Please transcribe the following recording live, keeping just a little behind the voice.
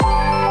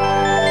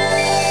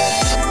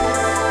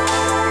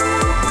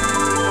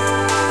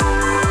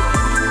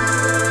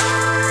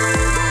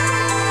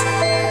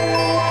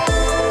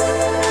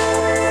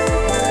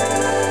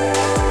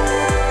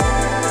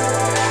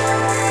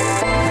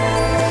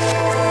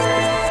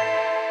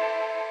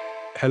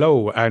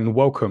Hello and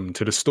welcome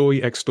to the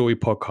Story X Story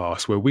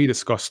podcast, where we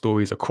discuss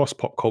stories across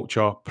pop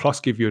culture, plus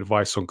give you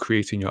advice on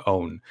creating your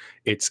own.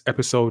 It's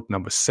episode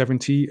number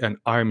 70, and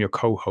I am your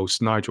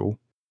co-host, Nigel.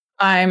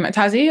 I'm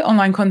Tazzy,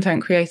 online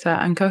content creator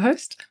and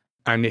co-host.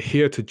 And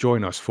here to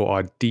join us for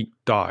our deep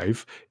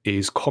dive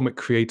is comic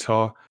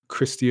creator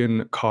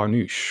Christian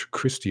Carnouche.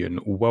 Christian,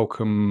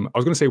 welcome. I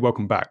was going to say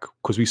welcome back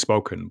because we've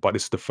spoken, but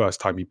this is the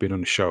first time you've been on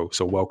the show,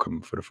 so welcome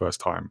for the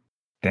first time.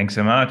 Thanks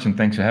so much, and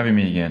thanks for having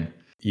me again.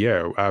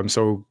 Yeah,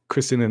 so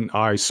Kristen and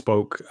I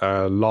spoke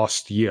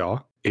last year,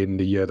 in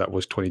the year that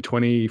was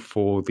 2020,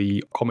 for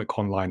the Comic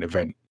Online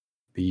event,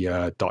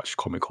 the Dutch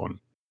Comic Con.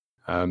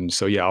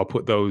 So yeah, I'll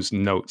put those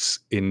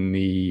notes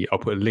I'll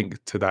put a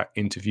link to that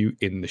interview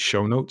in the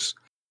show notes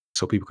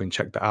so people can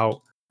check that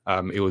out. I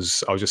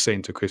was just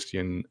saying to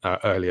Christian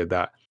earlier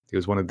that it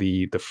was one of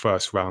the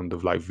first round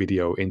of like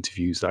video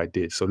interviews that I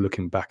did. So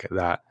looking back at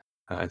that,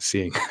 and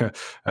seeing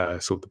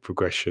sort of the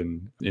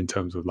progression in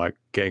terms of like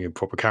getting a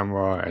proper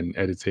camera and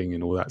editing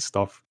and all that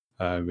stuff.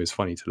 It's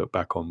funny to look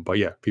back on. But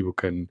yeah, people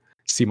can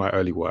see my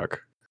early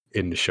work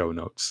in the show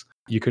notes.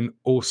 You can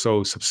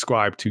also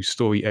subscribe to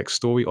Story X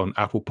Story on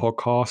Apple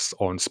Podcasts,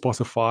 on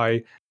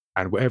Spotify,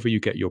 and wherever you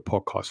get your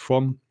podcast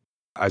from.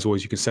 As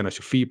always, you can send us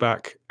your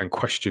feedback and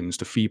questions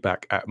to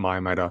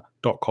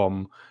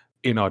feedback@mymatter.com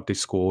in our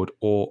Discord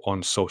or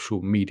on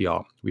social media.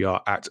 We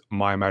are at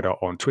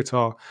MyMatter on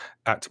Twitter,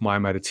 at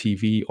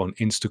MyMatterTV on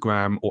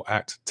Instagram, or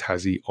at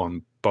Tazzy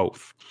on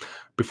both.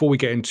 Before we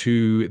get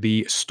into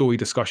the story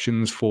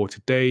discussions for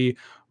today,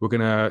 we're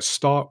going to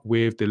start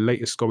with the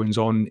latest goings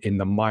on in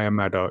the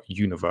MyMatter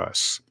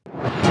universe.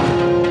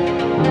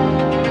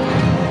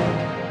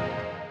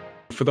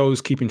 For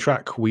those keeping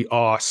track, we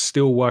are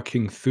still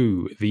working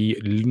through the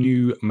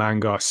new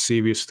manga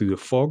Sirius Through the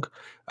Fog.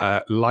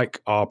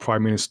 Like our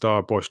Prime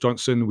Minister Boris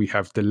Johnson, we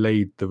have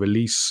delayed the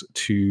release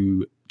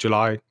to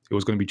July. It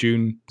was going to be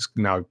June. It's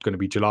now going to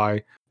be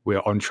July.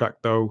 We're on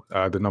track though.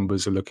 The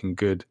numbers are looking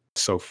good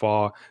so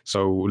far.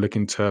 So we're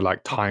looking to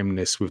like time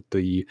this with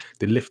the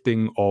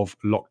lifting of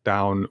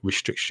lockdown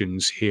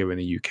restrictions here in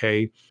the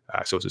UK.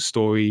 So it's a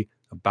story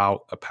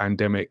about a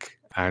pandemic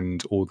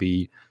and all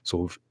the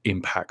sort of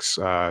impacts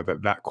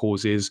that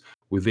causes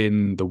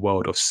within the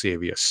world of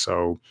Sirius.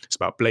 So it's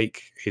about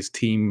Blake, his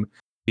team,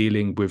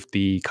 dealing with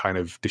the kind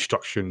of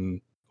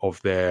destruction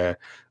of their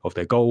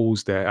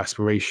goals, their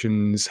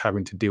aspirations,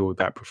 having to deal with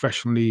that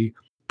professionally,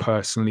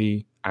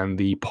 personally, and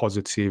the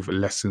positive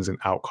lessons and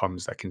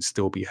outcomes that can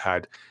still be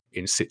had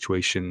in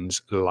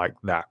situations like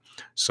that.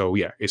 So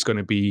yeah, it's going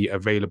to be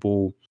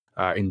available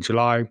in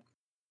July.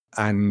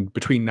 And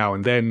between now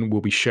and then,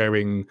 we'll be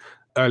sharing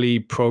early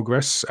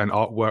progress and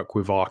artwork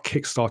with our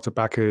Kickstarter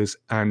backers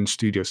and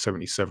Studio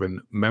 77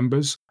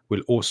 members.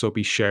 We'll also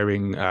be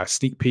sharing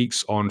sneak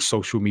peeks on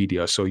social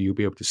media. So you'll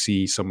be able to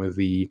see some of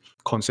the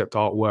concept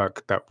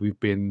artwork that we've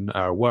been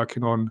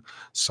working on,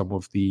 some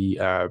of the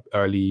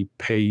early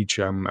page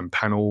and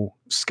panel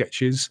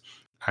sketches.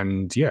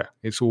 And yeah,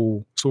 it's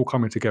all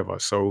coming together.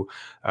 So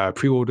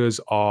pre-orders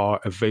are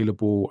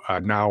available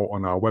now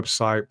on our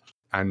website.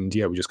 And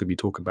yeah, we're just going to be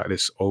talking about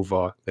this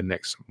over the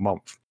next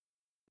month.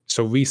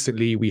 So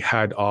recently we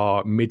had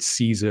our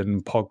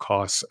mid-season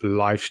podcast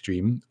live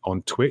stream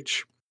on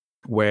Twitch,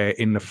 where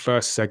in the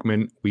first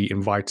segment, we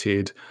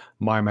invited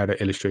MyMatter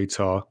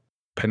illustrator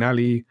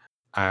Penali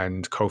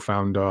and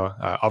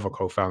other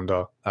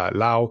co-founder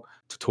Lau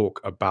to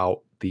talk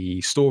about the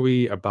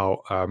story,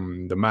 about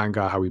the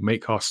manga, how we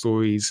make our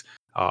stories,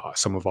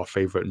 some of our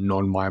favorite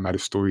non-MyMatter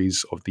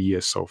stories of the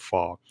year so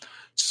far.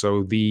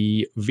 So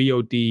the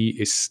VOD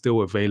is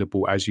still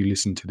available as you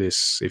listen to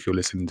this, if you're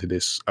listening to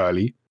this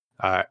early.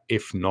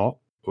 If not,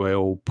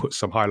 we'll put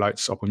some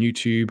highlights up on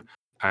YouTube,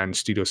 and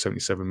Studio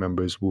 77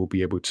 members will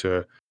be able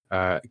to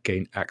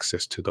gain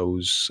access to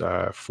those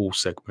full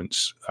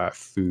segments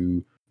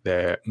through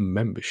their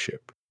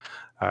membership.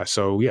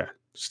 So yeah,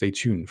 stay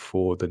tuned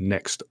for the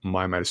next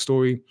MyMatter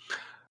story.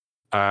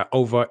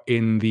 Over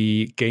in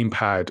the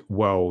Gamepad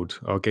world,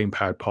 or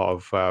Gamepad part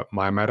of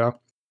MyMatter,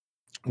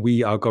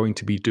 we are going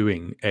to be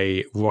doing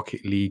a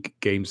Rocket League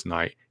games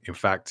night. In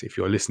fact, if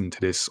you're listening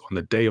to this on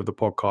the day of the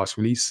podcast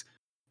release,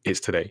 it's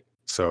today.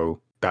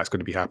 So that's going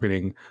to be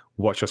happening.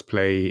 Watch us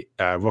play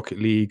Rocket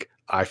League.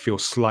 I feel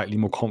slightly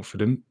more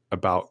confident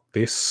about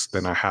this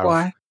than I have.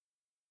 Why?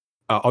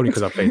 Only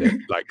because I played it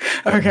like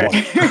Okay.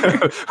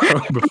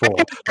 once before.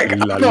 I'm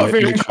not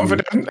feeling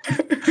confident.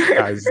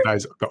 That is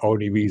the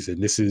only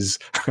reason. This is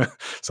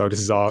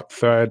our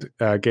third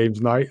games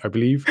night, I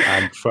believe,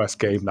 and first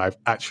game that I've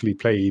actually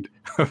played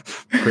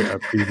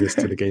previous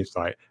to the games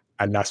night,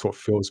 and that's what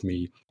fills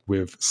me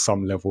with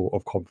some level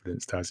of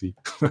confidence, Tazzy.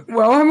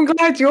 Well, I'm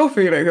glad you're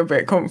feeling a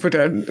bit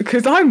confident,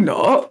 because I'm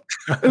not.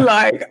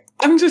 Like,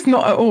 I'm just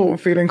not at all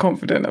feeling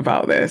confident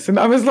about this. And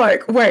I was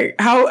like, wait,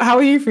 how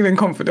are you feeling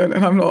confident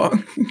and I'm not?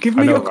 Give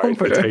me your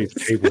confidence. The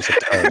tables are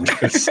turned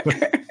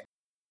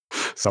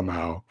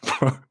somehow.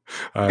 But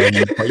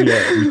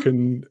yeah, you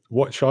can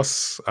watch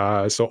us.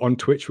 So on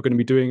Twitch, we're going to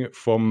be doing it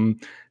from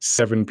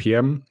 7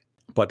 p.m.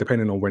 But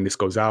depending on when this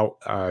goes out,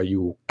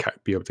 you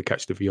be able to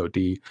catch the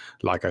VOD.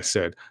 Like I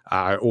said,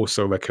 I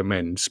also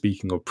recommend,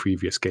 speaking of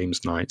previous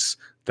games nights,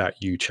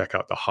 that you check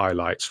out the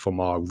highlights from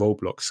our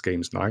Roblox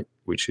games night,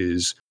 which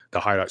is the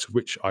highlights of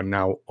which are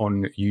now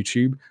on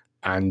YouTube,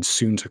 and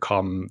soon to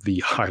come the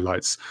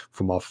highlights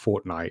from our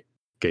Fortnite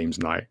games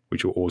night,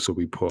 which will also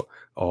be put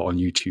on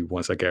YouTube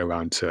once I get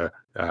around to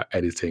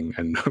editing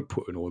and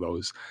putting all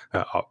those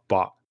up.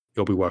 But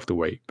it'll be worth the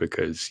wait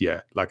because,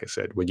 yeah, like I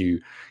said, when you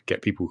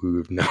get people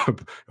who've never,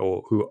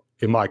 or who,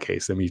 in my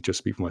case, let me just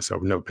speak for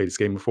myself, never played this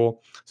game before,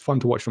 it's fun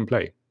to watch them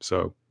play.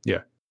 So,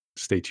 yeah,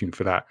 stay tuned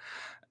for that.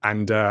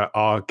 And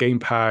our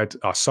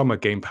summer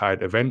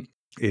gamepad event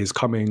is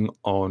coming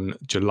on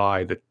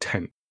July the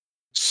 10th.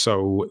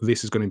 So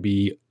this is going to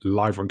be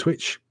live on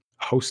Twitch,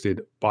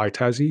 hosted by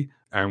Tazzy,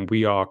 and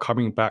we are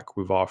coming back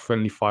with our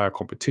Friendly Fire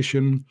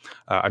competition,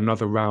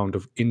 another round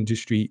of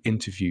industry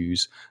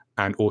interviews,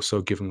 and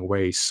also giving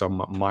away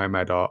some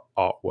Maiamada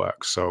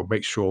artwork. So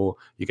make sure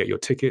you get your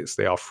tickets.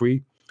 They are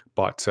free,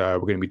 but we're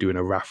going to be doing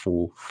a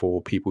raffle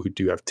for people who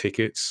do have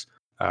tickets.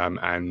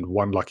 And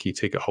one lucky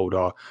ticket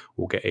holder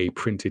will get a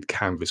printed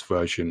canvas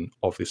version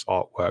of this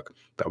artwork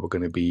that we're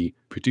going to be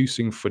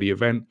producing for the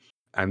event.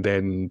 And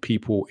then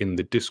people in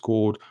the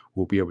Discord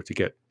will be able to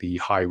get the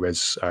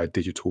high-res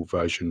digital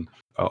version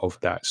of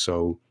that.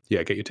 So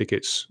yeah, get your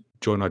tickets,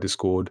 join our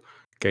Discord,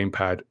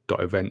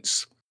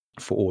 gamepad.events,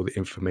 for all the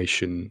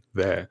information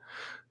there.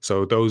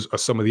 So those are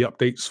some of the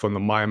updates from the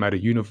Maiamada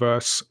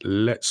universe.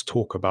 Let's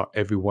talk about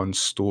everyone's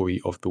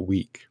story of the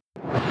week.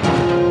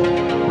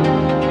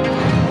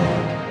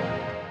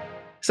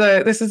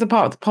 So this is the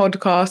part of the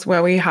podcast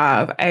where we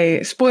have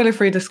a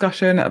spoiler-free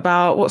discussion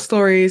about what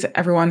stories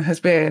everyone has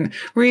been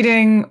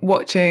reading,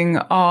 watching,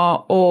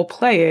 or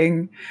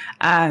playing.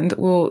 And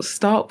we'll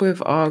start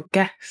with our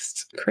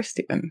guest,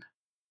 Christian.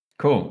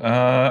 Cool.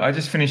 I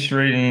just finished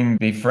reading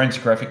the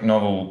French graphic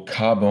novel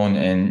Carbon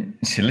and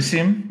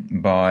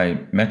Silicium by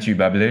Mathieu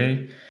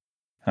Babelet.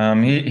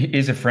 He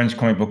is a French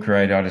comic book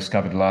creator I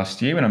discovered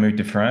last year when I moved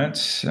to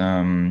France.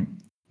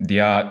 The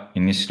art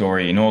in this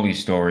story, in all these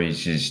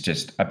stories, is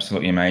just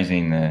absolutely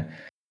amazing.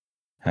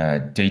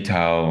 The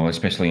detail,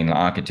 especially in the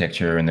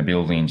architecture and the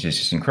buildings, is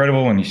just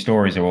incredible. And these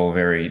stories are all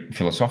very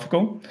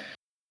philosophical.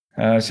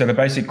 So the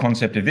basic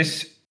concept of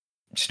this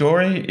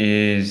story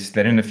is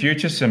that in the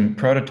future, some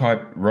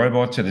prototype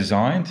robots are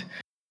designed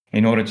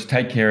in order to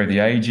take care of the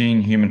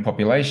aging human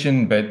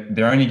population, but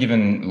they're only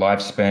given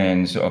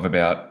lifespans of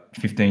about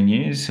 15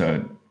 years,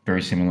 so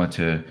very similar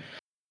to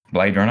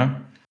Blade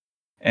Runner.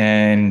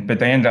 But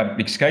they end up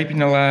escaping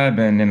the lab,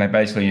 and then they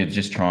basically are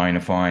just trying to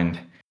find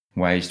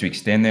ways to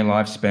extend their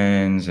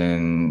lifespans,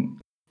 and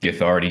the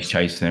authorities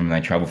chase them, and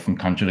they travel from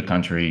country to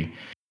country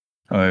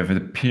over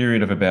the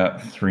period of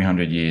about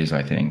 300 years,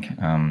 I think.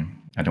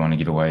 I don't want to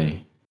give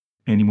away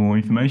any more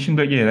information,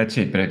 but yeah, that's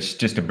it. But it's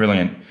just a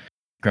brilliant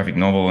graphic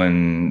novel,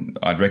 and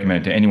I'd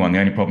recommend it to anyone. The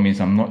only problem is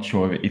I'm not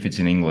sure if it's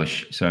in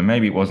English, so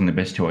maybe it wasn't the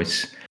best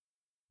choice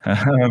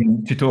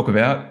to talk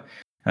about.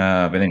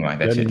 But anyway,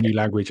 that's learn it. a new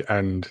language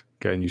and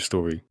get a new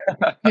story.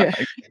 Yeah.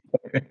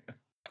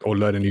 Or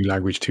learn a new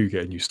language to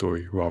get a new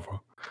story, rather.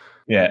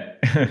 Yeah.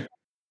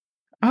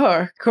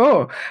 Oh,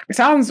 cool. It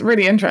sounds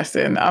really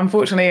interesting.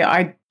 Unfortunately,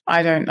 I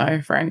don't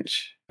know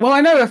French. Well,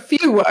 I know a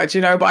few words,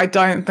 but I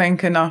don't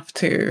think enough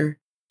to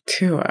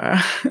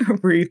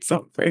read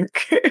something.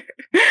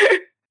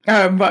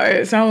 But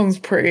it sounds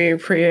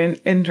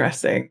pretty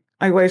interesting.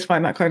 I always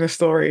find that kind of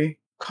story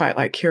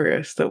quite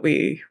curious, that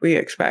we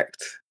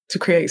expect to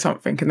create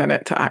something and then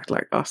it to act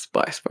like us,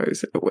 but I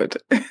suppose it would.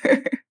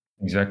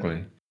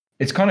 Exactly.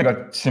 It's kind of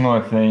got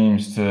similar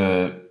themes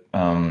to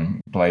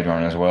Blade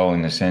Runner as well,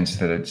 in the sense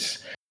that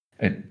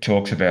it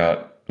talks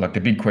about like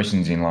the big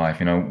questions in life.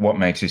 What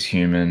makes us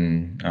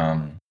human?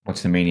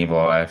 What's the meaning of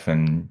life?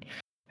 And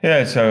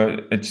yeah, so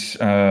it's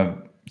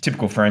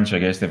typical French, I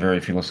guess. They're very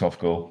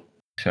philosophical.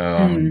 So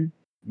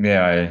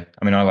yeah,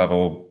 I mean, I love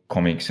all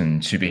comics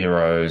and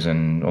superheroes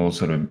and all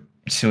sort of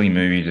silly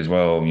movies as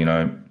well.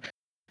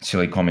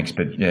 Silly comics,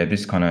 but yeah,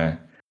 this kind of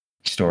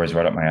story is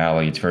right up my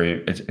alley. It's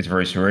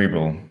very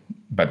cerebral,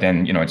 but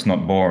then it's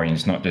not boring.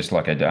 It's not just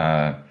like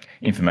a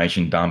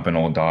information dump and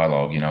all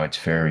dialogue. It's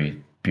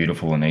very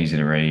beautiful and easy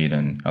to read,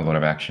 and a lot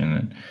of action.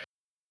 And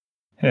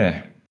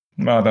yeah,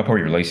 well, they'll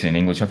probably release it in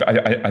English.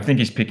 I think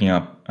he's picking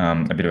up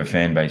a bit of a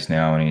fan base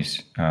now, and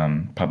he's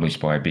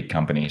published by a big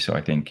company, so I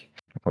think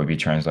it'll probably be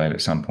translated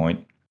at some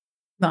point.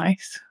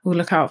 Nice. We'll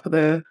look out for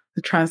the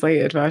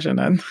translated version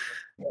then.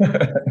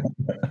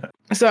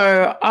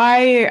 So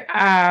I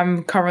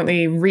am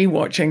currently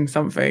rewatching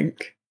something.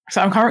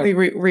 So I'm currently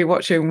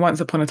rewatching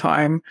Once Upon a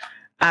Time,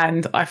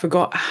 and I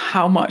forgot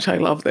how much I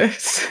love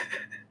this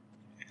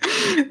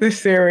this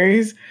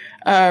series.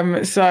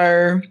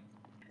 So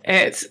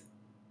it's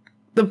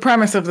the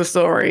premise of the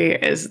story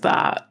is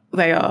that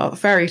they are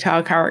fairy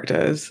tale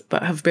characters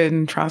that have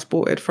been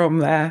transported from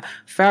their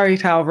fairy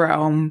tale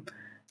realm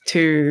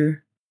to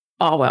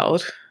our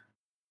world,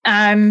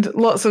 and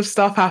lots of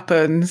stuff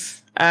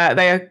happens.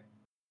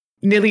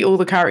 Nearly all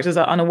the characters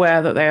are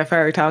unaware that they are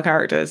fairy tale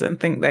characters and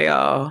think they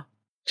are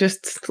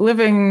just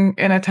living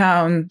in a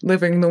town,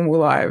 living normal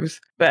lives,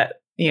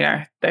 but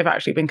they've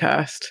actually been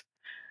cursed,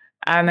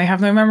 and they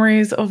have no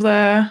memories of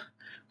their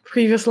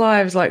previous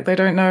lives. Like, they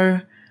don't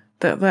know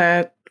that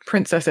they're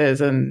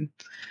princesses and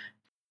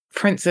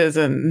princes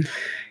and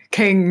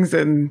kings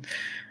and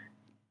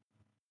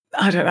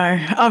I don't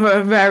know,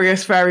 other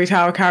various fairy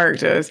tale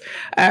characters.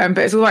 But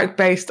it's all like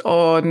based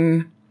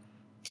on,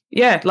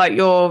 like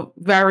your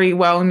very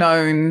well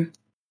known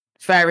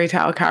fairy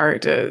tale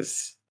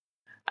characters.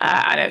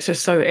 And it's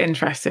just so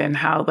interesting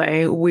how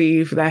they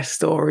weave their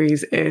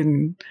stories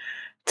in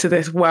to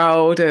this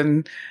world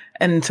and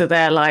into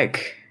their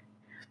like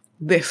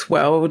this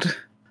world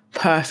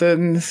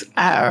persons.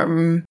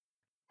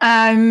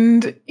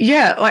 And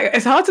yeah, like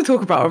it's hard to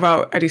talk about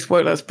without any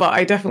spoilers, but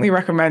I definitely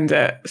recommend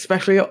it,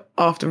 especially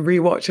after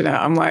rewatching it.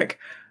 I'm like,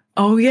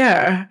 oh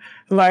yeah,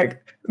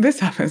 like this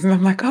happens. And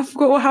I'm like, I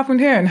forgot what happened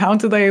here and how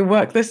do they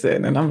work this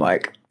in? And I'm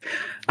like,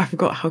 I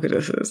forgot how good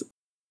this is.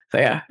 So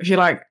yeah, if you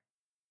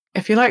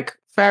like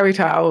fairy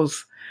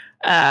tales,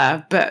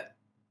 but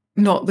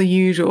not the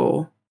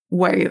usual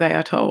way they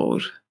are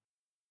told,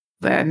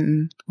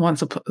 then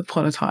Once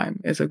Upon a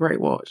Time is a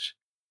great watch.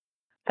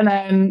 And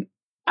then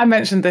I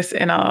mentioned this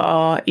in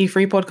our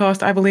E3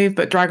 podcast, I believe,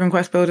 but Dragon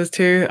Quest Builders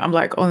 2, I'm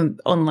like on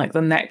like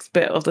the next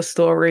bit of the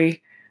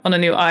story on a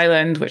new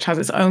island, which has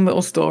its own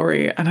little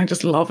story, and I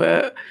just love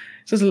it.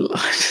 I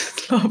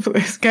just love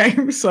this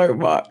game so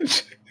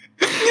much.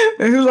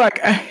 This is like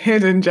a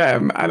hidden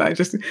gem, and I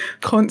just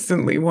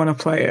constantly want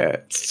to play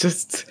it. It's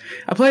just,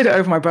 I played it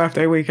over my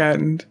birthday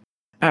weekend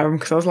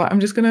because I was like, I'm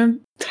just going to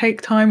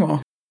take time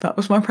off. That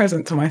was my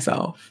present to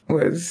myself,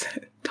 was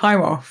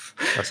time off.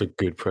 That's a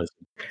good present.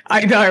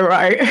 I know,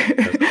 right?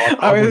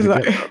 I was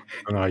like,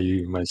 and how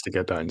you managed to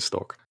get that in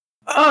stock?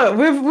 Oh,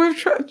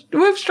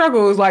 with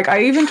struggles. Like,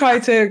 I even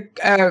tried to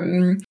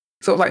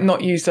sort of like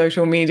not use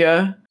social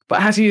media, but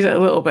I had to use it a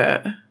little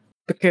bit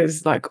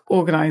because like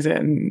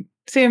organizing,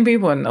 seeing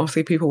people, and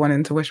obviously people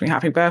wanting to wish me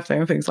happy birthday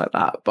and things like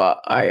that.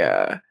 But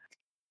I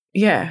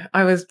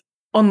was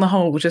on the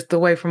whole just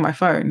away from my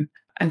phone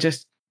and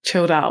just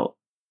chilled out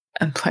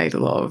and played a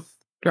lot of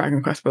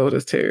Dragon Quest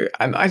Builders 2.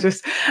 And I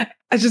just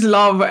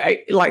love,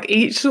 like,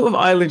 each sort of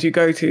island you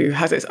go to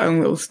has its own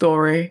little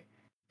story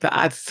that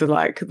adds to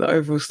like the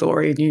overall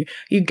story, and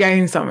you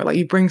gain something, like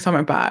you bring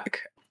something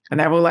back, and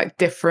they're all like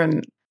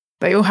different.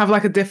 They all have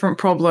like a different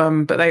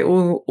problem, but they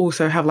all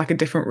also have like a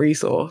different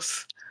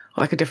resource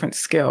or like a different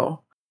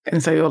skill.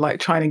 And so you're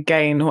like trying to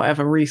gain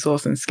whatever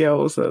resource and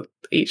skills that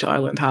each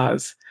island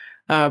has,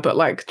 but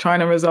like trying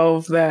to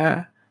resolve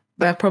their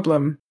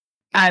problem.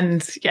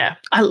 And yeah,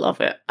 I love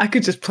it. I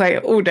could just play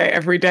it all day,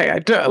 every day.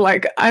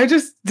 I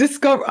just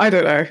discover, I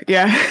don't know.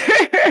 Yeah.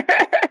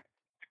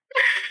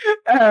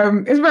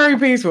 It's very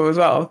peaceful as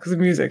well because the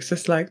music's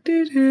just like,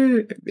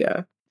 doo-doo.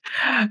 Yeah.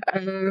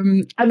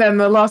 And then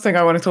the last thing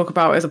I want to talk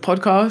about is a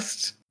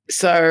podcast.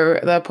 So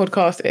the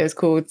podcast is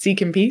called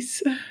Seeking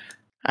Peace,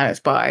 and it's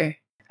by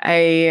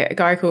a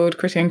guy called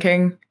Christian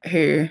King,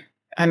 who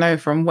I know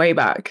from way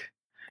back.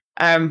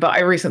 But I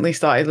recently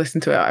started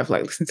listening to it. I've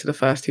like listened to the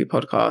first 2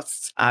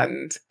 podcasts,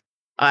 and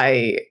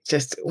I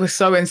just was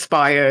so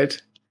inspired.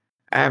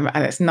 And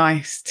it's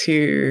nice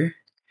to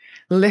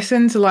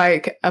listen to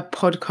like a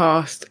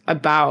podcast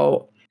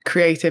about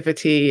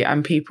creativity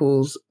and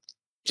people's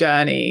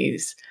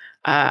journeys,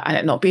 and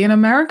it not being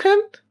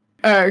American.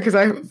 Because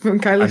I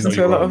think I listen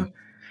to a lot of,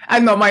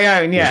 and not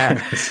my own,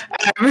 yeah.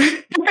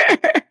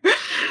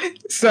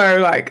 So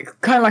like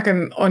kind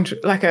of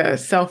like a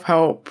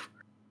self-help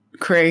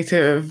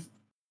creative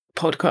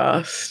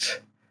podcast,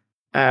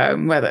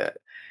 where they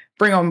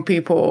bring on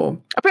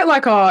people a bit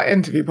like our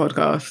interview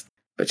podcast,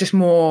 but just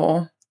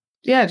more,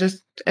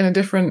 just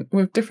in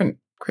with different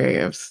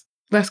creatives,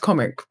 less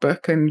comic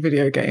book and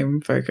video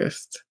game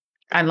focused,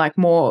 and like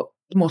more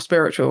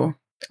spiritual.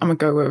 I'm gonna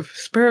go with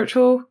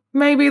spiritual,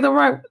 maybe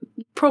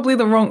probably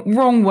the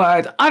wrong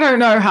word. I don't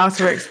know how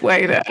to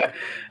explain it.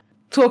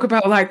 Talk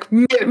about like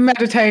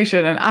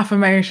meditation and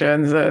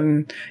affirmations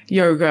and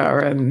yoga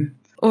and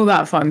all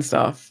that fun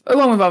stuff,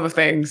 along with other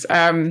things.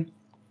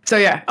 So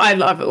yeah, I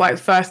love it. Like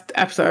the first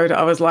episode,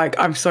 I was like,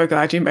 I'm so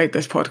glad you made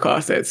this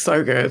podcast. It's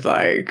so good.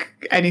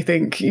 Like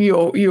anything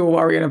you're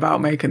worrying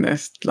about making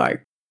this,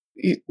 like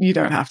you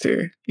don't have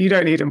to. You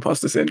don't need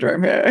imposter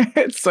syndrome here.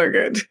 It's so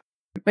good.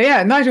 But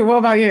yeah, Nigel, what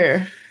about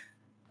you?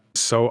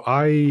 So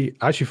I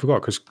actually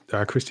forgot because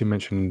Christian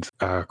mentioned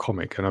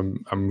comic,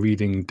 and I'm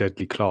reading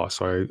Deadly Class,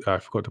 so I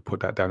forgot to put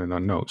that down in our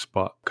notes.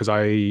 But because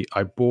I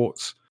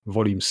bought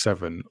volume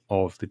 7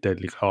 of the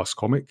Deadly Class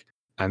comic,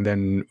 and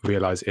then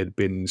realized it had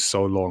been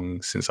so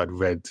long since I'd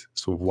read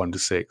sort of 1 to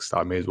 6 that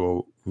I may as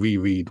well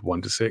reread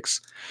 1 to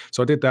 6.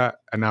 So I did that,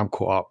 and now I'm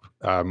caught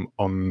up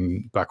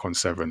back on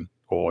 7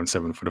 for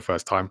the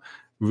first time.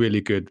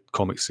 Really good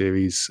comic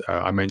series.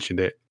 I mentioned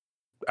it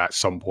at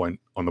some point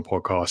on the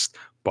podcast,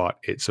 but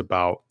it's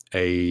about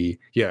a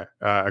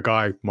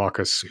guy,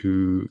 Marcus,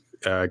 who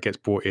gets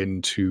brought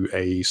into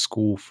a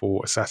school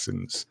for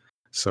assassins.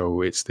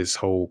 So it's this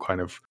whole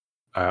kind of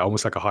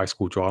almost like a high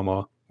school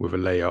drama with a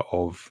layer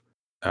of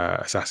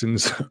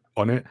assassins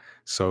on it,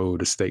 so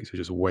the stakes are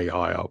just way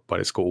higher. But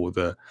it's got all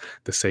the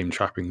same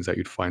trappings that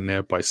you'd find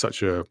there. But it's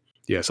such a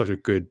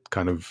good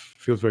kind of,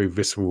 feels very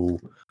visceral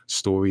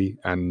story,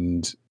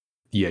 and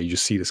yeah, you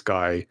just see this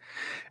guy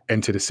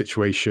enter the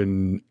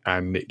situation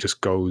and it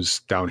just goes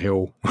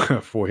downhill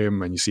for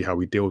him, and you see how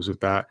he deals with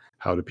that,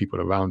 how the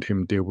people around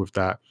him deal with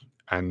that,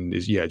 and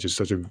is just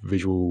such a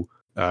visual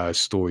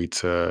story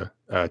to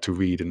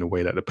read, in the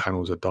way that the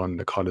panels are done,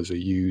 the colors are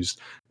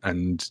used,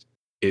 and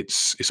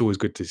it's always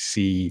good to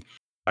see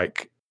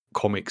like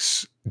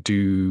comics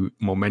do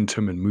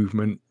momentum and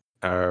movement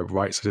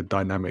right. Such a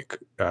dynamic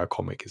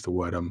comic is the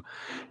word I'm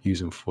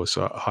using for,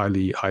 so I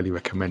highly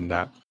recommend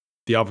that.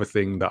 The other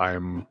thing that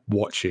I'm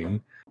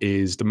watching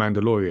is The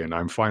Mandalorian.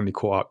 I'm finally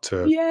caught up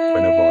to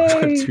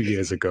whenever Yay! 2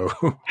 years ago.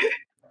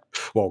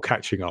 Well,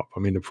 catching up.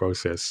 I'm in the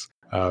process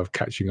of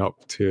catching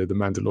up to The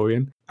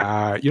Mandalorian.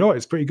 You know what?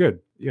 It's pretty good.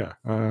 Yeah,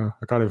 I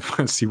kind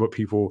of see what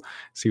people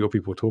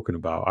are talking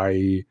about.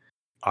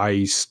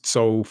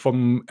 So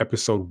from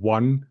episode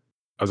 1,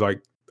 I was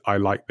like, I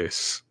like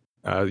this.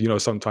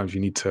 Sometimes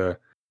you need to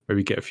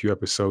maybe get a few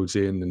episodes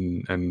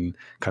in and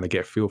kind of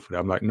get a feel for it.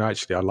 I'm like, no,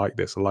 actually, I like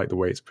this. I like the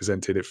way it's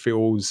presented. It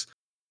feels,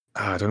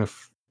 I don't know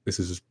if this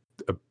is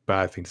a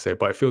bad thing to say,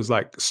 but it feels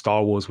like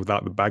Star Wars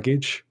without the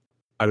baggage.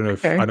 I don't know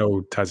if, I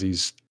know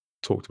Tazzie's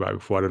talked about it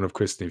before. I don't know if,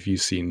 Kristen, if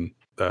you've seen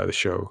the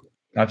show.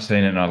 I've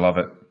seen it and I love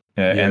it.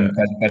 Yeah. And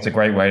that's a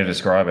great way to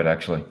describe it,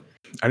 actually.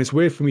 And it's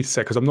weird for me to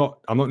say, because I'm not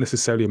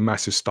necessarily a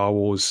massive Star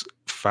Wars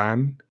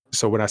fan.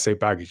 So when I say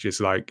baggage, it's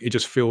like, it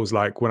just feels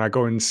like when I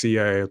go and see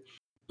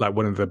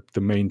one of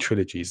the main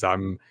trilogies, I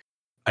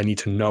need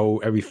to know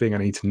everything. I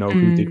need to know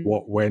who did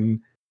what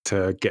when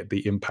to get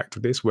the impact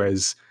of this.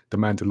 Whereas The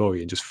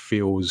Mandalorian just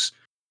feels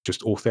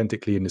just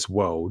authentically in this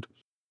world,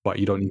 but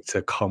you don't need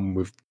to come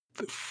with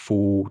the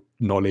full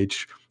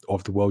knowledge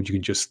of the world. You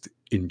can just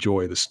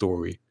enjoy the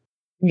story.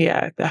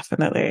 Yeah,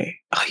 definitely.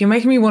 Oh, you're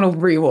making me want to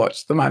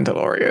rewatch The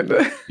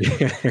Mandalorian.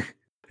 Yeah.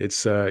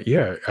 It's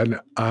and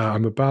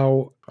I'm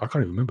about, I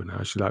can't even remember now,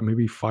 actually, like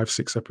maybe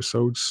 5-6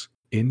 episodes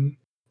in,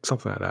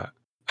 something like that.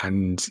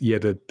 And yeah,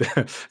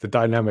 the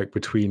dynamic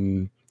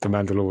between the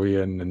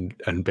Mandalorian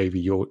and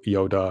Baby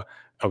Yoda,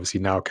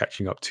 obviously now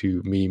catching up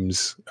to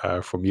memes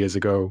from years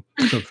ago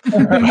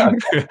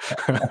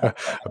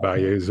about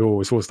it's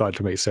all starting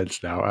to make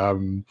sense now.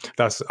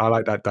 I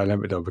like that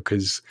dynamic though,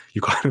 because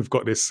you kind of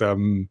got this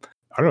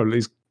I don't know,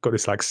 he's got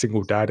this like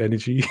single dad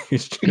energy.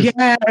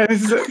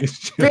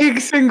 Yes, big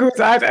single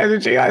dad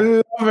energy. I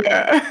love it.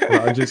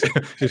 I'm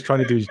just trying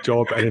to do his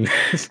job, and then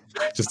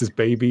just this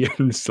baby,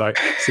 and it's like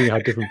seeing how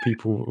different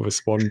people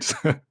respond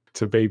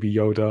to Baby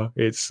Yoda.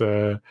 It's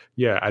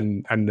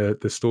and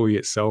the story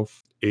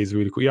itself is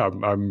really cool. Yeah,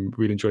 I'm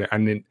really enjoying it.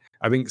 And then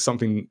I think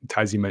something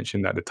Tazzy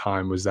mentioned at the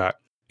time was that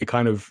it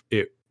kind of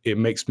it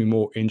makes me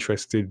more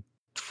interested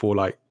for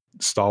like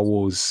Star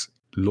Wars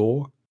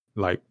lore.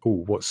 Like,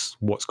 oh,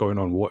 what's going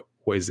on? What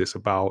is this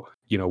about?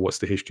 What's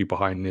the history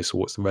behind this?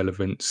 What's the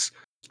relevance?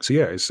 So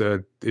yeah,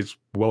 it's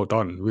well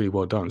done, really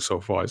well done so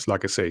far. It's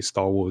like I say,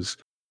 Star Wars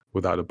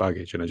without the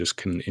baggage, and I just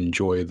can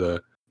enjoy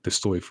the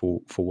story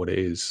for what it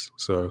is.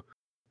 So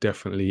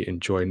definitely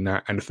enjoying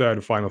that. And the third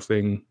and final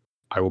thing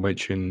I will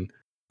mention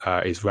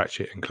is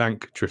Ratchet and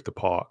Clank Drift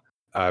Apart,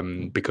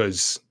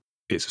 because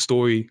it's a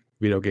story.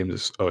 Video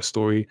games are a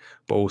story,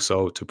 but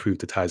also to prove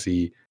to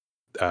Tazzy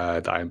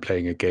that I'm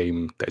playing a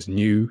game that's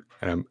new,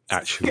 and I'm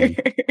actually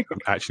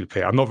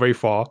playing. I'm not very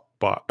far,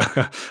 but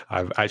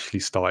I've actually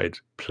started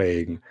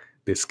playing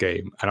this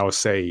game. And I'll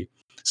say,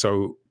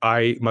 so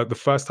the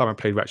first time I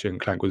played Ratchet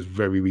and Clank was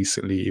very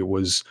recently. It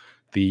was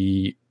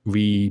the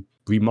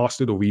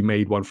remastered or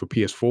remade one for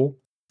PS4,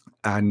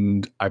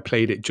 and I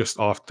played it just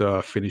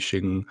after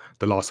finishing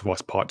The Last of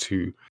Us Part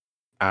 2.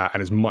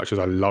 And as much as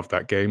I love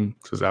that game,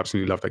 because I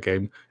absolutely love that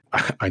game,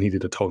 I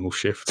needed a tonal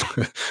shift.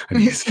 I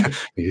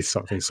needed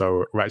something.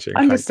 So Ratchet and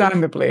Clank,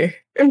 understandably.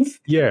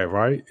 yeah,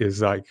 right.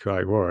 It's like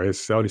well,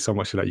 it's only so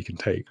much that you can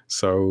take.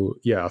 So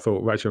yeah, I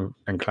thought Ratchet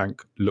and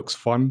Clank looks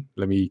fun.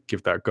 Let me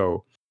give that a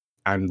go.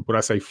 And when I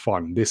say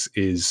fun, this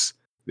is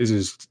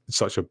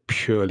such a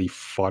purely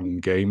fun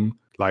game.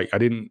 Like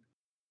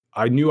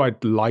I knew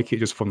I'd like it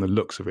just from the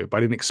looks of it, but I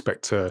didn't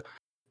expect to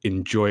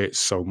enjoy it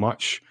so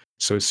much.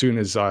 So as soon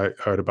as I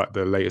heard about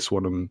the latest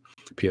one on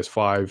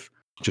PS5,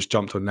 just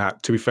jumped on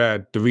that. To be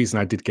fair, the reason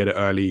I did get it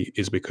early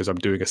is because I'm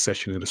doing a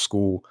session in a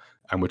school,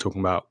 and we're talking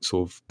about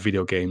sort of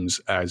video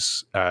games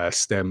as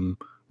STEM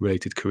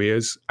related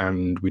careers.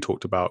 And we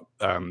talked about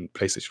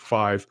PlayStation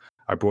 5.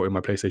 I brought in my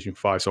PlayStation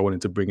 5, so I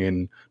wanted to bring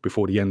in,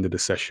 before the end of the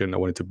session, I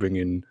wanted to bring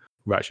in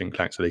Ratchet and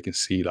Clank so they can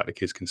see, like the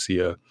kids can see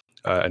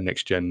a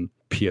next gen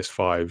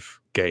PS5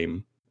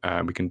 game.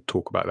 We can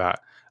talk about that.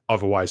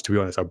 Otherwise, to be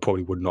honest, I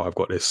probably would not have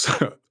got this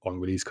on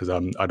release, because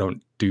I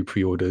don't do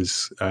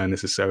pre-orders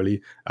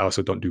necessarily. I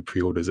also don't do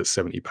pre-orders at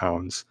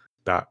 £70.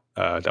 That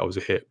was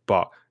a hit,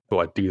 but I thought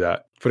I'd do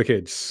that for the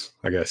kids,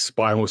 I guess.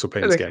 But I'm also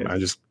playing this game.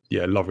 I'm just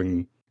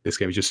loving This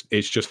game is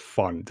it's just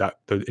fun.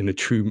 In the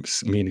true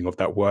meaning of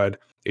that word,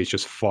 it's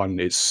just fun.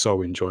 It's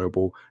so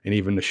enjoyable. And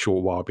even the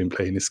short while I've been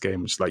playing this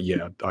game, it's like,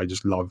 yeah, I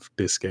just love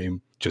this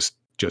game. Just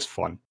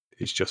fun.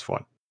 It's just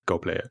fun. Go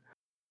play it.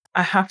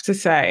 I have to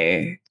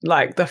say,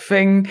 like the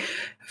thing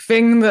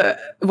that,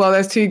 well,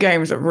 there's two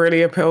games that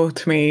really appeal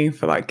to me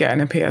for like getting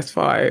a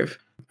PS5.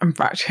 And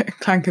Ratchet and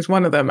Clank is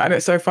one of them. And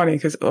it's so funny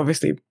because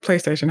obviously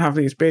PlayStation have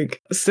these big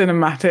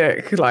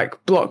cinematic,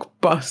 like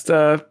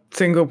blockbuster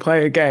single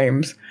player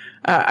games.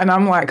 And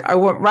I'm like, I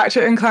want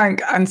Ratchet and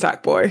Clank and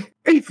Sackboy.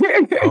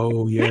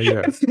 Oh,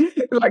 yeah.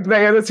 Like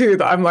they are the two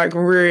that I'm like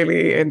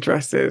really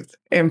interested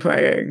in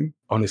playing.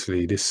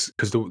 Honestly,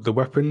 because the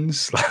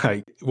weapons,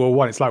 like, well,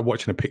 one, it's like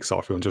watching a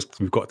Pixar film. Just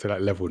we've got to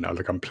that level now.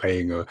 Like I'm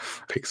playing a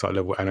Pixar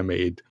level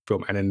animated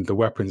film, and then the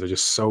weapons are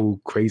just so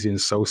crazy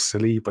and so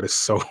silly, but it's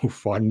so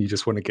fun. You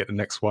just want to get the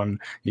next one.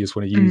 You just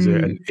want to use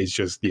it, and it's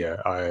just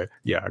I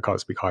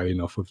can't speak highly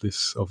enough of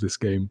this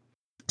game.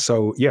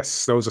 So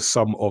yes, those are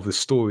some of the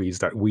stories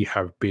that we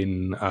have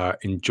been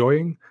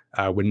enjoying.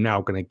 We're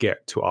now going to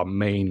get to our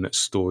main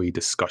story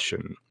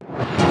discussion.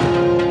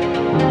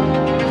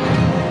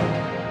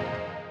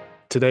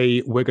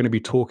 Today, we're going to be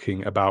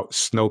talking about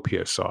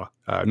Snowpiercer,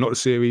 not the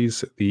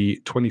series,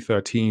 the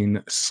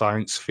 2013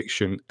 science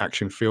fiction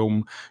action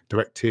film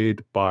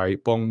directed by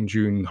Bong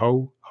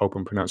Joon-ho, hope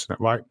I'm pronouncing that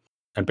right,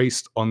 and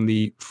based on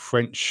the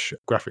French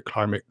graphic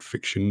climate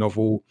fiction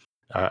novel.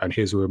 And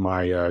here's where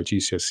my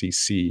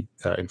GCSEC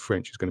in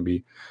French is going to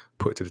be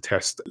put to the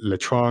test. Le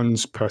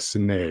Trans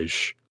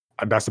Personnage.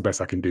 That's the best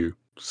I can do.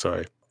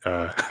 Sorry.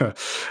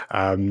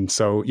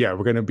 So yeah,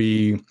 we're going to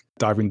be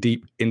diving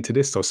deep into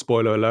this. So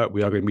spoiler alert,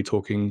 we are going to be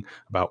talking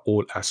about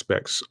all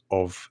aspects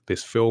of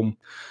this film.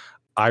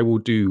 I will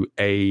do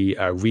a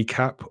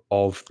recap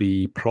of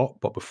the plot,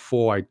 but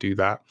before I do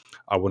that,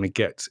 I want to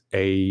get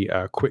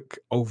a quick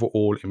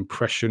overall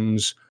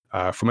impressions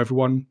from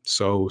everyone.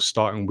 So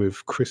starting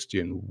with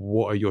Christian,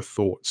 what are your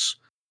thoughts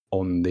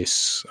on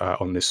this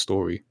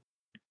story?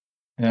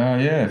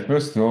 Yeah,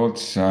 first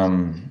thoughts.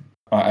 I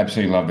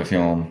absolutely love the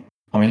film.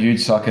 I'm a huge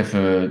sucker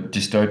for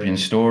dystopian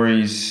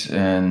stories,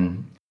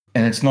 and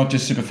it's not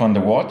just super fun to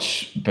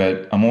watch,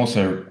 but I'm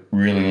also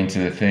really into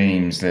the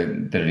themes that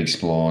it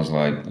explores,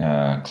 like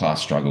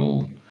class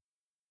struggle,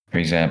 for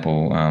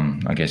example,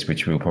 I guess,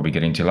 which we'll probably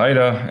get into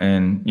later.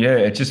 And yeah,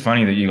 it's just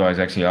funny that you guys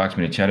actually asked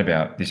me to chat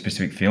about this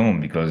specific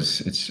film because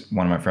it's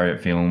one of my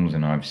favorite films,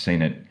 and I've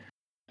seen it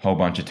a whole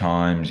bunch of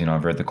times.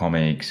 I've read the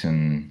comics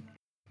and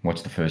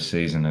watched the first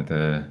season of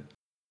the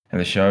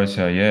show.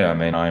 So yeah, I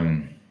mean,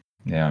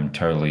 I'm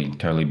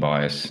totally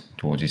biased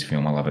towards this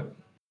film. I love it,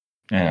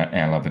 and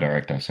I love the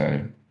director.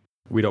 So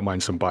we don't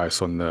mind some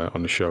bias on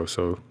the show,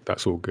 so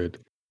that's all good.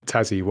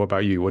 Tazzy, what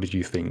about you? What did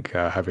you think,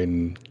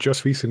 having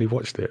just recently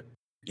watched it?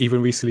 Even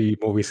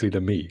more recently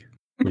than me,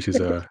 which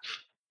is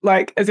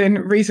like as in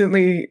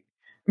recently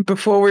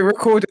before we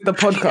recorded the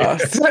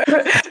podcast.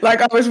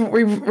 Like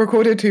we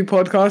recorded 2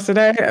 podcasts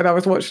today, and I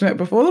was watching it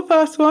before the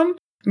first one.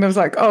 And I was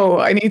like, oh,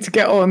 I need to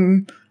get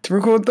on to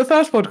record the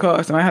first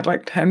podcast. And I had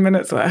like 10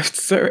 minutes left.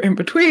 So in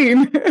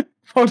between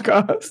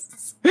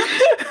podcasts,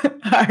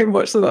 I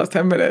watched the last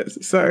 10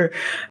 minutes. So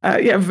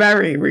yeah,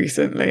 very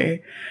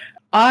recently.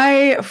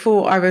 I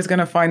thought I was going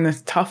to find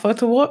this tougher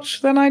to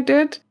watch than I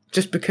did,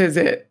 just because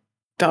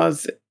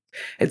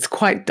it's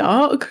quite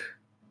dark.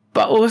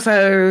 But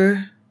also,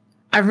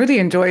 I really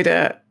enjoyed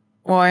it.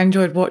 Well, I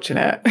enjoyed watching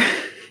it.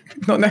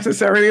 Not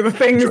necessarily the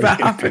things that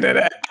happen in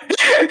it.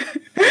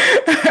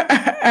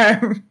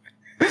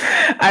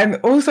 And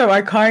also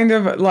I kind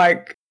of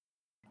like,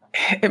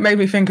 it made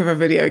me think of a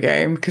video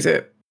game because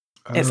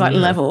it's like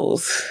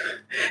levels.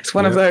 It's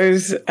one of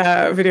those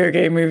video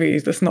game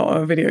movies that's not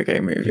a video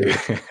game movie.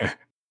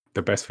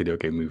 The best video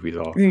game movies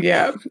are.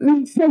 Yeah.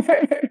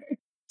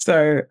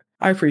 So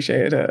I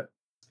appreciated it.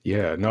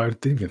 Yeah, no, I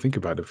didn't even think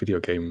about the video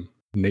game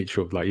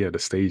nature of the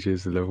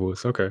stages, the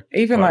levels. Okay.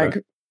 Even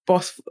like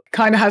boss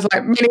kind of has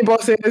like mini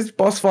bosses,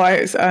 boss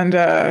fights, and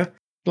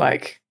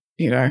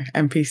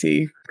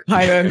NPC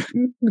kind of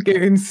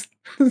goons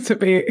to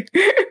be.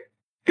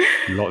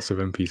 Lots of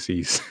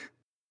NPCs.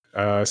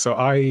 So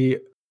I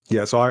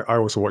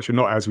also watched it,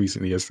 not as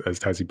recently as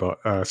Tazzy, but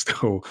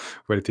still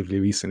relatively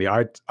recently.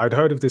 I'd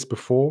heard of this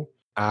before,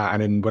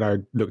 and then when I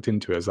looked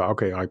into it, I was like,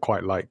 okay, I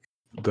quite like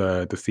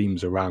the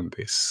themes around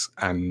this,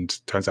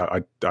 and turns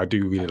out I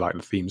do really like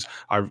the themes.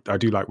 I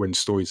do like when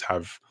stories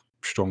have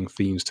strong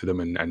themes to them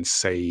and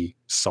say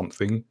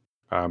something.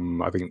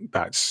 I think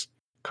that's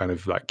kind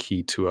of like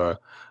key to a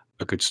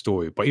good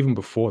story. But even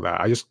before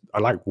that, I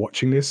like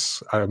watching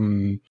this.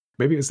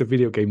 Maybe it's the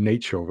video game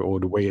nature of it, or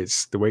the way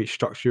it's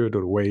structured,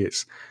 or the way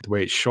it's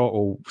shot,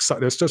 or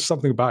there's just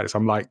something about it. So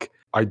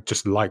I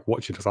just like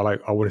watching this. I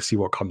want to see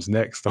what comes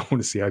next. I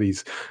want to see how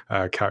these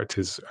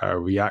characters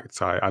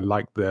react. I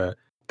like the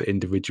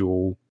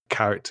individual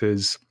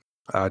characters.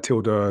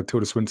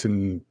 Tilda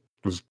Swinton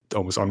was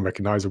almost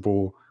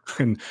unrecognizable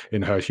in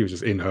her. She was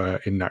just in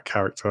that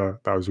character.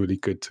 That was really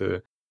good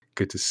to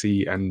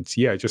see. And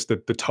yeah, just the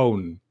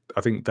tone.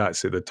 I think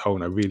that's it. The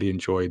tone. I really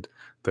enjoyed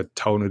the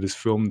tone of this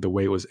film, the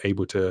way it was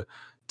able to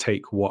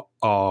take what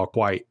are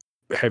quite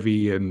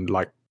heavy and,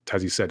 like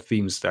as you said,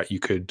 themes that you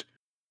could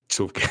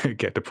sort of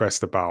get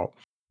depressed about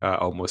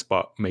almost,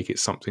 but make it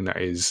something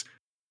that is,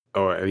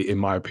 or in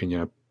my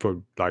opinion,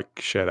 probably like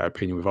share that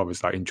opinion with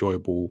others, like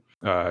enjoyable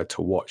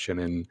to watch and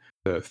then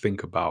to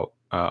think about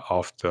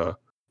after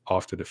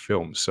the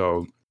film.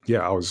 So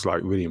yeah, I was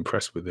like really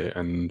impressed with it,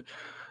 and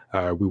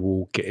we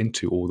will get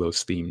into all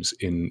those themes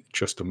in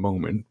just a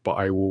moment. But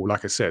I will,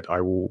 like I said,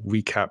 I will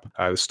recap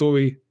the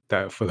story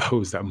that for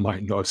those that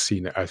might not have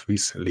seen it as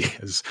recently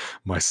as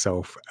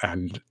myself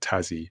and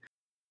Tazzy.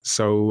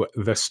 So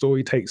the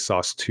story takes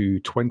us to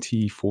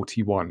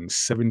 2041,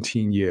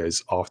 17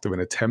 years after an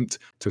attempt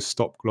to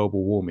stop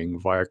global warming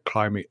via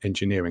climate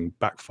engineering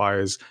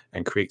backfires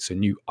and creates a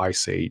new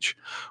ice age.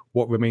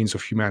 What remains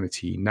of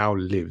humanity now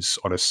lives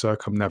on a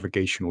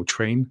circumnavigational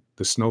train,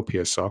 the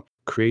Snowpiercer,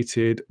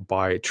 created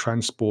by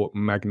transport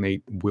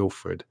magnate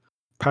Wilford.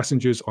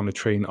 Passengers on the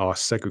train are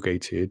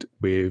segregated,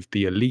 with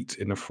the elite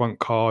in the front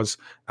cars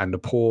and the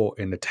poor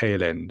in the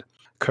tail end.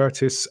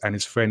 Curtis and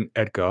his friend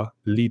Edgar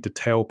lead the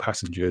tail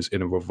passengers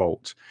in a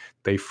revolt.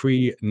 They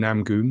free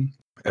Namgoon,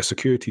 a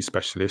security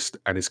specialist,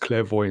 and his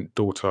clairvoyant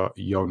daughter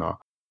Yona.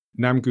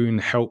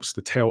 Namgoon helps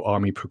the tail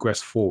army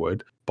progress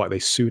forward, but they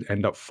soon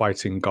end up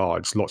fighting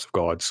guards, lots of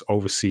guards,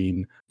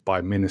 overseen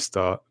by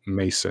Minister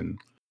Mason.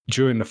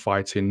 During the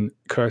fighting,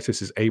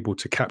 Curtis is able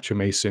to capture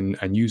Mason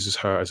and uses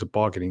her as a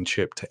bargaining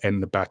chip to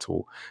end the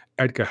battle.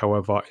 Edgar,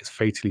 however, is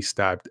fatally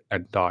stabbed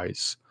and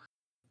dies.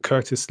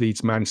 Curtis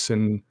leads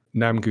Manson,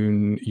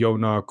 Namgoon,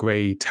 Yona,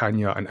 Gray,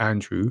 Tanya, and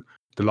Andrew,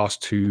 the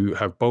last two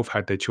have both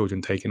had their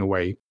children taken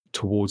away,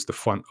 towards the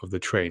front of the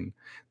train.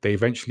 They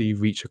eventually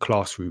reach a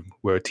classroom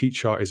where a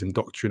teacher is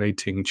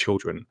indoctrinating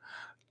children.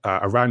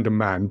 A random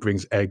man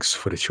brings eggs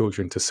for the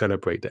children to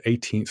celebrate the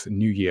 18th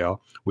New Year,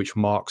 which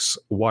marks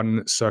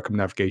one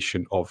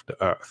circumnavigation of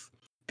the Earth.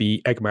 The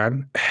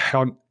Eggman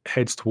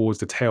heads towards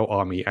the tail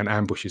army and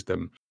ambushes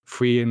them,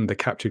 freeing the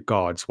captured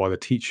guards while the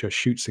teacher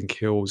shoots and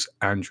kills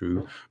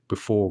Andrew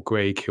before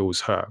Gray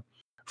kills her.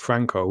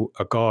 Franco,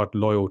 a guard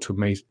loyal to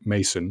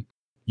Mason,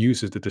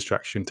 uses the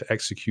distraction to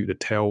execute the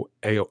tail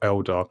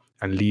elder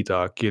and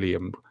leader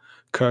Gilliam.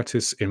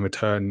 Curtis, in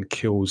return,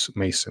 kills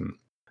Mason.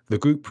 The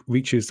group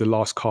reaches the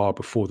last car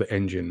before the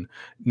engine.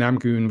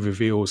 Namgoon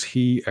reveals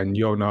he and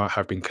Yona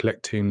have been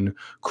collecting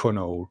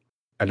chronol,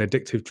 an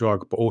addictive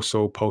drug but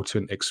also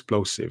potent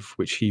explosive,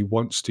 which he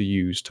wants to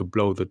use to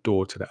blow the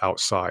door to the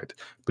outside,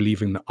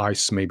 believing the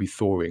ice may be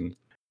thawing.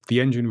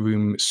 The engine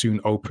room soon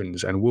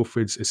opens and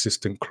Wilford's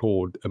assistant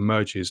Claude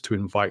emerges to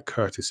invite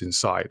Curtis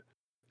inside.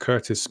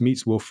 Curtis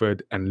meets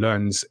Wilford and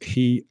learns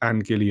he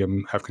and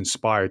Gilliam have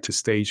conspired to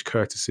stage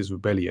Curtis's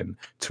rebellion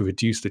to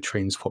reduce the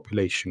train's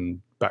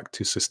population back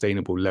to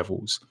sustainable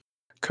levels.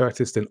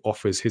 Curtis then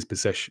offers his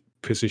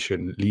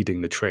position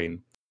leading the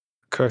train.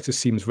 Curtis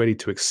seems ready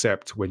to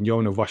accept when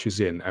Yona rushes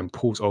in and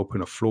pulls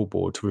open a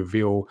floorboard to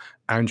reveal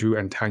Andrew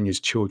and Tanya's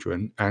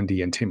children,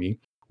 Andy and Timmy,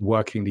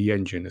 working the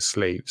engine as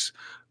slaves.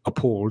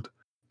 Appalled,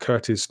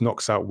 Curtis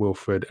knocks out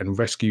Wilford and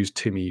rescues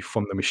Timmy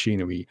from the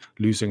machinery,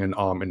 losing an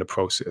arm in the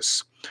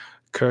process.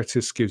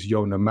 Curtis gives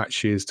Yona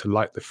matches to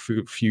light the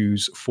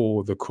fuse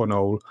for the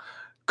chronol.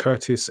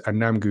 Curtis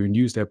and Namgoon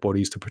use their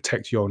bodies to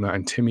protect Yona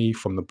and Timmy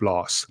from the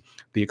blast.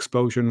 The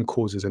explosion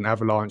causes an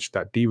avalanche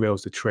that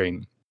derails the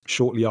train.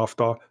 Shortly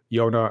after,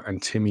 Yona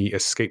and Timmy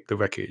escape the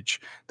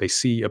wreckage. They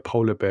see a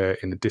polar bear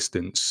in the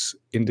distance,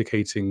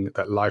 indicating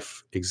that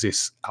life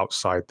exists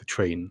outside the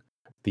train.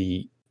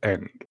 The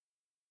end.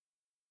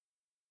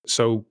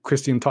 So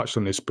Christian touched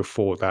on this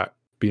before, that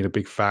being a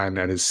big fan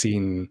and has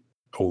seen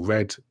or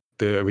read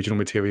the original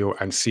material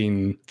and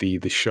seen the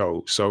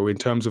show. So in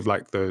terms of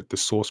like the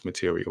source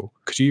material,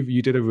 because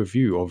you did a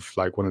review of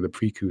like one of the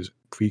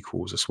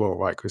prequels as well,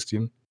 right,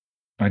 Christian?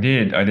 I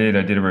did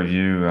a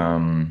review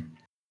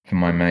for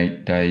my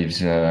mate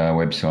Dave's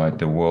website,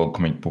 the World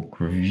Comic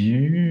Book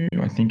Review,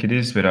 I think it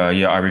is. But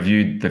yeah, I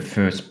reviewed the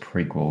first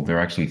prequel. There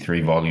are actually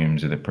 3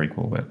 volumes of the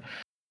prequel, but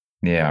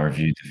yeah, I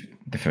reviewed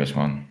the first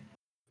one.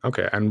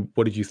 Okay, and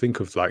what did you think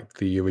of like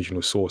the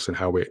original source and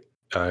how it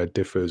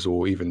differs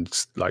or even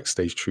like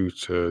stays true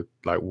to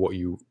like what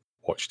you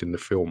watched in the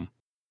film?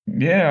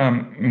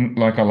 Yeah,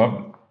 like I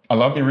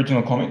love the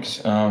original comics.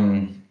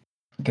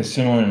 They're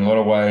similar in a lot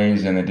of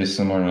ways, and they're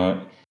dissimilar in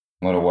a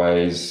lot of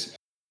ways.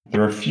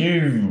 There are a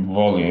few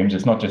volumes.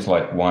 It's not just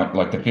like one.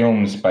 Like the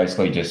film's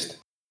basically just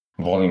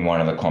volume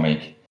 1 of the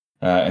comic,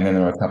 and then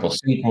there are a couple of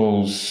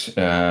sequels.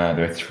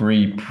 There are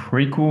 3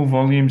 prequel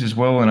volumes as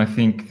well, and I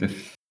think the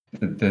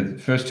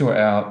first 2 are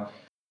out,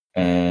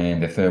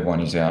 and the third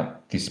one is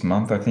out this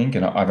month, I think.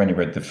 And I've only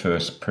read the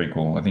first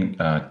prequel. I think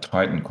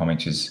Titan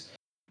Comics is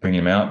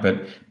bringing them out.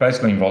 But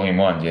basically in volume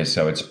 1, yes,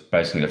 so it's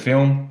basically the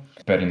film.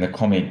 But in the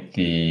comic,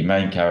 the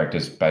main character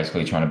is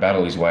basically trying to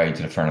battle his way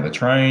to the front of the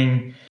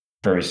train.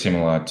 Very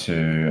similar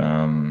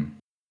to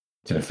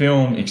the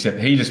film, except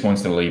he just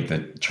wants to leave the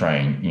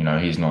train. You know,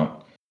 he's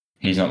not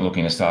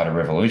looking to start a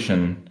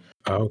revolution.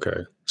 Oh,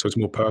 okay, so it's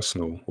more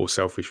personal or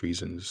selfish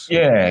reasons.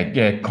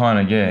 Yeah, kind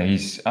of. Yeah,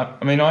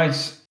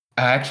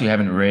 I actually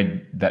haven't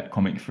read that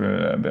comic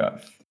for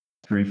about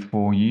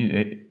 3-4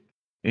 years,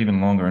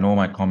 even longer. And all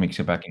my comics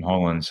are back in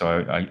Holland,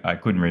 so I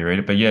couldn't reread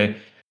it. But yeah,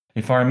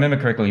 if I remember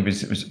correctly, it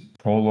was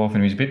Proloff, and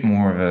he was a bit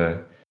more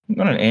of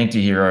not an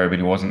anti-hero, but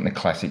he wasn't the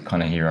classic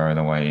kind of hero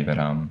the way that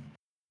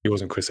He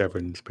wasn't Chris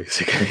Evans,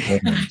 basically. Chris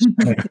Evans.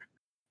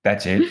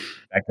 That's it,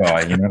 that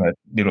guy, that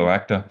little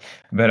actor.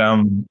 But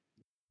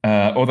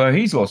although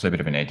he's also a bit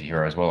of an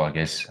anti-hero as well, I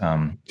guess.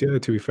 Yeah,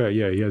 to be fair,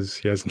 yeah, he has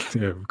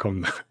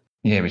become.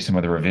 Yeah, with some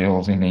of the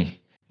reveals in the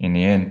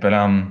end. But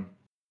don't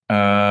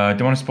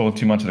want to spoil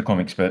too much of the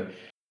comics, but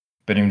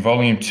in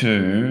volume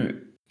 2,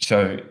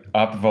 so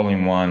after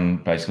volume 1,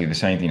 basically the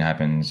same thing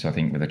happens, I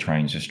think, with the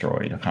train's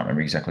destroyed. I can't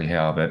remember exactly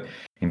how, but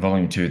in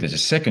volume 2, there's a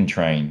second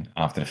train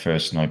after the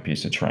first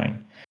Snowpiercer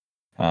train.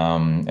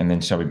 And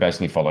then so we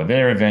basically follow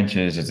their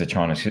adventures as they're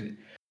trying to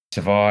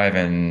survive,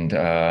 and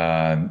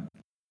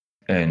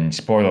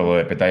spoiler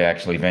alert, but they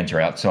actually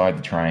venture outside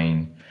the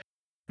train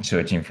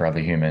searching for other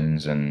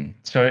humans. And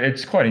so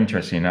it's quite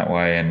interesting in that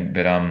way.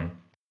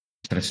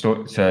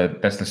 So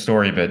that's the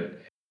story,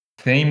 but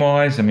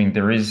theme-wise, I mean,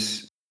 there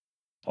is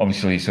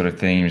obviously sort of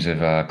themes of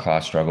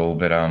class struggle,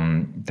 but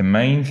the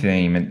main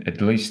theme,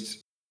 at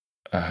least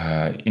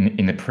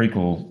in the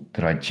prequel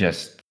that I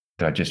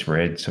just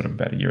read sort of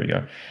about a year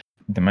ago,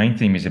 the main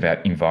theme is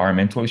about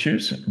environmental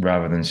issues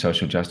rather than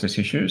social justice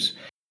issues.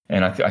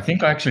 And I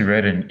think I actually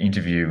read an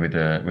interview with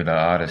an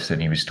artist,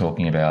 and he was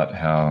talking about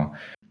how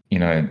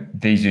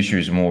these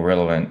issues are more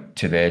relevant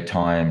to their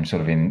time,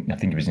 sort of I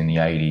think it was in the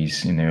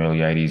early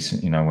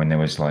 80s, when there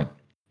was like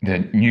the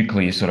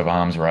nuclear sort of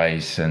arms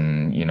race.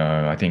 And,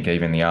 I think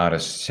even the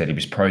artist said he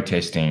was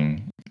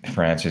protesting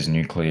France's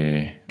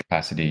nuclear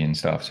capacity and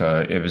stuff.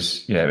 So it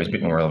was a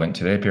bit more relevant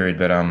to their period.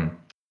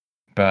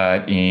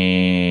 But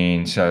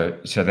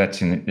so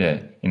that's in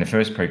the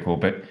first prequel.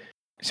 But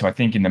so I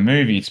think in the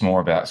movie it's more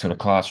about sort of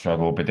class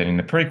struggle, but then in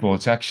the prequel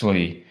it's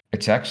actually a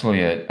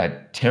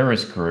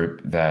terrorist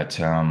group that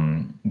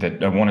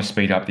want to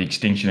speed up the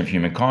extinction of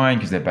humankind,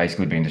 because they've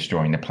basically been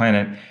destroying the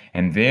planet,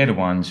 and they're the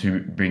ones who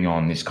bring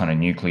on this kind of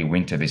nuclear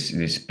winter,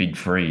 this big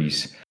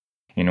freeze,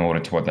 in order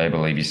to what they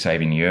believe is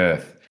saving the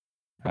Earth.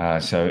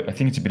 So I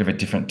think it's a bit of a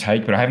different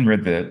take, but I haven't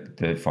read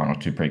the final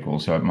 2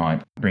 prequels, so it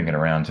might bring it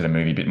around to the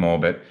movie a bit more.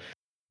 But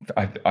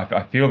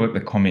I feel that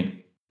the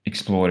comic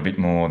explored a bit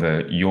more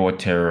the "you're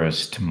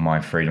terrorist,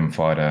 my freedom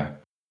fighter"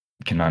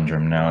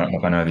 conundrum. Now,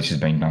 I know this has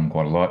been done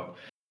quite a lot,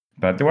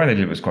 but the way they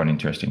did it was quite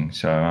interesting.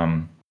 So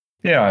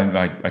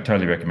I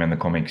totally recommend the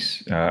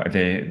comics.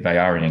 They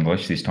are in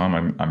English this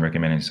time. I'm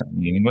recommending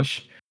something in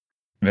English,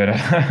 but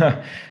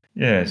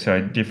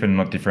so different,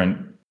 not different.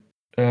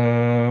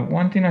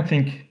 One thing I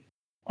think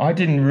I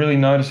didn't really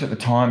notice at the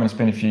time, and it's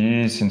been a few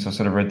years since I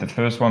sort of read the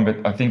first one, but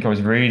I think I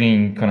was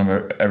reading kind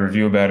of a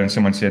review about it, and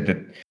someone said that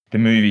the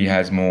movie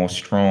has more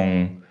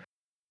strong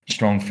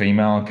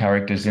female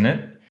characters in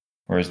it,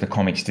 whereas the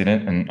comics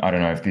didn't. And I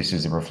don't know if this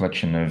is a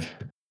reflection of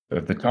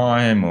the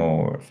time,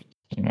 or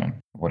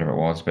whatever it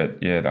was, but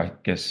yeah, I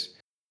guess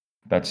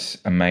that's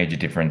a major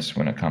difference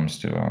when it comes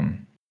to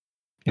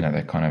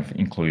that kind of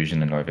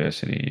inclusion and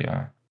diversity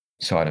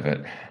side of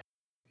it.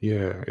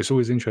 Yeah, it's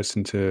always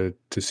interesting to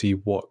see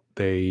what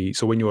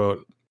so when you're,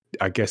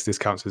 I guess this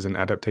counts as an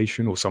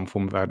adaptation or some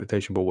form of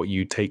adaptation, but what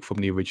you take from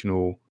the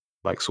original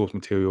like source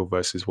material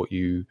versus what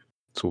you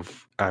sort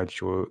of add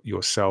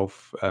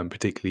yourself,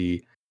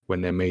 particularly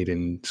when they're made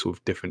in sort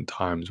of different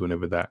times,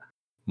 whenever that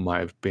might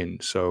have been.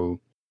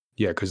 So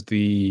yeah, because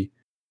the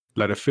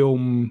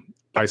film,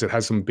 like I said,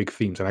 has some big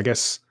themes, and I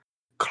guess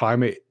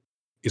climate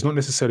is not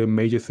necessarily a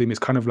major theme. It's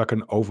kind of like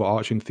an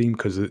overarching theme,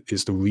 because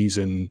it's the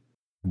reason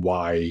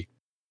why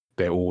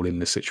they're all in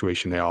the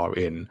situation they are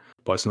in,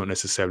 but it's not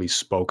necessarily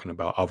spoken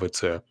about other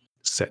to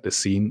set the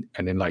scene.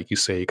 And then, like you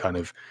say,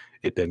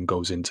 it then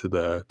goes into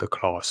the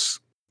class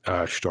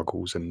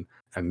struggles and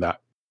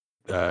that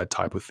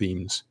type of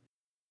themes.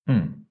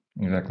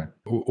 Exactly.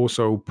 We'll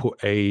also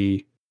put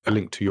a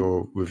link to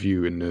your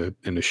review in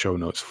the show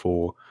notes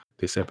for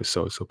this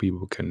episode, so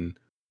people can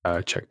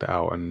check that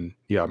out. And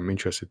yeah, I'm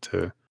interested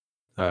to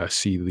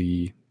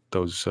see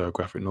those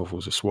graphic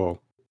novels as well.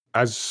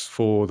 As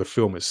for the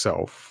film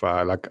itself,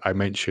 like I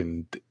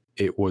mentioned,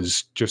 it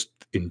was just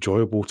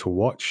enjoyable to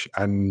watch,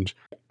 and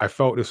I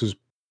felt this was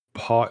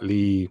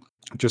partly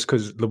just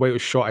because the way it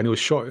was shot, and it was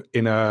shot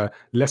in a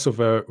less of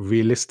a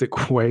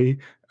realistic way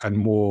and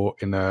more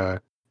in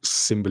a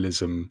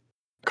symbolism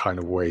kind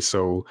of way.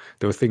 So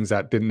there were things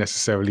that didn't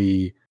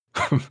necessarily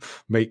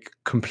make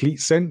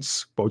complete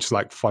sense, but just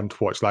like fun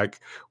to watch. Like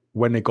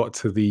when they got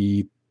to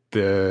the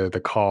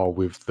car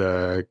with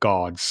the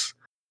guards,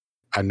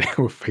 and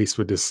they were faced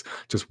with this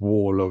just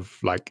wall of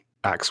like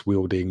axe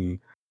wielding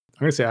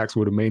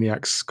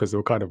maniacs, because they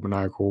were kind of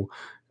maniacal.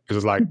 It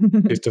was like,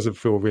 it doesn't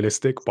feel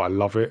realistic, but I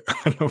love it.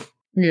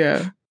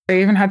 Yeah. They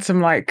even had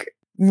some like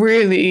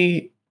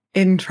really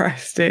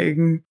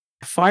interesting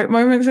fight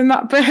moments in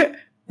that bit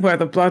where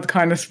the blood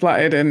kind of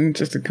splattered in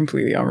just a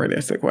completely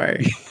unrealistic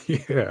way.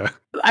 Yeah.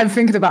 I'm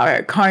thinking about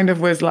it kind of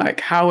was like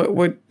how it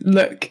would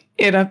look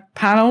in a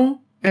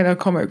panel, in a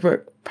comic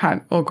book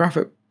or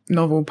graphic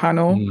novel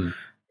panel,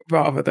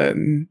 rather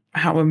than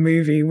how a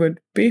movie would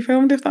be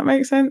filmed, if that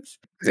makes sense.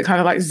 Because it kind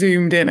of like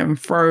zoomed in and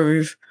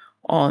froze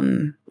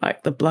on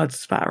like the blood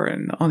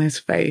spattering on his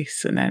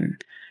face and then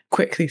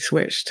quickly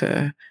switched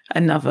to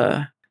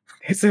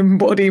his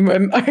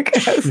embodiment, I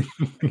guess.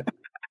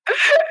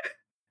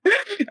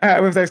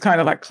 With those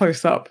kind of like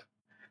close up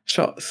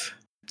shots.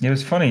 It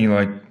was funny,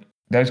 like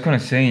those kind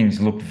of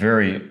scenes looked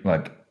very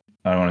like,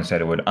 I don't want to say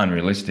the word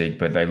unrealistic,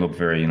 but they look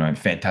very,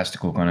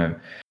 fantastical kind of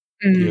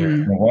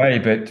Mm. way.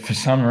 But for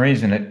some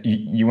reason,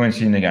 you weren't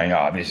sitting there going,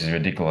 "Oh, this is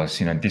ridiculous,"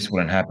 this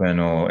wouldn't happen,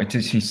 or it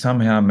just, he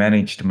somehow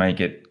managed to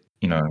make it,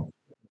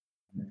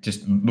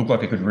 just look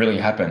like it could really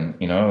happen,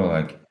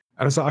 like.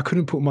 And it's like I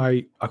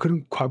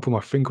couldn't quite put my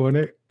finger on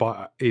it,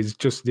 but it's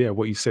just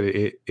what you said.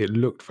 It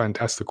looked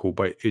fantastical,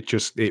 but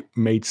it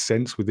made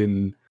sense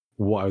within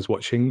what I was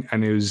watching,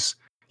 and it was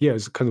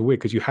kind of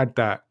weird because you had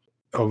that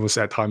almost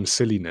at times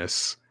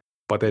silliness,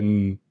 but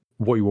then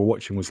what you were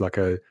watching was like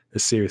a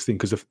serious thing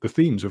because the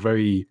themes were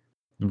very,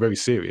 very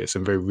serious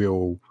and very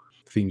real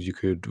themes you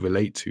could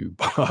relate to.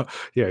 But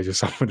just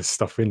some of the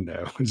stuff in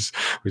there was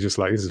just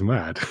like, this is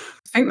mad. I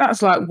think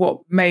that's like what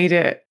made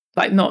it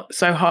like not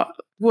so hard.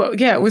 Well,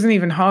 yeah, it wasn't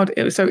even hard.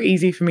 It was so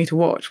easy for me to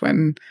watch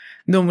when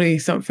normally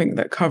something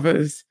that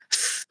covers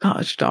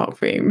such dark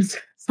themes,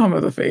 some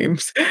of the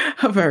themes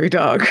are very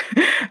dark.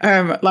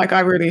 Like I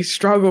really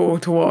struggle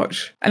to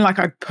watch and like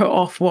I put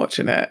off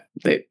watching it,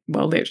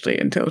 literally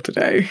until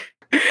today.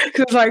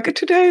 Because it's like,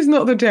 today's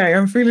not the day,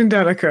 I'm feeling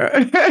delicate.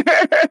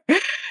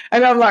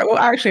 And I'm like, well,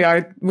 actually,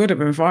 I would have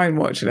been fine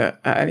watching it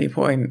at any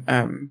point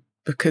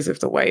because of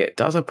the way it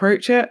does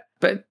approach it,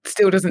 but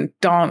still doesn't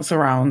dance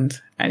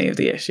around any of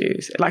the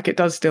issues. Like it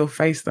does still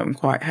face them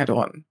quite head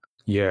on.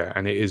 Yeah,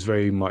 and it is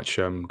very much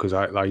because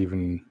I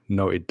even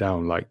noted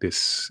down like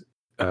this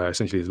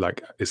essentially is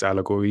like this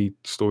allegory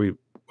story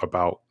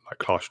about like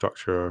class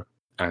structure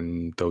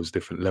and those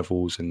different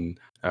levels and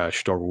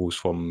struggles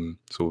from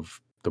sort of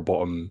the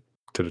bottom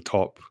to the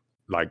top.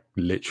 Like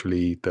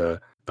literally the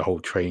whole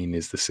train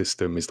is the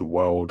system, is the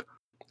world,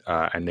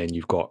 and then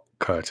you've got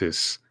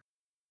Curtis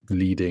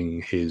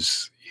leading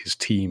his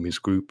team, his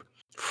group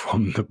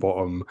from the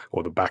bottom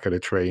or the back of the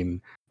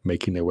train,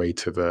 making their way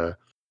to the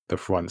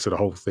front. So the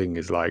whole thing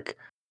is like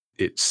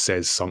it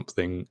says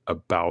something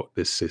about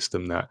this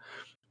system that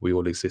we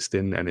all exist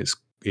in, and it's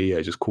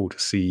just cool to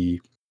see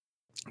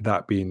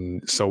that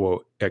being so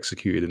well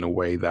executed in a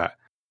way that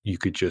you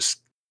could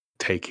just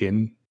take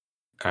in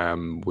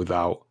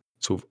without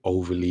sort of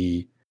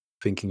overly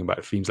thinking about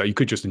the themes. Like you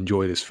could just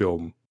enjoy this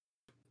film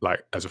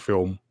like as a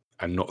film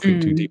and not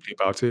think too deeply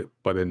about it,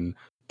 but then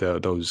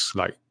those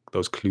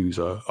clues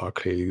are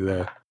clearly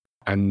there.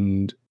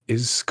 And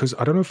is because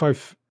I don't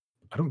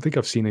think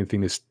I've seen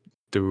anything this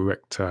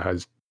director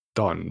has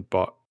done,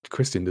 but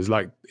Kristen,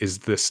 is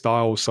the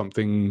style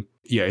something?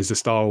 Yeah, is the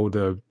style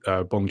the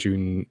Bong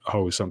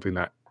Joon-ho something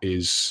that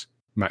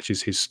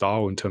matches his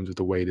style in terms of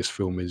the way this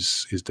film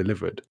is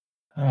delivered?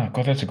 Oh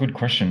God, that's a good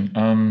question.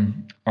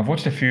 I've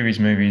watched a few of his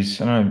movies.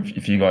 I don't know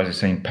if you guys have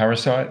seen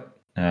Parasite,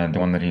 the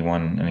one that he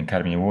won an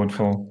Academy Award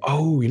for.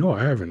 Oh,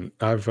 I haven't.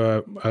 I've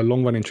a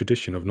long-running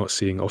tradition of not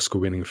seeing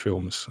Oscar-winning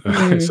films.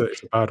 It's a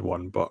bad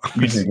one, but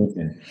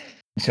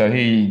so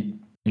he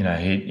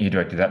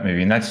directed that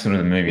movie, and that's sort of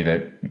the movie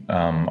that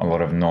a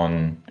lot of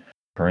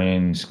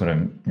non-Koreans sort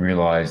of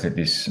realized that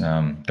this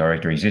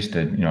director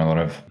existed. A lot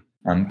of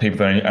people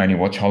that only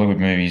watch Hollywood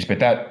movies, but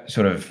that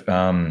sort of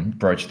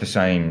broached the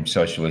same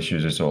social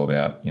issues it's all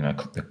about,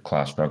 the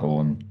class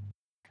struggle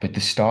but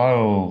the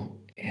style,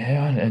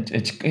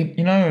 it's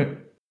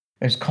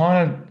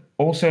kind of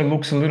also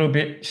looks a little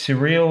bit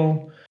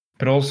surreal,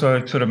 but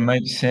also sort of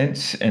makes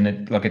sense, and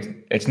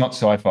it's not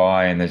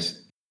sci-fi, and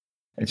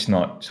it's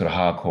not sort of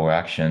hardcore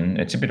action.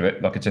 It's a bit of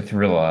it, like it's a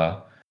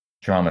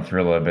drama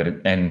thriller,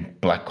 and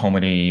black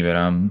comedy,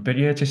 but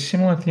yeah, it's a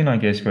similar thing, I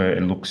guess, where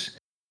it looks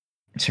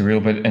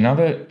surreal. But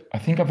I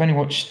think I've only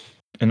watched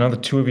another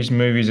two of his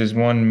movies. There's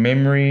one,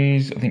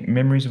 Memories of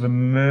a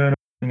Murder,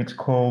 I think it's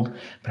called,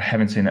 but I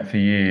haven't seen that for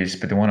years.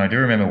 But the one I do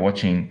remember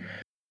watching,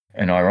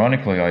 and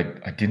ironically,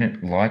 I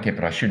didn't like it,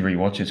 but I should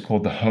rewatch it. It's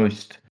called The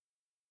Host,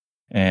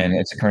 and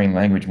it's a Korean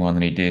language one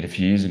that he did a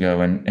few years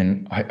ago.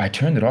 And I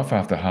turned it off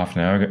after half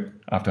an hour.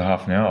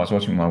 I was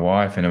watching with my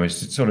wife, and it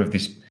was sort of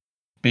this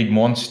big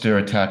monster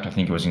attack. I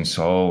think it was in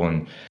Seoul,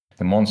 and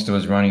the monster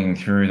was running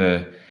through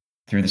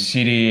the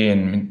city,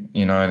 and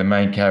the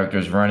main character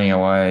is running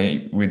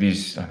away with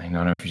I don't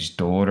know if his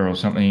daughter or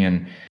something,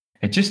 and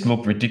it just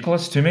looked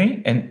ridiculous to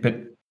me. But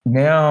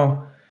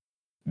now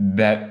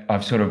that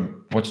I've sort of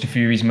watched a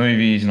few of his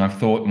movies and I've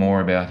thought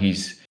more about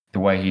the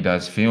way he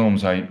does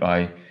films,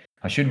 I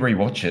should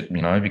rewatch it,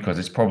 because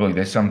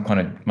there's some kind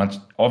of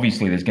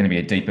obviously there's going to be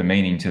a deeper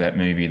meaning to that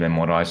movie than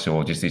what I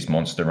saw, just this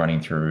monster running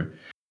through.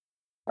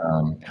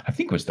 I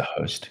think it was The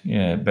Host,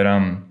 yeah, but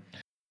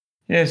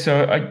yeah,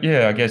 so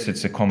I guess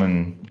it's a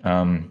common.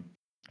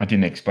 I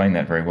didn't explain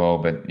that very well,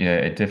 but yeah,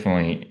 it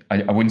definitely.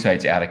 I wouldn't say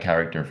it's out of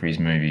character for his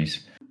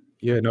movies.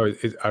 Yeah, no,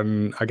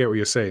 I get what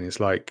you're saying. It's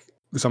like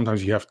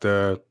sometimes you have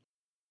to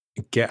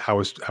get how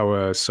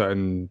a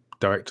certain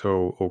director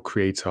or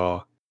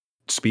creator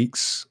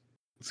speaks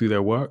through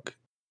their work,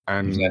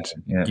 and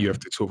Exactly. Yeah. you have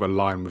to sort of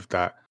align with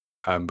that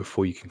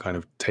before you can kind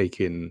of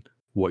take in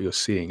what you're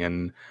seeing.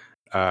 And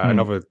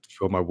another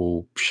film I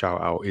will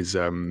shout out is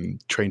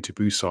Train to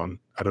Busan.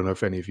 I don't know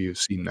if any of you have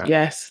seen that.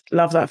 Yes,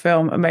 love that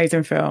film.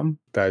 Amazing film.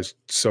 That is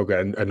so good.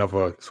 And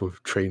another sort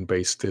of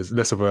train-based, there's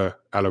less of a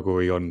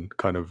allegory on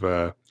kind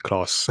of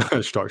class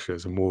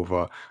structures and more of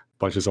a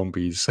bunch of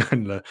zombies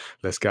and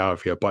let's get out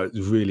of here. But it's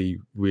really,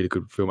 really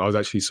good film. I was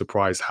actually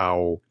surprised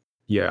how,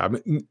 I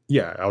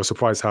was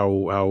surprised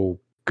how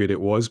good it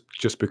was,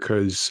 just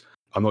because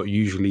I'm not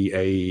usually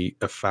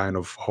a fan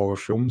of horror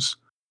films.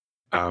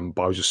 But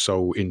I was just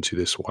so into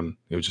this one.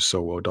 It was just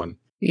so well done.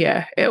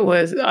 Yeah, it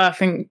was, I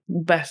think,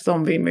 best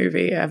zombie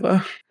movie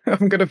ever.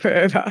 I'm going to put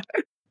it that.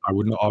 I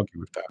would not argue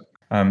with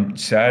that.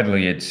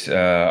 Sadly, it's.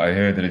 I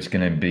heard that it's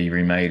going to be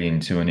remade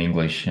into an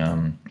English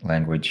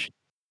language,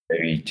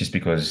 maybe just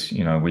because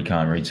we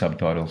can't read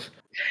subtitles.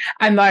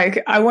 And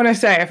like, I want to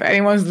say, if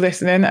anyone's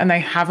listening and they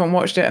haven't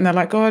watched it and they're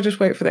like, "Oh, I'll just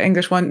wait for the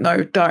English one,"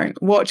 no,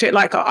 don't watch it.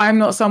 Like, I'm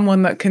not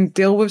someone that can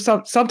deal with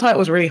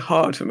subtitles. Really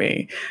hard for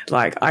me.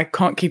 Like, I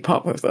can't keep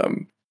up with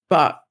them.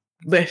 But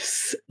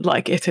this,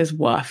 like, it is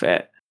worth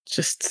it.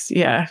 Just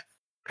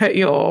put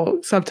your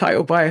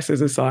subtitle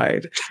biases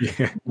aside.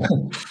 Yeah,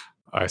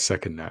 I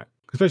second that.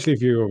 Especially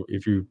if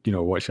you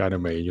watch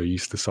anime and you're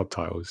used to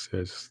subtitles,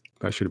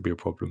 that shouldn't be a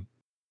problem.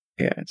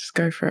 Yeah, just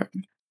go for it.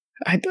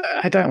 I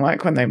don't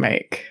like when they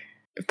make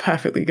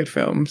perfectly good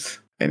films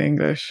in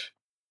English.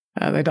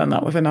 They've done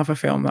that with another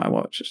film that I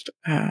watched.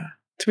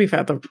 To be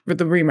fair,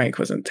 the remake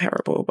wasn't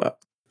terrible, but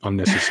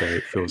unnecessary.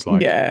 It feels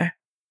like. Yeah,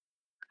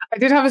 I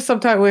did have a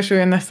subtitle issue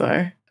in this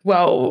though.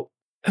 Well,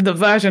 the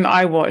version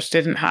I watched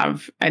didn't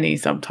have any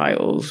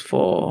subtitles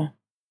for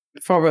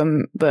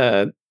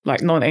the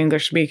like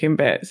non-English speaking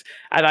bits,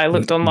 and I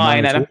looked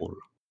online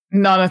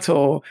none at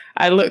all.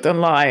 I looked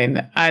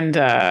online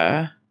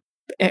and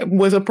it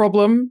was a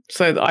problem,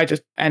 so I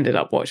just ended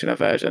up watching a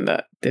version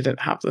that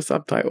didn't have the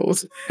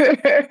subtitles.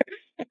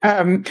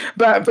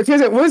 But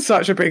because it was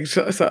such a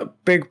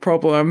big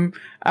problem,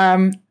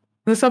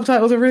 the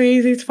subtitles are really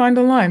easy to find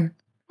online.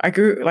 I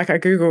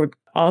googled,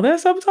 are there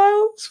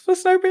subtitles for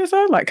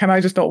Snowpiercer? Like, can I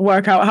just not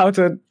work out how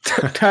to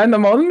turn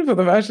them on for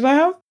the version I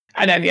have?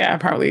 And then,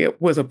 apparently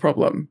it was a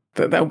problem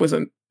that there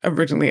wasn't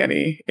originally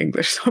any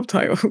English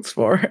subtitles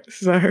for it.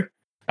 So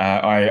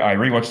I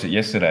rewatched it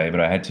yesterday, but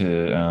I had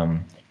to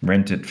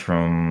rent it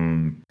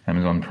from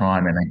Amazon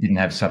Prime, and they didn't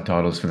have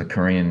subtitles for the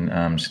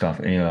Korean stuff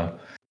either.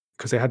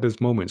 Because they had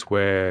those moments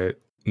where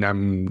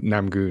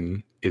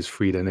Namgoon is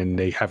freed, and then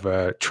they have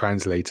a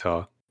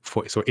translator.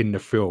 So in the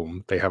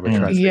film, they have a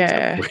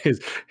translator for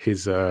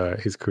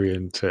his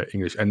Korean to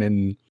English,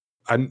 and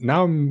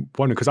now I'm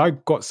wondering, because I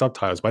got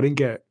subtitles, but I didn't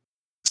get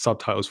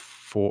subtitles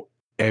for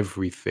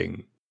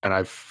everything, and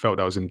I felt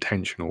that was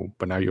intentional.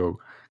 But now you're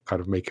kind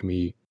of making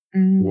me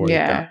worried.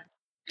 Yeah,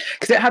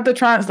 because it had the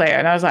translator,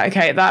 and I was like,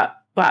 okay,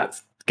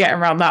 that's getting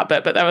around that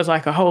bit, but there was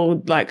like a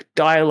whole like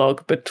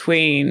dialogue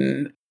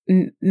between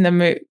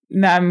Namgoon,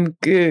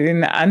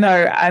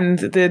 and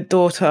the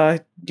daughter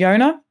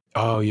Yona.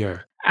 Oh yeah.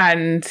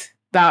 And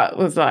that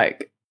was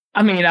like,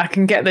 I mean, I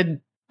can get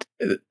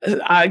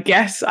I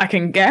guess. Oh,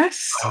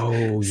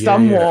 yeah,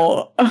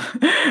 somewhat.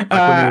 Yeah. Like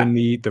when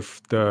you're in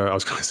the I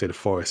was going to say the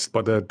forest,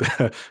 but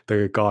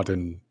the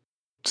garden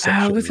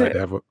section, like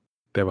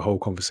they have a whole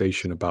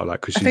conversation about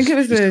like, because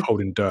she's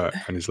holding dirt,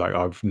 and it's like,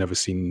 I've never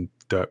seen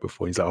dirt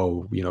before. He's like,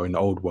 oh, in the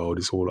old world,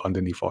 it's all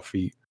underneath our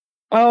feet.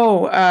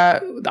 Oh,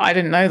 I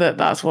didn't know that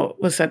that's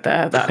what was said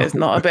there. That is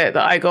not a bit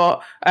that I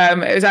got.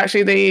 It was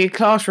actually the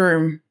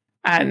classroom.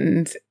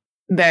 And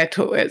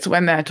it's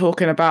when they're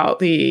talking about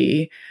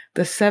the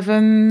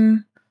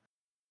seven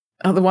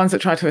are the ones that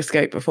tried to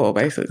escape before,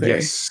 basically.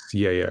 Yes,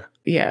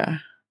 yeah,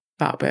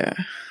 that bit.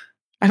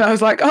 And I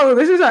was like, oh,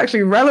 this is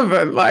actually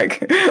relevant.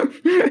 Like,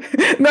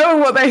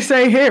 knowing what they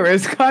say here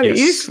is kind of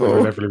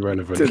useful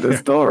relevant to the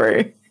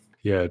story.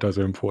 Yeah, those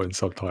are important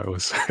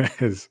subtitles.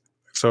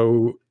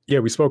 So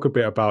we spoke a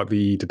bit about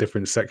the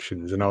different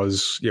sections, and I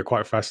was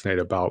quite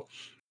fascinated about,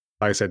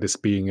 like I said, this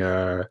being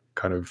a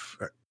kind of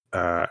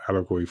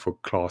allegory for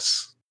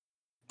class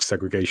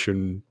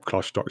segregation,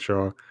 class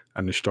structure,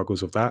 and the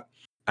struggles of that.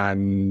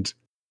 And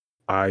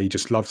I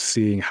just loved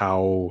seeing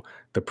how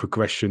the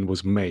progression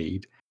was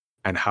made,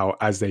 and how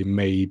as they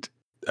made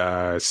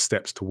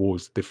steps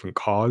towards different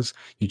cars,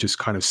 you just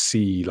kind of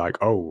see like,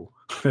 oh,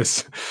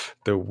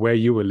 where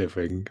you were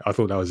living, I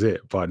thought that was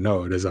it, but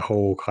no, there's a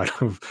whole kind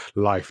of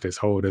life, there's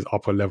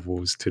upper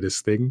levels to this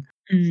thing.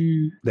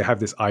 They have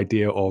this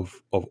idea of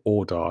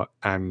order,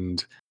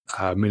 and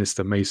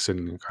Minister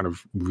Mason kind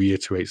of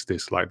reiterates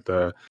this, like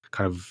the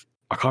kind of,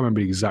 I can't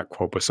remember the exact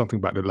quote, but something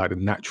about the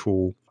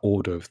natural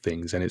order of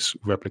things, and it's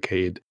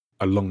replicated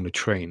along the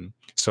train.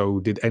 So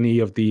did any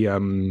of the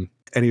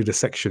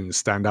sections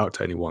stand out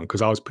to anyone?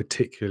 Because I was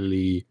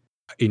particularly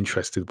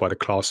interested by the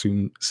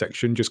classroom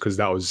section, just because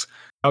that was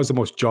the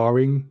most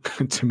jarring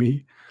to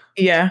me.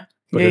 Yeah.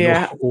 But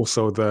then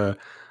also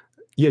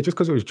just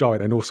because it was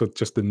jarring, and also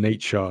just the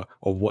nature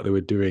of what they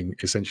were doing,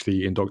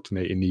 essentially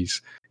indoctrinating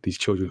these these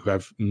children who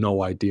have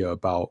no idea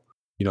about,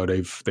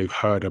 they've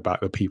heard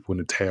about the people in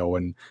the tale,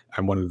 and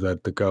one of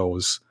the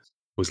girls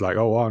was like,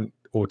 oh, aren't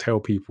or tell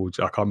people,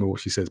 I can't remember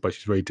what she says, but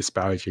she's very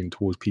disparaging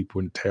towards people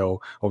in the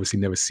tale. Obviously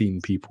never seen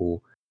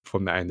people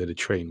from that end of the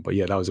train. But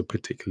yeah, that was a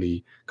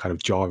particularly kind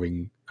of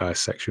jarring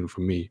section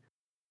for me.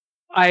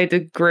 I'd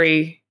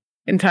agree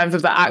in terms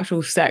of the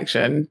actual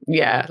section.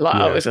 Yeah, like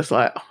I Yeah. was just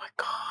like, oh my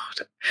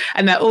God.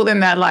 And they're all in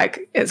there,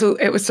 like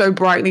it was so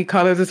brightly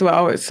coloured as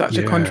well. It's such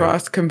a Yeah.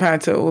 contrast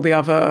compared to all the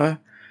other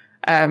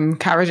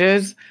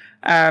carriages.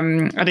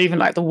 And even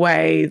like the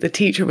way the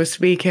teacher was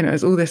speaking, it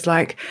was all this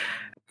like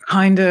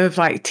kind of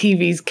like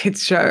TV's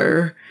kids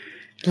show,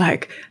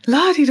 like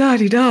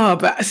la-di-da-di-da,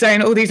 but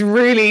saying all these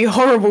really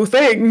horrible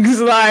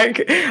things.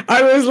 Like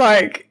I was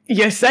like,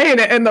 you're saying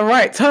it in the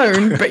right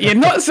tone, but you're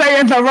not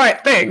saying the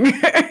right thing.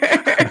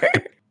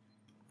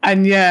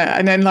 And yeah,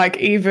 and then like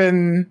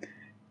even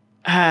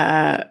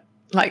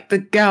like the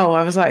girl,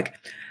 I was like,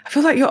 I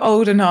feel like you're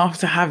old enough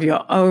to have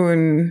your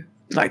own,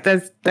 like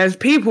there's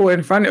people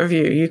in front of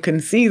you, you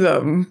can see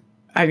them,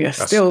 and you're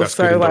still that's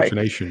so good like,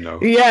 indoctrination,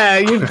 though. yeah,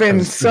 you've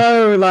been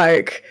so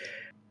like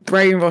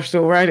brainwashed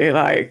already.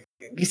 Like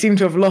you seem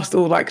to have lost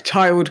all like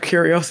child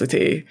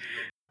curiosity.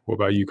 What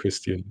about you,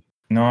 Christian?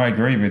 No, I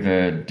agree with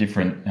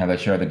how they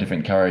show the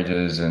different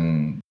carriages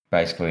and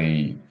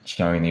basically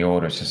showing the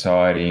order of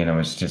society. And it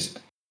was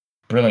just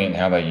brilliant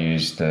how they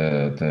used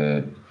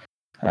the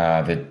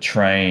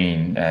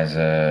train as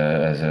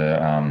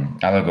a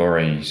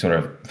allegory sort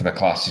of for the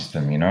class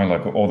system,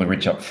 like all the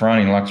rich up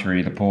front in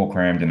luxury, the poor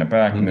crammed in the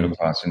back, the middle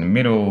class in the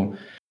middle,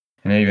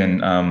 and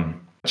even I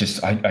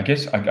guess I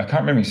can't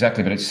remember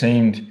exactly, but it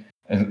seemed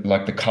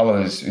like the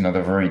colours,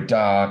 they're very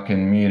dark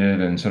and muted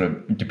and sort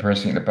of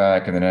depressing at the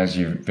back, and then as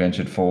you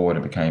ventured forward,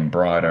 it became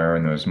brighter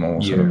and there was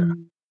more sort of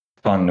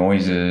fun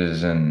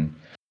noises and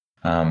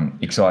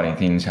exciting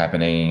things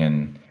happening.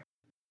 And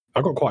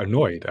I got quite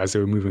annoyed as they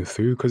were moving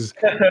through, because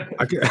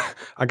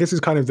I guess it's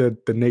kind of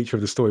the nature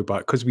of the story, but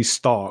because we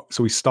start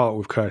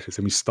with Curtis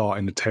and we start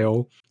in the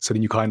tale, so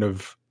then you kind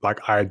of like,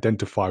 I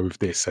identify with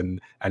this,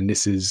 and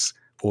this is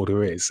all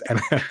there is.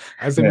 And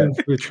as they move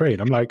through the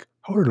train, I'm like,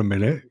 hold on a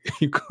minute,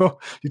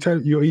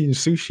 you're eating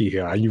sushi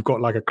here, and you've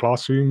got like a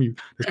classroom,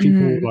 there's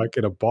people like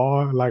in a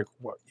bar, like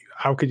what?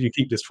 How could you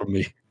keep this from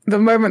me? The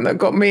moment that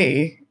got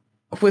me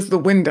was the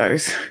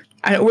windows.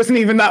 And it wasn't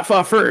even that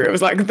far through. It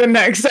was like the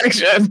next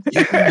section.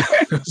 Yeah.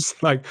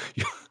 It's like,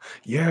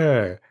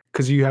 yeah,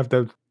 because you have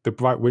the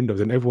bright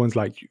windows, and everyone's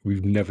like,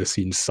 we've never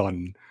seen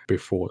sun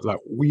before. Like,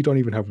 we don't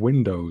even have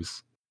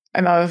windows.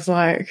 And I was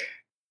like,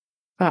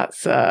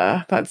 that's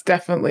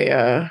definitely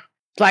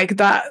like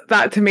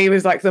that to me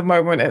was like the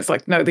moment. It's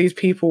like, no, these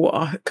people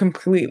are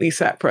completely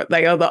separate.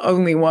 They are the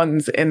only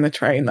ones in the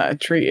train that are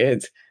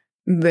treated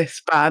this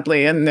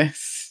badly in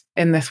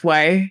this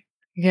way.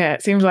 Yeah,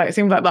 it seems like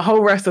the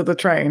whole rest of the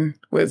train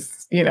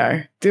was,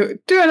 doing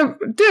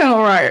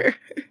all right.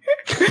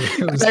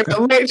 They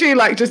were literally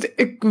like just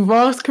a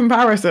vast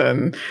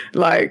comparison,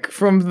 like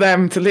from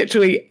them to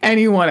literally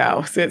anyone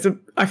else.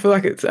 I feel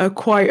like it's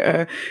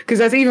because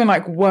there's even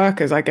like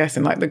workers, I guess,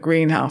 in like the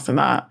greenhouse and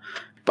that.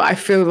 But I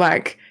feel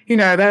like,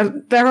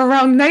 they're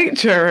around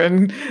nature,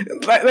 and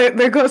like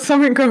they've got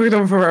something going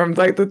on for them,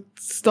 like the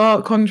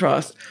stark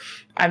contrast.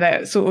 And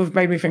it sort of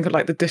made me think of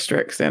like the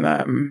districts in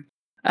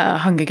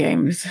Hunger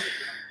Games.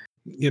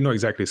 Yeah, not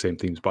exactly the same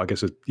themes, but I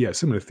guess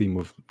similar theme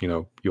of,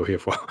 you're here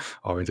for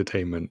our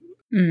entertainment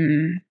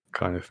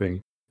kind of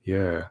thing.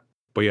 Yeah.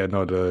 But yeah,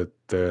 no,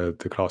 the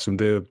classroom,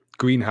 the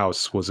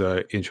greenhouse was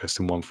an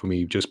interesting one for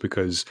me, just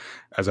because,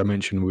 as I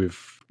mentioned with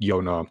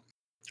Yona,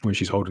 when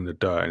she's holding the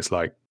dirt, and it's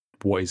like,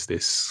 what is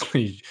this?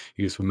 You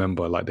just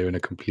remember like they're in a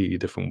completely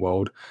different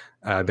world.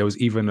 There was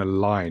even a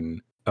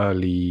line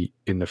early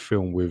in the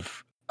film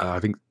with I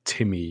think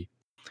Timmy,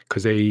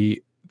 because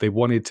they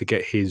wanted to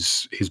get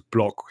his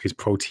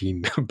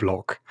protein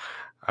block,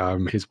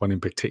 his one in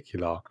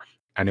particular,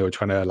 and they were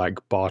trying to like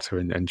barter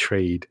and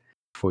trade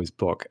for his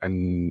block.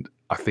 And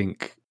I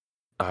think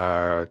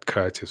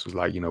Curtis was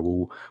like,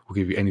 we'll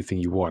give you anything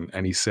you want,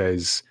 and he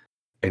says,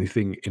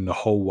 anything in the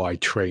whole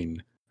wide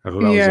train. I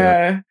thought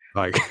that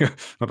was like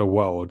not a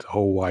world,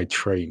 whole wide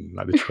train.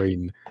 Like the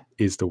train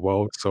is the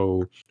world.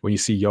 So when you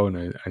see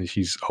Yona and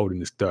she's holding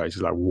this dirt,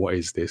 she's like, what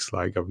is this?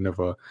 Like, I've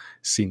never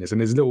seen this.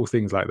 And there's little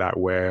things like that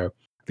where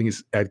I think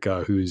it's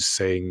Edgar who's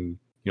saying,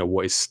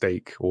 what is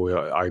steak?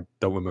 Or I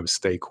don't remember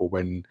steak. Or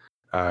when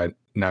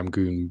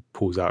Namgoon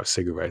pulls out a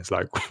cigarette, it's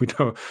like, we've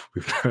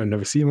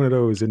never seen one of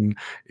those in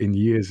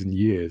years and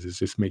years. It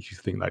just makes you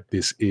think like,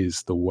 this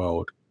is the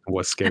world.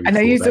 What's scary. And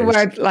they use the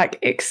word like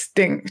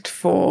extinct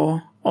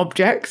for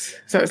objects.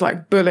 So it's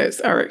like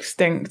bullets are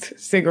extinct.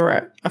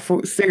 I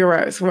thought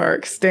cigarettes were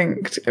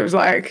extinct. It was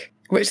like,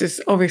 which is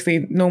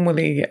obviously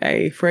normally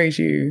a phrase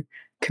you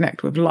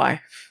connect with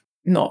life,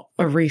 not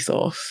a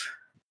resource.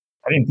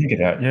 I didn't think of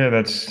that. Yeah,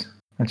 that's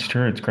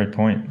true. It's a great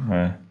point.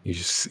 You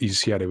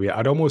see how they react.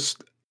 I'd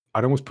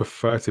almost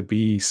prefer to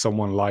be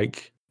someone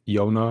like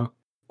Yona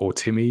or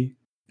Timmy,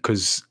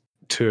 because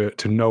to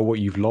know what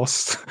you've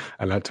lost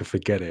and had to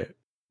forget it.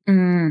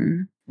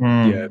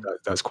 Yeah,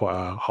 that's quite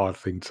a hard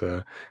thing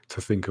to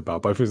think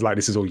about. But if it's like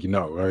this is all you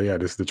know, oh yeah,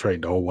 this is the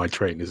train, the whole wide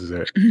train, this is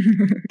it.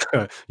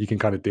 You can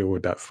kind of deal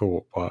with that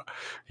thought. But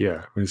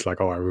yeah, when it's like,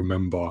 oh,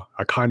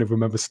 I kind of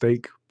remember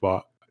steak,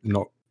 but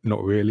not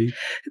really.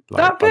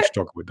 Like That I bit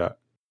struggle with that.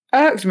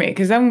 irked me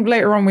because then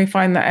later on we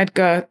find that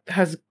Edgar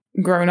has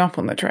grown up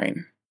on the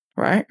train,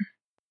 right?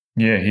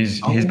 Yeah,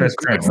 his Oh,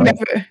 best friend, He's right?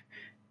 never,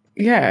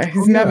 yeah,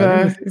 Oh yeah, I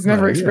didn't think he's about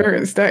never it, yeah.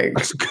 experienced steak.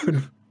 That's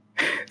good.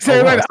 So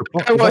Oh wow, when it's I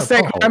know is what that a steak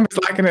plot hole? remembers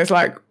like, and it's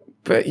like,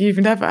 but you've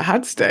never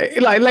had steak.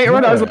 Like later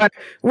on, I was Yeah. like,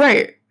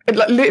 wait. It,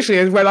 like,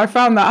 literally, when I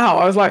found that out,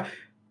 I was like,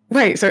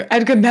 wait. So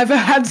Edgar never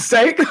had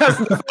steak. That's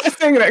the first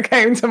thing that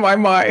came to my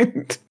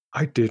mind.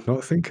 I did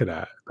not think of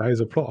that. That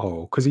is a plot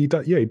hole. Because he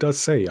does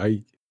say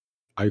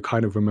I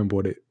kind of remember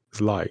what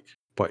it's like.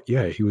 But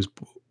yeah, he was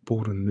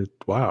born in the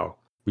wow.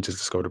 We just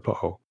discovered a plot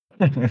hole.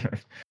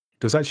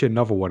 There's actually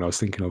another one I was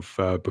thinking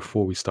of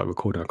before we start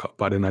recording,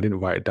 but then I didn't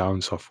write it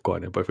down, so I've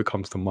forgotten it. But if it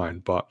comes to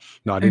mind, but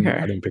no, I Okay.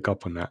 didn't pick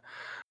up on that.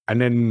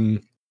 And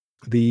then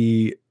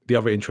the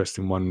other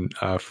interesting one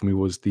for me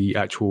was the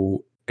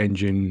actual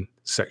engine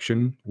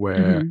section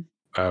where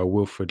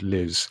Wilford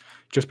lives,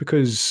 just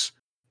because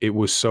it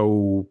was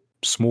so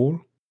small,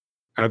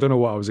 and I don't know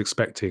what I was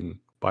expecting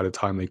by the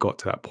time they got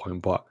to that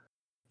point, but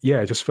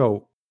yeah, it just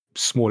felt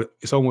small.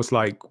 It's almost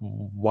like,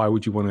 why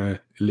would you want to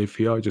live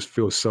here? It just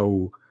feels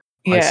so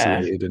Yeah.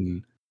 isolated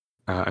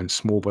and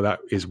small. But that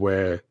is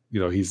where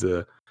he's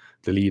the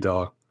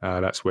leader.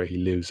 That's where he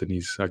lives, and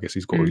I guess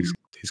he's got all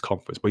his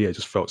comforts. But yeah, it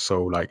just felt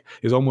so like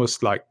it's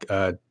almost like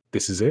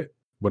this is it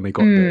when they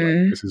got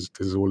there. Like, this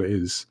is all it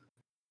is.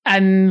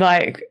 And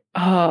like,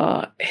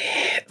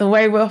 the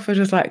way Wilford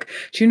was like,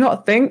 do you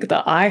not think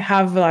that I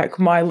have like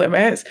my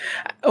limits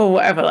or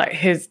whatever, like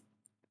his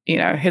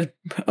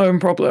own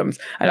problems?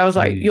 And I was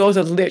like, yours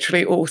are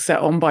literally all set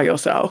on by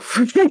yourself.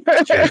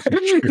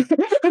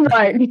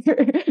 Like,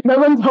 no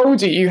one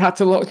told you had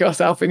to lock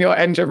yourself in your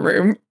engine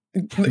room.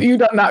 You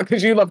done that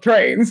because you love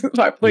trains.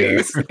 Like,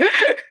 please.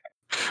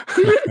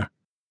 Yeah.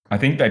 I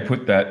think they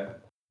put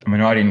that. I mean,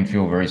 I didn't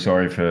feel very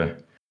sorry for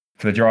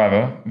the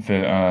driver, for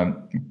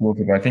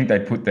Wilford, but I think they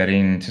put that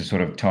in to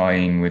sort of tie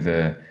in with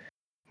the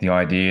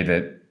idea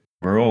that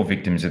we're all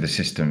victims of the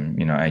system,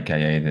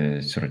 aka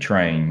the sort of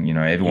train.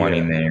 Everyone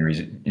in there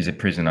is a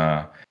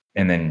prisoner,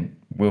 and then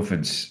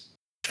Wilford's,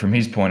 from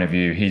his point of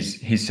view,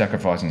 he's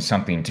sacrificing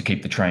something to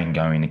keep the train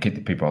going, to keep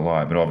the people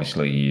alive. But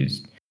obviously,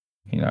 he's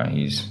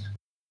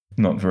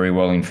not very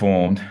well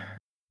informed.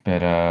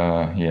 But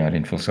I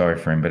didn't feel sorry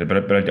for him.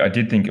 But I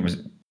did think it was.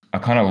 I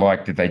kind of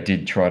liked that they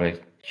did try to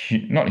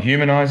not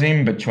humanize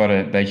him, but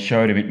they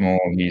showed a bit more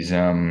his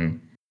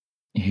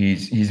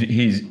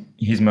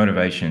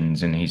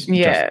motivations and his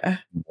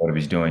what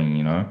he's doing.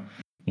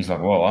 He's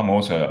like, well, I've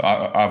also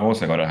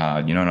got it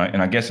hard,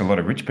 and I guess a lot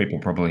of rich people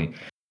probably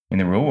in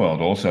the real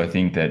world also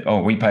think that,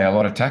 oh, we pay a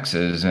lot of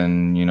taxes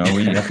and we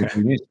have to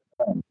do this.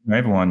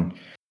 Everyone's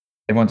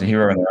a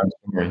hero in their own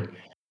story.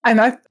 And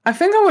I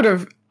think I would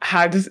have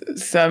had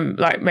some,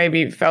 like,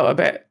 maybe felt a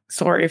bit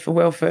sorry for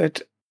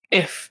Wilford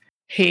if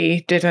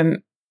he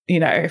didn't,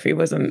 if he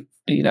wasn't,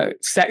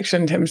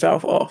 sectioned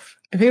himself off.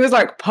 If he was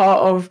like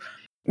part of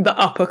the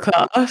upper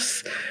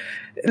class,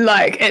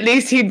 like at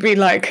least he'd be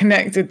like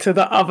connected to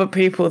the other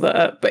people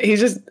but he's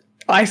just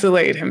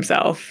isolated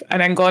himself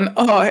and then gone,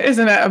 oh,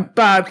 isn't it a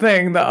bad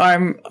thing that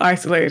I'm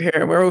isolated here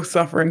and we're all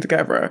suffering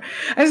together?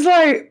 And it's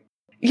like,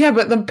 yeah,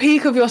 but the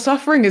peak of your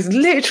suffering is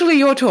literally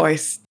your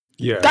choice.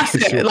 Yeah, that's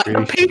it. Like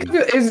the peak of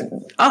it is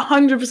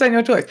 100%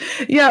 your choice.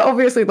 Yeah,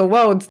 obviously the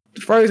world's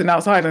frozen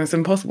outside and it's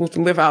impossible to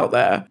live out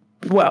there.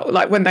 Well,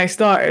 like when they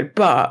started,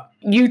 but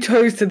you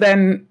chose to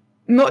then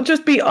not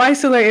just be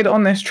isolated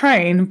on this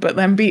train, but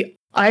then be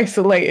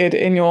isolated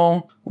in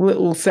your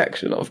little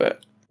section of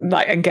it,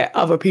 like, and get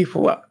other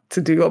people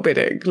to do your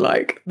bidding.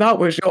 Like, that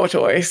was your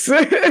choice.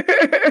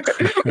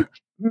 That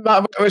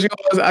was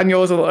yours and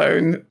yours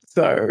alone.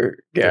 So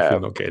yeah,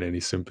 definitely not getting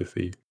any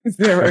sympathy.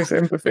 Zero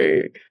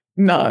sympathy.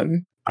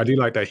 None. I do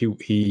like that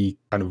he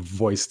kind of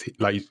voiced,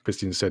 like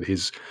Christian said,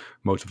 his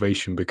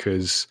motivation,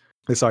 because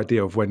this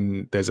idea of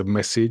when there's a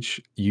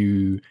message,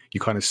 you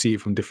kind of see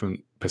it from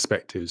different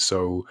perspectives.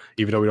 So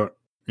even though we don't,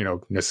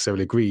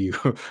 necessarily agree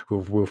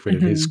with Wilford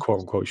and his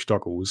quote unquote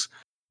struggles,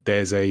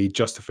 there's a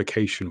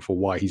justification for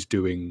why he's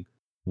doing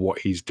what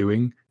he's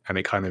doing, and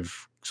it kind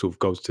of sort of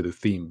goes to the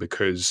theme,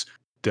 because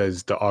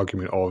there's the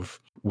argument of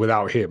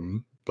without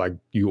him, like,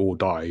 you all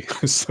die.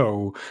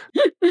 So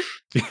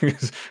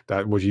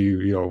that was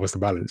what's the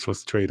balance?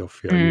 What's the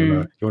trade-off?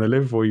 You wanna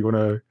live, or you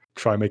wanna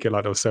try and make it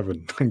like those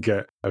 7 and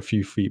get a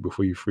few feet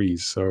before you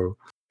freeze? So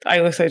I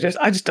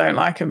just don't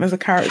like him as a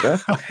character.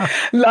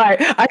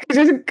 Like, I could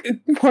just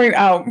point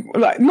out,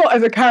 like, not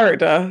as a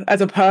character,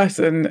 as a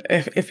person,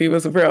 if he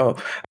was real.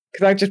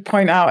 Because I just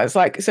point out, it's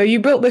like, so you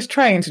built this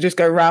train to just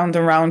go round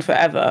and round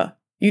forever.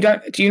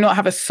 Do you not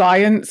have a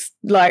science,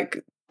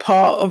 like,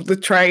 part of the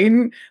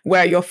train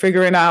where you're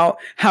figuring out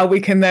how we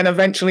can then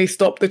eventually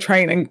stop the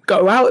train and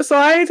go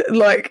outside?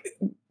 Like,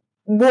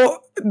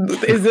 what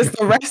is this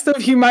the rest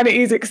of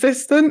humanity's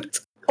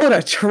existence? on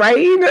a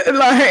train.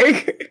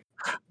 Like,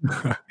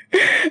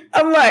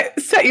 I'm like,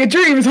 set your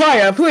dreams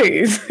higher,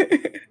 please.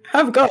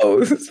 Have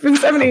goals. It's been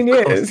 17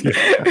 Of course, years.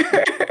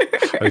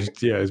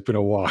 yeah, it's been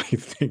a while. I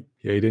think,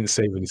 yeah, he didn't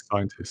save any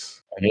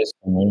scientists. I guess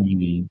the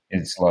movie,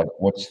 it's like,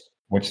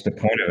 what's the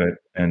point of it?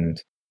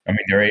 And I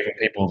mean, there are even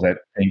people that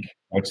think,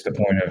 what's the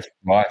point of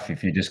life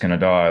if you're just going to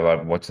die?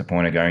 Like, what's the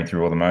point of going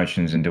through all the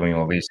motions and doing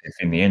all this if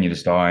in the end you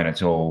just die and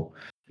it's all,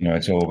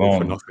 it's all All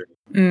for gone?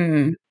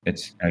 nothing.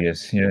 It's, I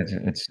guess, yeah,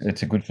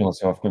 it's a good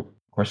philosophical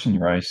question you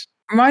raise.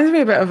 Reminds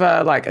me a bit of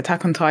like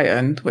Attack on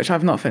Titan, which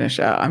I've not finished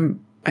yet.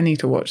 I need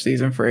to watch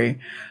season 3.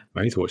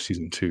 I need to watch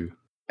season 2.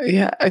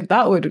 Yeah,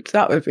 that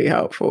would be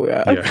helpful.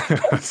 Yeah. Yeah.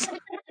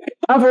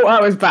 I thought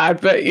that was bad,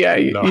 but yeah,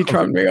 you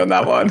trumped me on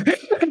that one.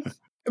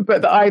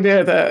 But the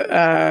idea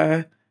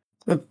that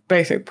the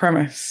basic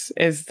premise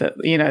is that,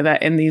 they're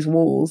in these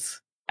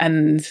walls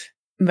and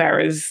there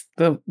is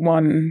the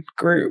one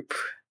group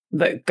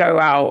that go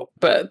out,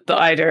 but the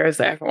idea is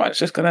that everyone's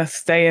just going to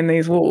stay in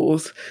these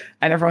walls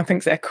and everyone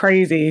thinks they're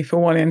crazy for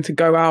wanting to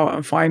go out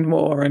and find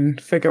more and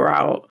figure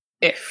out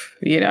if,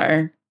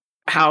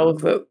 how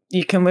that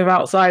you can live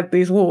outside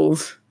these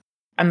walls.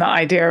 And the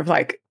idea of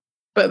like,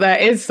 but there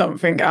is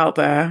something out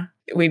there.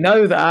 We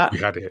know that. We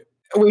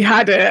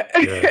had it.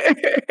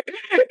 Yeah.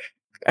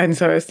 And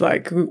so it's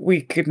like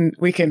we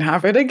can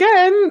have it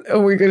again, or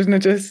we're going to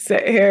just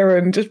sit here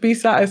and just be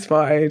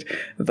satisfied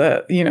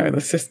that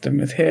the system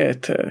is here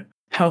to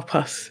help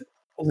us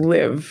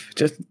live,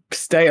 just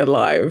stay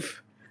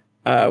alive,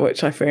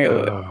 which I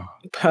feel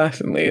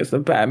personally is the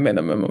bare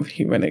minimum of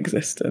human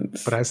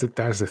existence. But that's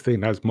the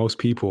thing. That's most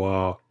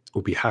people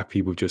will be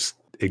happy with just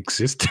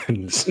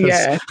existence.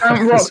 Yeah,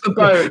 don't rock the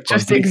boat.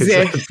 Just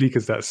exist.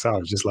 Because that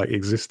sounds just like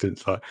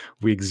existence. Like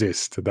we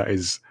exist. That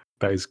is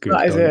good.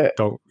 That is it.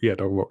 Don't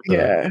rock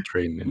the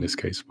train in this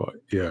case. But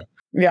yeah.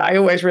 Yeah, I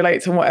always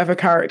relate to whatever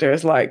character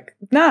is like,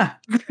 nah,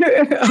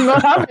 I'm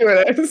not happy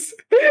with this.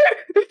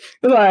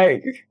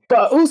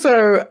 But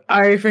also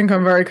I think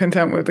I'm very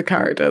content with the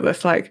character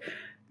that's like,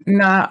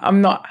 nah,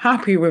 I'm not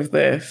happy with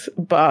this.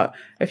 But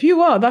if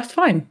you are, that's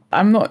fine.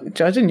 I'm not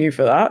judging you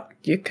for that.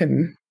 You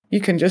can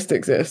just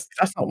exist.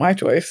 That's not my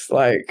choice.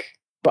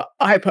 But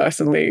I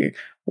personally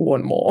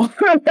want more.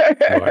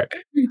 Right.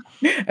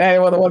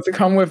 Anyone that wants to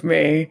come with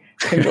me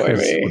can join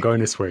me. We're going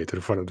this way to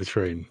the front of the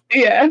train.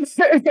 Yes.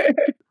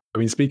 I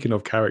mean, speaking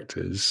of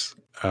characters,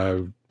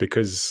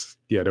 because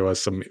there are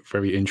some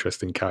very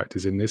interesting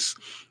characters in this,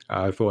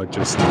 I thought I'd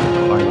just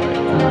highlight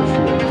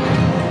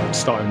a few,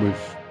 starting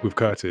with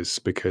Curtis,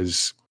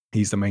 because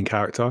he's the main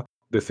character.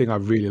 The thing I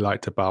really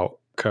liked about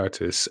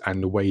Curtis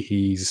and the way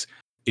he's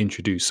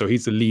introduced, so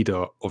he's the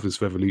leader of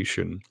this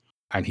revolution,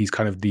 and he's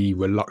kind of the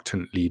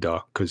reluctant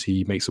leader because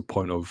he makes a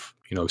point of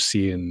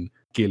seeing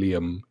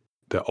Gilliam,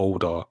 the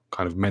older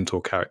kind of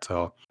mentor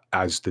character,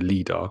 as the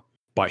leader,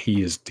 but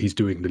he's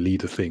doing the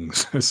leader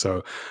things.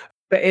 So,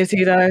 but is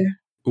he though?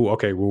 Oh,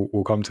 okay,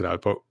 we'll come to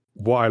that. But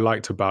what I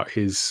liked about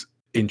his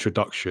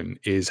introduction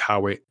is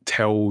how it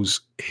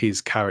tells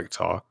his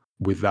character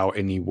without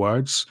any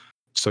words.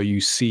 So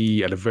you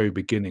see at the very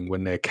beginning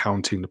when they're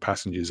counting the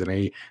passengers,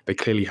 and they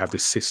clearly have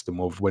this system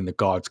of when the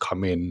guards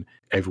come in,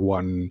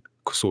 everyone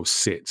sort of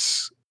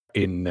sits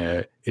in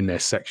their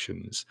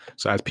sections.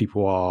 So as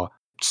people are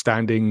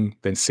standing,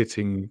 then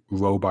sitting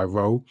row by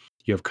row,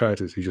 you have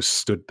Curtis who just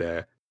stood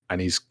there and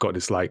he's got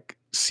this like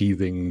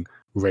seething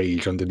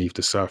rage underneath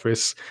the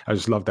surface. I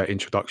just love that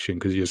introduction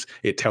because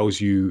it tells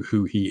you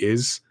who he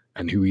is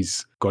and who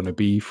he's gonna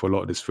be for a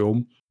lot of this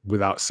film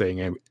without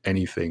saying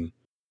anything.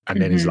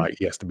 And then he's like,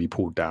 he has to be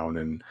pulled down,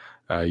 and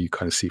you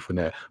kind of see from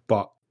there.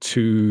 But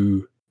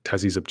to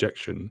Tazzy's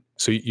objection,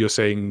 so you're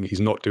saying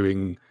he's not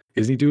doing,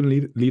 isn't he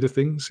doing leader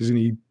things? Isn't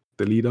he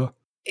the leader?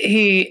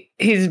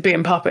 He's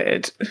being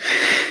puppeted.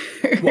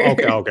 Well,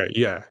 okay,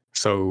 yeah.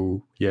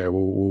 So yeah,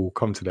 we'll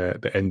come to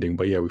the ending,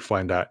 but yeah, we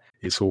find out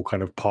it's all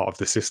kind of part of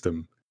the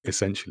system,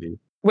 essentially.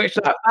 Which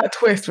that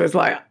twist was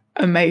like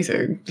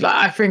amazing. Like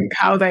I think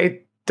how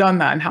they done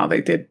that and how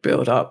they did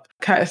build up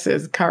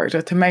Curtis's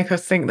character to make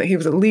us think that he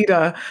was a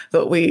leader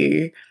that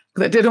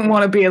didn't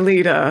want to be a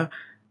leader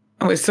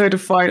and was so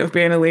defiant of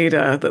being a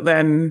leader that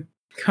then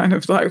kind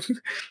of like,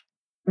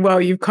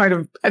 well, you kind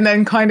of, and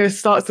then kind of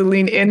starts to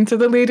lean into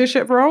the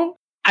leadership role,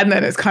 and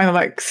then it's kind of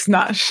like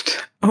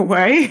snatched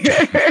away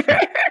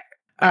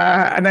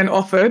and then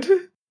offered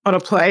on a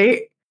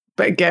plate,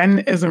 but again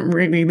isn't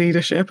really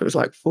leadership. It was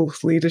like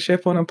false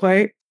leadership on a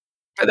plate.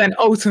 But then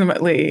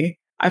ultimately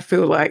I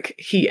feel like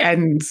he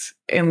ends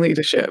in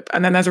leadership.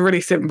 And then there's a really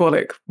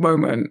symbolic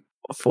moment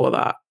for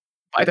that.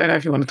 I don't know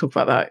if you want to talk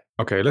about that.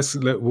 Okay,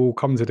 we'll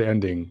come to the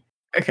ending.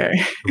 Okay.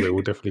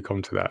 We'll definitely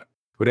come to that.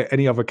 Were there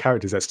any other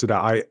characters that stood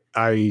out?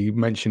 I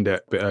mentioned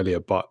it a bit earlier,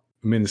 but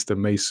Minister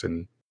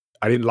Mason,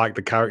 I didn't like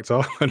the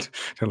character. I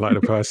didn't like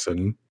the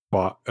person,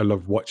 but I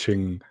love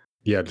watching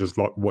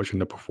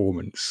the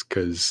performance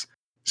because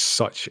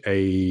such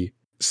a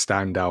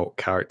standout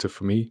character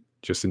for me,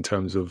 just in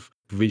terms of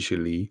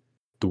visually,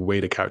 the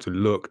way the character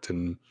looked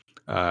and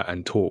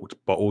talked,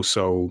 but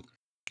also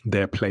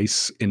their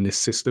place in this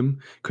system.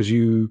 Because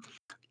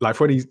like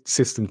for any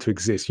system to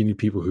exist, you need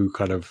people who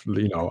kind of,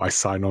 I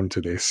sign on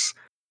to this,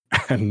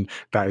 and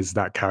that is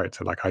that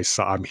character. Like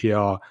I'm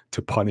here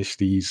to punish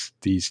these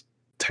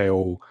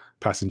tail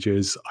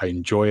passengers. I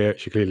enjoy it.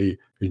 She clearly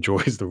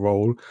enjoys the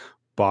role,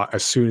 but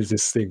as soon as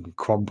this thing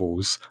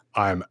crumbles,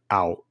 I am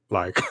out.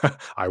 Like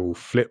I will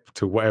flip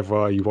to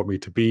whatever you want me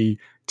to be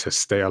to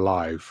stay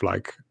alive.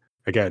 Like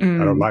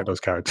again, I don't like those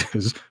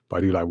characters, but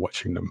I do like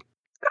watching them.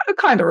 I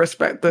kind of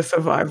respect the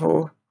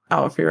survival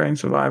out of your own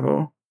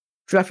survival,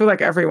 because I feel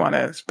like everyone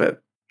is,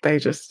 but they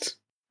just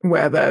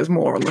wear theirs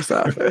more on the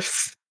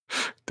surface.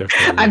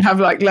 Definitely. And have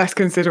like less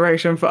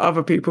consideration for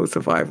other people's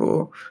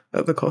survival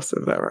at the cost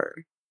of their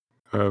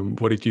own.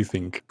 What did you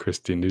think,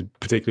 Christian,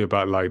 particularly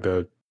about like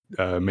the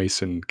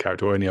Mason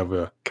character or any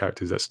other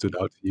characters that stood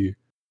out to you?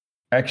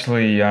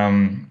 Actually,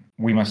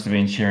 we must have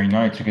been sharing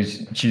notes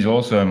because she's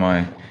also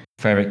my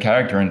favorite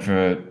character, and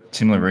for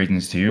similar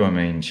reasons to you. I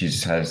mean, she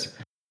has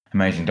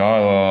amazing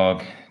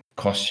dialogue,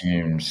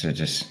 costumes are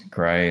just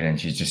great, and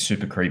she's just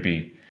super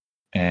creepy.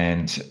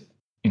 And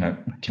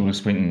Tilda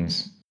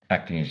Swinton's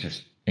acting is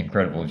just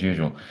incredible as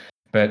usual.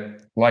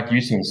 But like you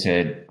sort of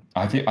said,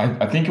 I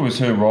think it was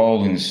her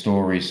role in the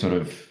story, sort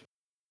of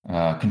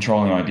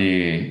controlling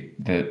idea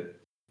that.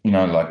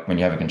 Like when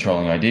you have a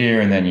controlling idea,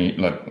 and then you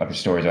like a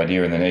story's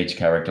idea, and then each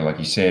character, like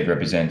you said,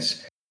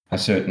 represents a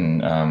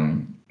certain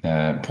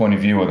point of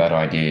view of that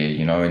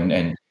idea.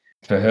 And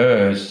for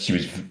her,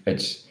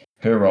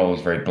 her role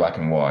is very black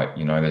and white.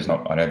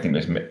 I don't think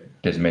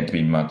there's meant to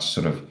be much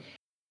sort of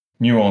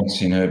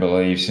nuance in her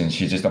beliefs, and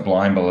she's just a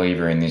blind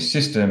believer in this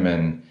system,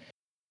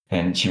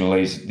 and she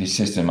believes this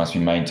system must be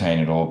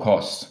maintained at all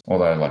costs.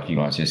 Although, like you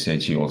guys just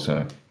said, she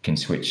also can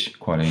switch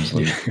quite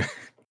easily.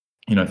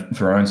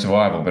 For her own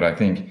survival. But I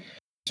think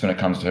when it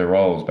comes to her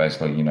roles,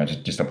 basically,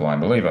 just a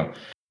blind believer.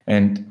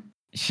 And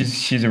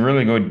she's a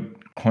really good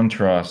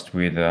contrast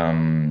with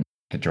the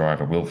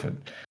driver,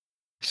 Wilford.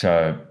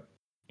 So,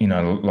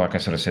 like I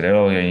sort of said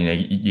earlier,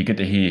 you get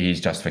to hear his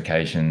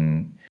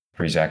justification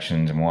for his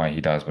actions and why he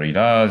does what he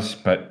does.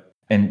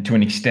 And to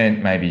an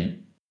extent,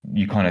 maybe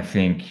you kind of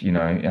think,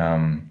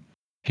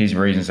 his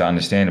reasons are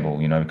understandable,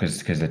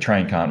 because the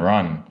train can't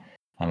run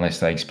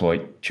unless they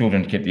exploit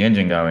children to keep the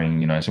engine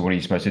going, so what are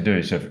you supposed to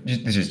do? So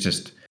this is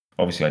just,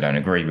 obviously I don't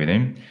agree with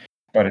him,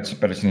 but it's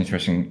an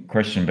interesting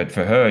question. But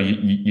for her,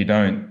 you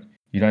don't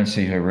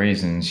see her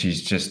reasons.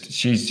 She's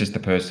just the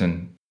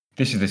person.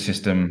 This is the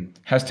system,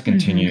 has to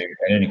continue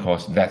at any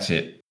cost. That's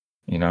it,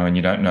 and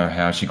you don't know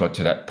how she got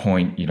to that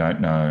point. You don't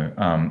know.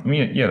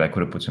 They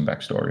could have put some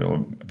backstory or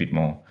a bit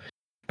more,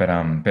 but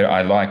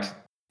I liked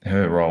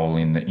her role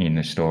in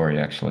the story,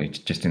 actually,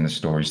 just in the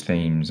story's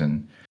themes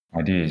and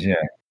ideas. Yeah.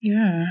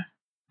 Yeah.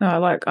 No, I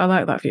like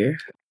that view.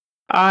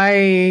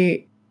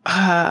 I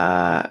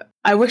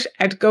wish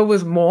Edgar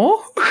was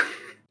more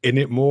in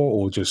it more,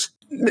 or just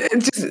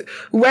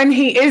when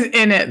he is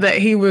in it, that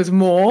he was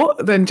more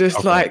than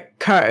just like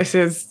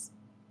Curtis's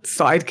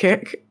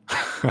sidekick.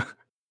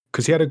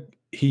 Because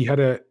he had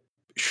a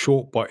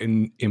short but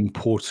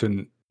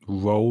important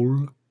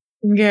role.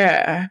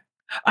 Yeah.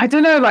 I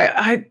don't know, like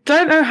I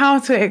don't know how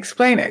to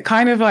explain it.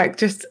 Kind of like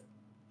just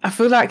I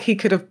feel like he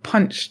could have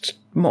punched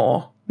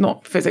more.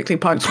 Not physically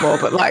punched more,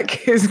 but like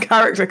his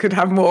character could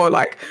have more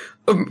like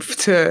oomph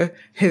to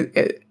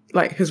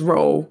his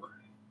role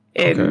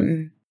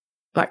in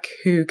like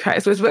who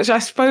Curtis was, which I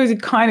suppose he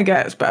kind of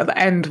gets, but at the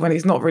end when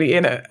he's not really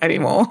in it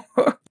anymore.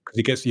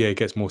 It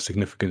gets more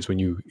significance when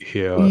you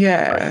hear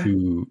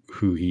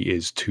who he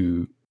is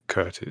to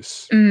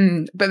Curtis.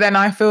 But then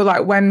I feel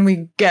like when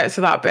we get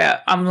to that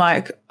bit, I'm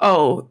like,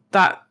 oh,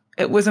 that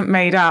it wasn't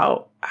made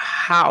out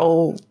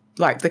how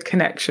like the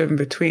connection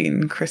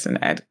between Curtis and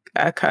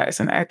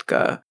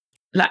Edgar,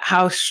 like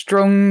how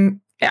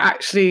strong it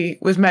actually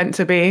was meant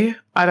to be.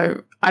 I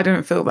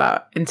don't feel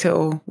that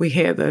until we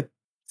hear the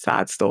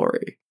sad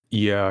story.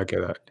 Yeah, I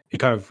get that. He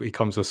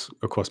comes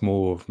across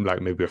more of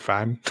like maybe a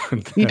fan.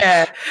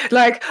 Yeah,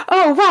 like,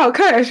 oh wow,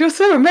 Curtis, you're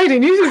so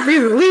amazing. You should be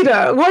the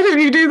leader. Why don't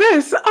you do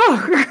this?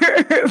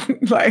 Oh,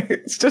 like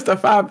it's just a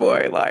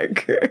fanboy.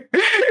 Like,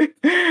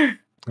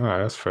 all right,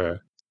 that's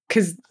fair.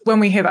 Because when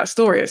we hear that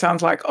story, it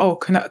sounds like, oh,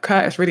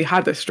 Curtis really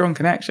had this strong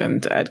connection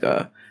to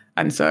Edgar.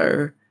 And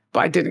so, but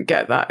I didn't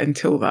get that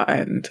until that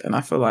end. And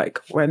I feel like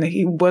when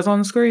he was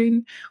on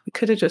screen, we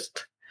could have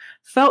just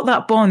felt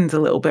that bond a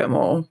little bit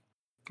more.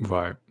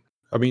 Right.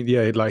 I mean,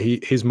 yeah, like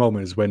his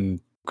moment is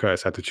when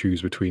Curtis had to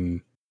choose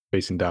between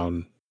facing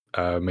down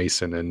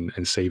Mason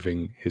and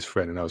saving his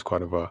friend. And that was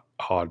kind of a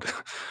hard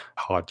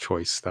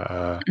choice that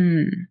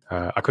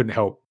I couldn't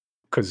help.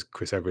 Because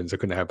Chris Evans, I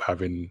couldn't help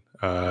having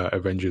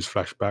Avengers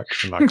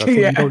flashbacks and like I thought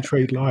you don't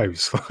trade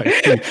lives.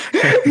 Like,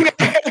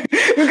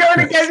 you're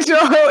going against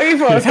your whole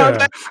ethos.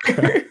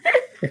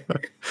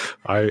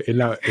 In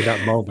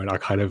that moment, I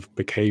kind of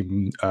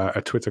became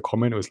a Twitter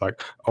comment. It was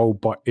like, "Oh,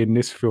 but in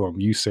this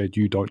film, you said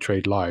you don't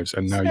trade lives,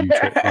 and now you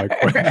trade." Like,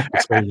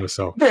 explain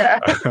yourself. Yeah.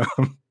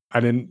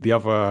 And then the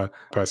other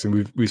person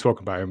we've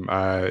spoken about him,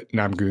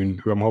 Namgoon,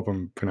 who I'm hoping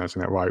I'm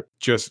pronouncing that right.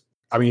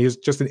 He's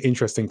just an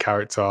interesting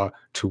character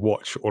to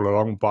watch all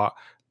along, but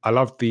I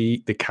love the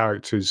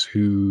characters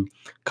who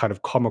kind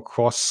of come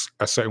across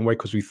a certain way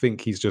because we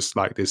think he's just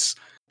like this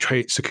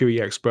trade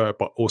security expert,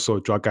 but also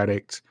a drug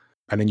addict.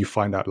 And then you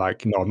find out,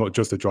 like, no, I'm not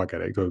just a drug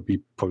addict, or he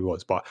probably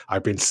was, but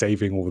I've been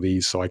saving all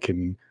these so I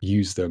can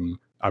use them.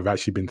 I've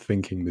actually been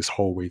thinking this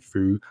whole way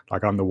through.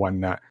 Like, I'm the one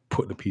that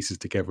put the pieces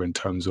together in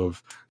terms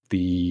of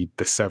the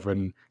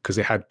seven, because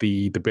it had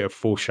the bit of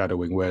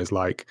foreshadowing, whereas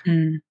like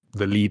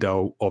the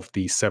leader of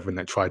the seven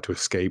that tried to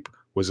escape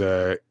was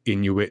a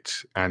Inuit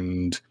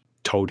and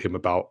told him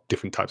about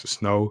different types of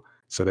snow.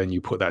 So then you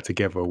put that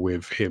together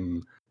with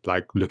him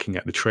like looking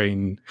at the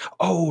train.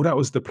 Oh, that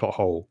was the plot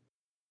hole.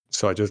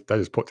 So that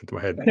just popped into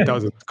my head. That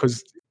was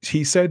because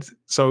he said,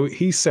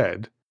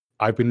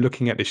 I've been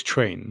looking at this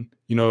train,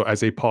 as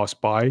they pass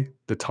by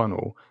the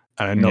tunnel,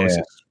 and I noticed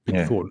it's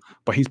been thawed,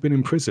 but he's been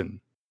in prison.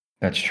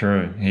 That's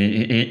true.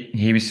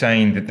 He was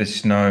saying that the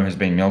snow has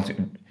been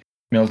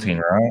melting,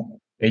 right?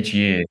 Each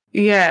year.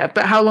 Yeah,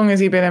 but how long has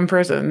he been in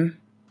prison?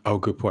 Oh,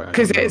 good point.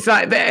 Because it's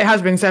like it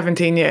has been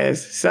 17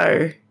 years,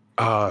 so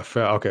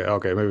fair.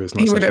 Okay. Maybe it's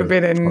not. He would have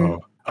been in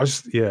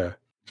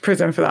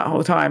prison for that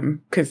whole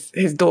time because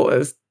his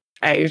daughter's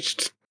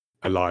aged.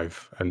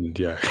 Alive and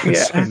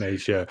certain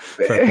age, fair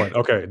point.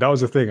 Okay, that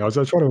was the thing. I was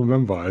trying to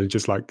remember, and it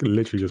just like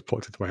literally just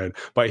popped into my head.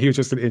 But he was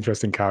just an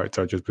interesting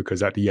character, just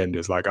because at the end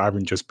it's like I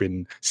haven't just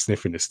been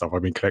sniffing this stuff;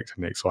 I've been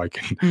collecting it, so I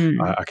can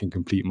I can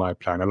complete my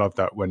plan. I love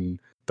that when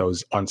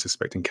those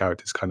unsuspecting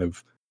characters kind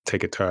of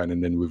take a turn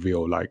and then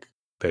reveal like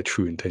their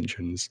true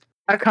intentions.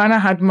 I kind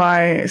of had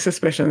my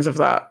suspicions of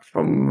that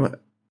from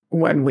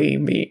when we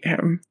meet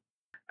him,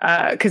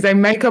 because they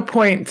make a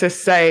point to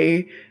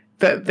say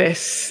that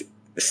this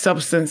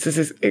substance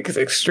is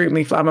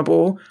extremely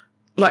flammable,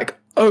 like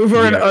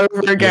over and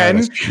over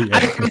again.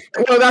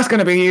 Well, that's going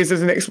to be used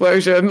as an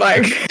explosion,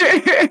 like.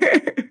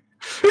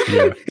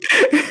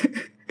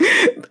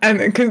 And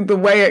because the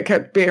way it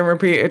kept being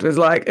repeated was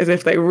like as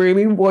if they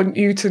really want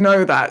you to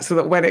know that, so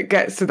that when it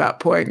gets to that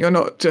point, you're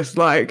not just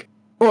like,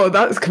 "Oh,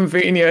 that's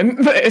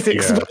convenient that it's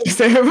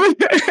explosive."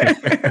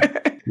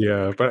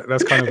 Yeah, but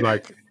that's kind of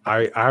like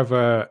I have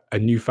a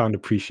newfound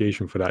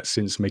appreciation for that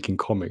since making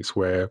comics,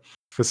 where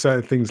for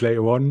certain things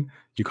later on,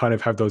 you kind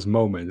of have those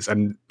moments.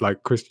 And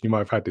like Christian, you might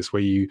have had this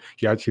where you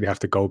actually have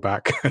to go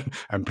back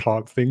and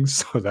plant things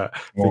so that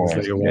things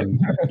later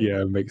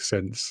on make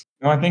sense.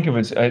 No, I think it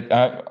was,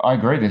 I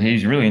agree that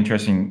he's a really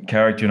interesting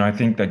character. And I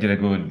think they did a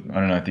good, I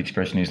don't know if the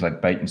expression is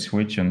like bait and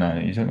switch, or no,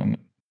 is that maybe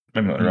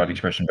not the right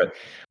expression, but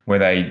where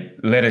they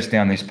led us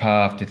down this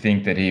path to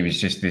think that he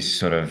was just this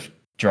sort of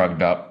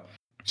drugged up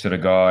sort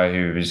of guy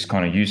who was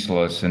kind of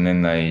useless. And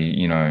then they,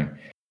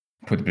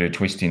 put a bit of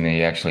twist in there.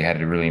 He actually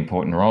had a really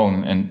important role.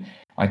 And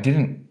I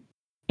didn't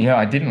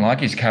like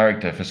his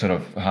character for sort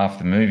of half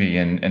the movie.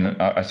 And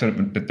I sort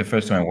of, but the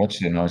first time I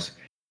watched it, and I was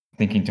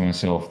thinking to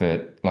myself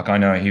that, like, I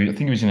think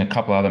he was in a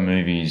couple other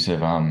movies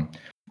of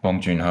Bong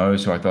Joon-ho.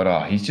 So I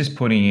thought, he's just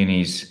putting in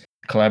his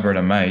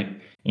collaborator mate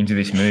into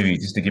this movie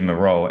just to give him a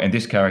role. And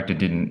this character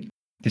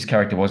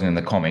wasn't in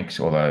the comics,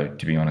 although,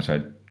 to be honest,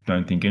 I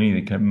don't think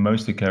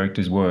most of the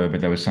characters were,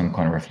 but there was some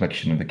kind of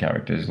reflection of the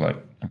characters, like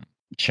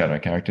shadow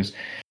characters.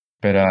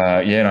 But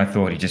and I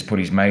thought he just put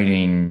his mate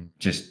in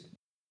just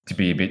to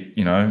be a bit,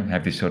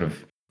 have this sort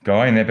of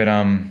guy in there. But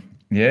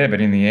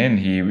but in the end,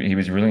 he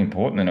was really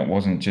important, and it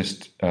wasn't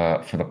just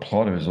for the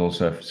plot; it was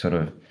also for sort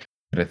of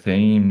the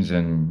themes,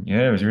 and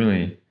it was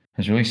really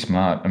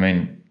smart. I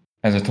mean,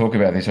 as I talk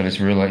about this, I just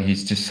realize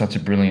he's just such a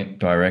brilliant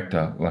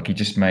director. Like he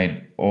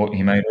made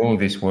all of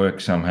this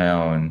work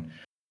somehow, and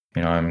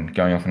I'm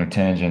going off on a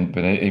tangent,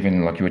 but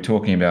even like you were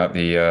talking about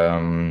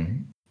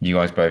the. You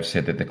guys both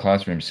said that the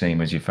classroom scene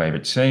was your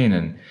favorite scene,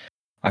 and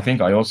I think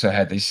I also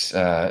had this.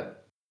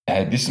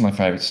 This is my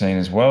favorite scene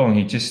as well. And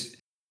he just,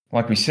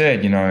 like we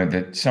said,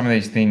 that some of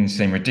these things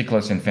seem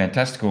ridiculous and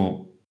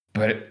fantastical,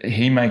 but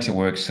he makes it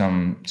work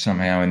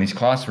somehow. And this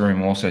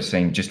classroom also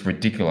seemed just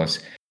ridiculous,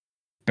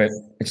 but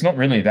it's not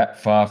really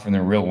that far from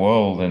the real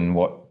world and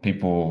what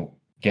people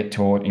get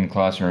taught in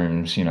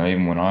classrooms.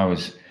 Even when I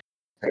was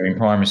in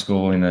primary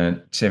school in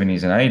the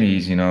 70s and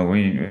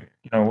 80s,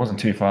 it wasn't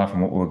too far from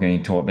what we were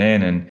getting taught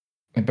then.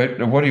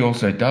 But what he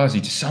also does,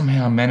 he just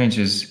somehow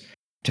manages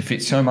to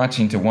fit so much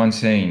into one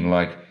scene.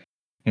 Like,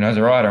 as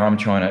a writer, I'm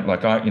trying to,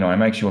 like, I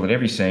make sure that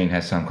every scene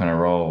has some kind of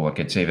role. Like,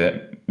 it's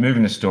either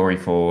moving the story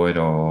forward,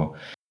 or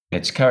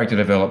it's character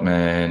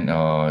development,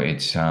 or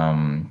it's,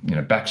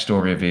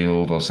 backstory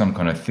revealed, or some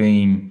kind of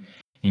theme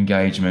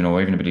engagement,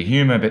 or even a bit of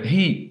humor. But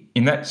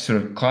in that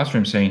sort of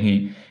classroom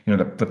scene,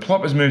 the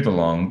plot was moved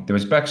along. There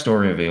was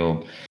backstory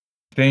revealed.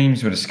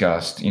 Themes were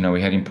discussed.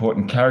 We had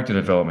important character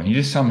development. He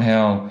just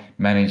somehow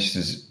managed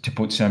to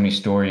put so many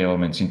story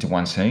elements into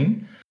one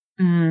scene.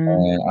 And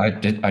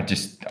I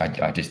just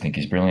think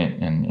he's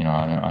brilliant. And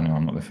I know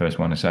I'm not the first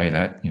one to say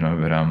that.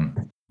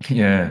 But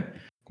yeah.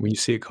 When you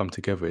see it come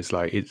together, it's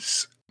like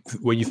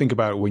when you think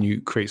about it, when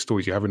you create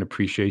stories, you have an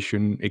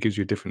appreciation. It gives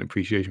you a different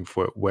appreciation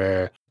for it.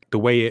 Where the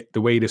way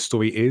the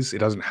story is, it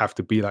doesn't have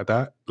to be like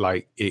that.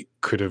 Like it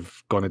could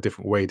have gone a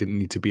different way. It didn't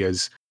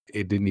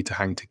need to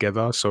hang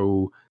together.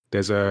 So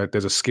there's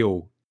a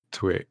skill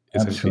to it,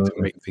 essentially, to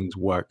Absolutely. make things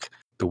work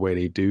the way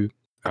they do.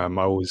 I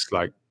always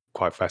like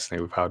quite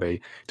fascinated with how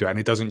they do it, and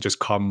it doesn't just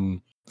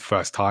come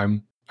first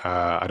time.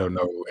 I don't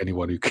know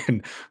anyone who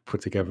can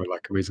put together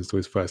like Amazing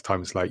Stories first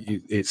time. It's like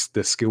it's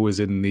the skill is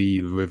in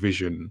the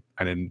revision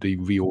and in the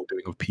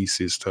reordering of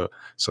pieces to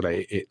so that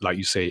it like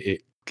you say,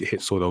 it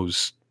hits all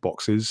those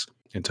boxes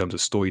in terms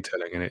of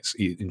storytelling, and it's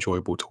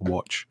enjoyable to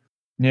watch.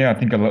 Yeah, I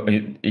think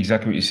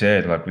exactly what you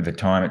said. Like with the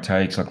time it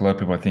takes, like a lot of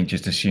people, I think,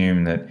 just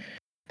assume that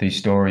these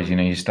stories,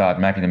 you start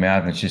mapping them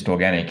out and it's just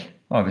organic.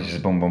 Oh, this is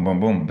boom, boom, boom,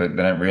 boom. But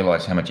they don't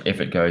realize how much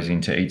effort goes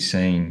into each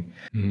scene.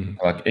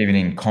 Mm. Like even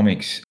in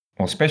comics,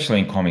 or especially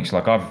in comics,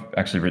 like I've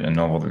actually written a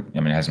novel that,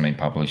 it hasn't been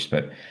published,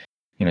 but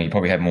you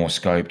probably have more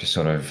scope to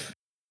sort of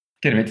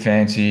get a bit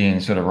fancy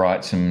and sort of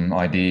write some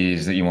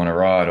ideas that you want to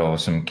write, or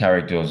some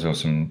characters or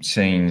some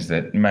scenes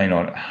that may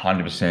not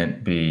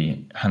 100%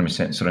 be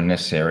 100% sort of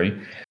necessary.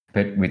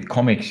 But with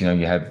comics, you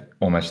have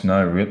almost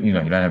no real, you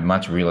don't have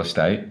much real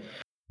estate.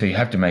 So you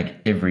have to make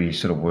every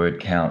sort of word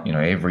count,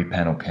 every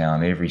panel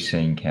count, every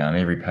scene count,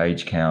 every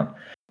page count.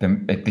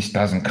 Then this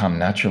doesn't come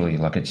naturally.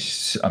 Like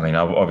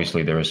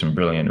obviously there are some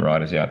brilliant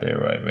writers out there,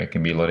 right, where it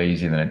can be a lot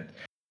easier than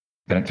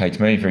it takes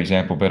me, for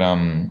example. But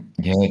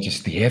yeah,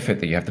 just the effort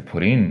that you have to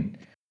put in,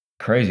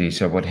 crazy.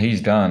 So what he's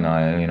done,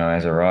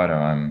 as a writer,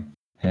 I'm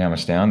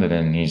astounded,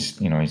 and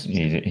he's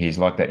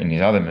like that in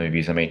his other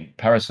movies. I mean,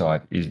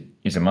 Parasite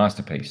is a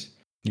masterpiece.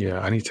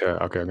 Yeah, I need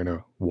to. Okay, I'm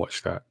gonna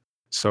watch that.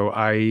 So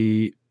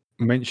I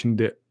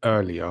mentioned it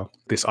earlier.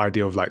 This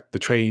idea of like the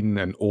train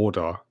and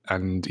order,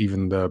 and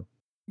even the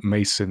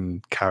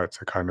Mason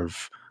character kind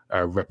of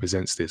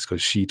represents this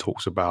because she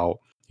talks about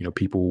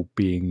people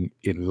being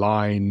in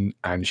line,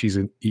 and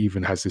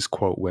even has this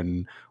quote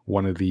when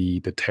one of the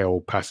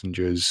tail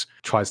passengers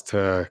tries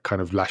to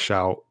kind of lash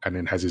out and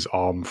then has his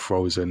arm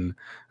frozen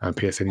and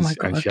pierced, Oh my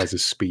and she God. has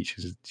this speech.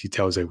 She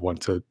tells everyone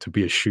to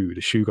be a shoe.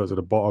 The shoe goes at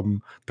the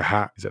bottom, the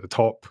hat is at the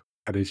top,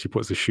 and then she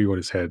puts the shoe on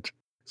his head,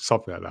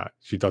 something like that.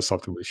 She does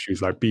something with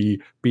shoes, like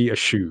be a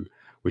shoe,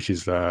 which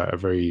is a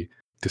very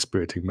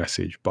dispiriting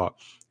message. But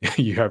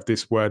you have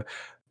this word,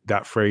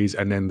 that phrase,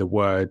 and then the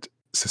word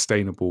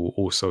sustainable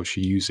also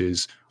she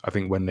uses. I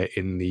think when they're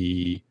in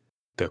the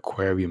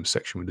aquarium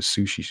section with the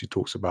sushi, she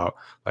talks about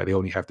like they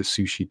only have the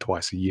sushi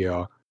twice a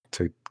year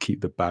to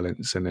keep the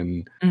balance, and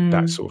then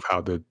that's Mm. sort of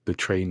how the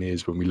train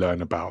is when we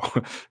learn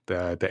about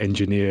the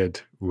engineered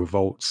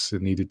revolts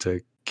and needed to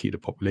keep the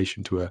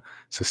population to a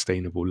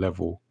sustainable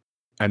level.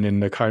 And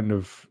then the kind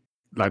of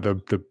like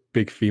the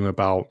big theme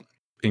about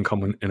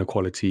income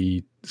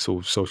inequality,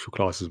 sort of social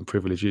classes and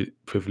privilege.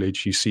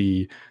 You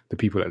see the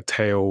people at the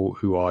tail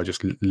who are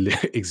just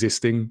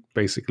existing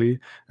basically,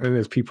 and then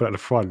there's people at the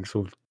front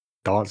sort of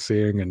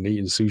dancing and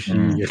eating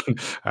sushi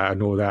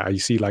and all that. And you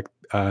see like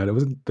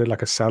there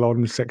like a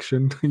salon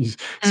section. You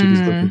see these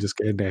women Mm. just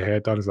getting their hair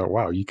done. It's like,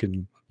 wow, you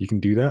can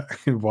do that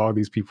while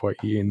these people are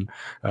eating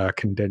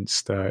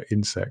condensed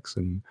insects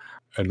and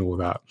all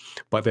that.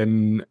 But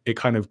then it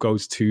kind of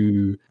goes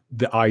to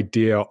the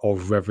idea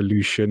of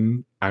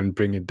revolution and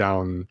bringing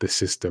down the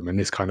system, and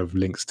this kind of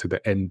links to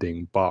the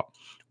ending. But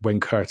when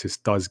Curtis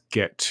does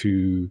get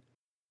to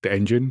the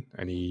engine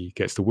and he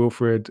gets to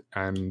Wilfred,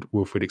 and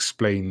Wilfred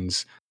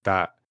explains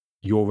that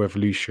your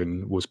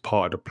revolution was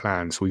part of the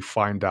plan. So we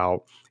find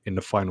out in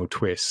the final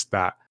twist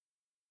that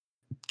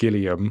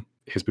Gilliam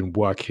has been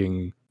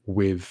working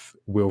with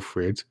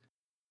Wilfred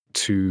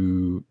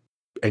to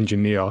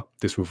engineer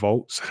this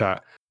revolt so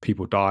that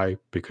people die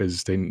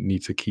because they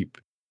need to keep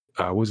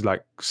was it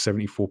like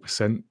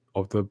 74%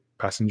 of the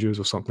passengers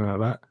or something like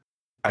that.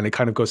 And it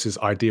kind of goes to this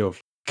idea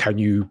of how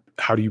do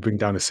you bring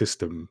down a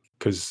system,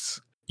 because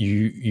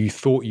you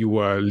thought you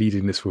were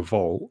leading this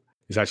revolt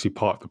is actually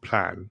part of the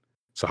plan.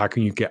 So how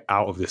can you get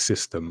out of the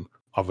system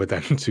other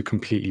than to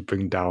completely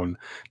bring down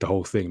the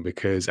whole thing?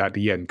 Because at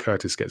the end,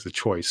 Curtis gets a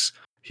choice.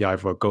 He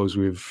either goes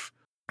with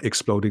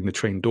exploding the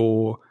train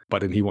door,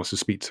 but then he wants to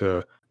speak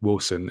to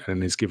Wilson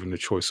and is given the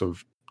choice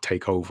of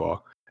take over.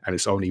 And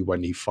it's only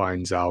when he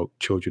finds out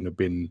children have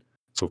been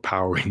sort of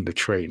powering the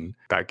train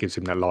that gives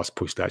him that last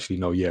push to actually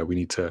know, yeah, we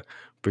need to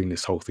bring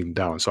this whole thing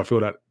down. So I feel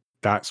that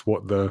that's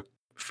what the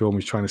film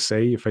is trying to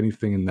say, if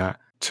anything, in that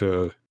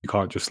you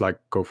can't just like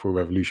go for a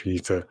revolution, you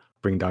need to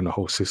bring down the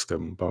whole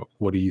system. But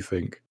what do you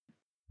think?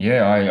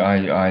 Yeah,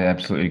 I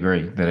absolutely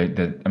agree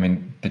that I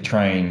mean the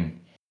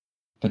train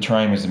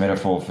was the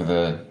metaphor for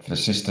the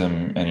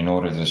system, and in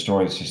order to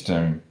destroy the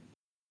system,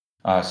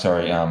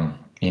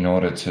 in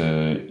order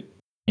to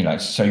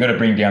so you got to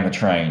bring down the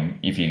train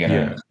if you're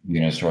gonna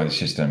destroy the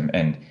system,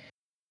 and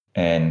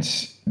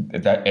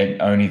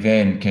only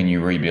then can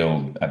you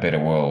rebuild a better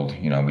world,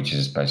 which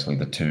is basically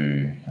the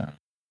two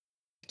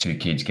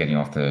kids getting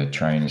off the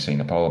train and seeing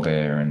the polar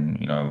bear, and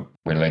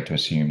we're led to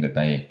assume that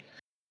they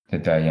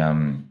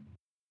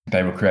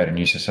will create a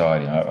new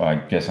society. I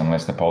guess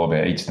unless the polar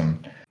bear eats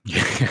them.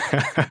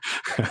 Yeah,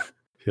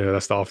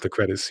 that's the after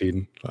credit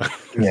scene.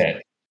 Yeah,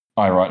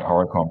 I write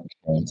horror comics,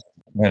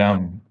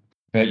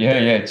 but yeah,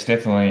 it's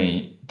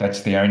definitely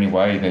that's the only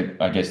way that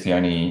I guess the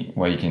only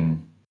way you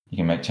can you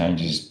can make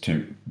changes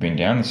to bring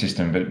down the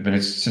system. But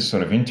it's just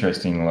sort of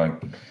interesting.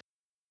 Like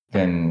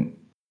then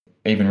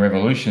even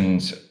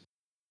revolutions,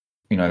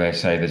 they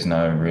say there's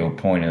no real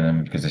point in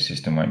them because the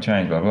system won't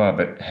change, blah, blah.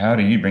 But how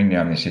do you bring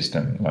down the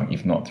system? Like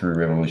if not through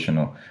revolution,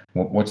 or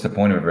what's the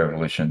point of a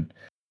revolution?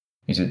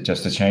 Is it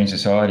just to change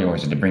society, or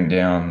is it to bring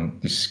down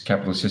this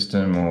capitalist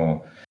system?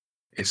 Or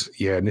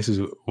and this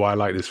is why I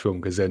like this film,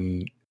 because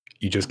then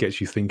it just gets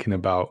you thinking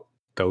about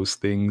those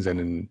things, and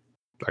then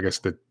I guess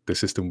the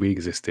system we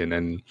exist in.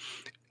 And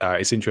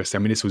it's interesting.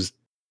 I mean, this was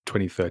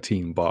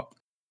 2013, but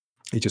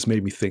it just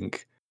made me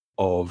think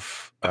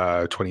of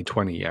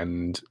 2020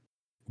 and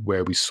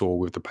where we saw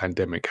with the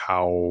pandemic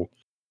how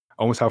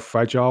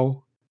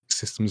fragile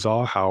systems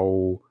are,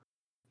 how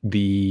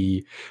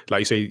like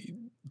you say,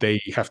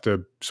 they have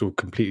to sort of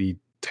completely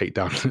take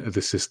down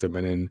the system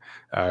and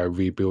then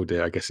rebuild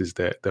it, I guess, is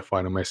the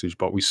final message.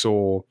 But we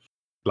saw,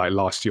 like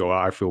last year,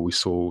 I feel we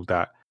saw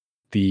that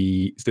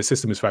the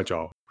system is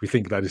fragile. We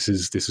think that this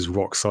is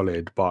rock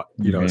solid, but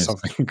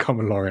something can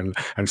come along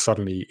and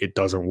suddenly it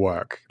doesn't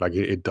work. Like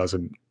it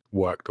doesn't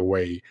work the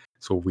way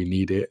sort of we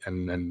need it,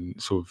 and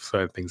sort of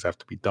certain things have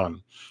to be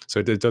done. So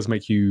it does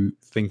make you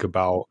think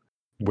about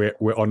we're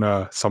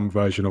on some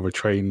version of a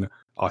train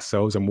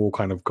ourselves, and we're all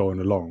kind of going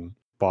along,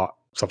 but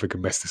something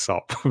can mess this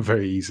up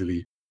very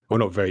easily. Well,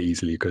 not very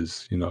easily,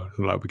 because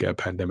like we get a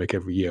pandemic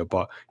every year,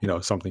 but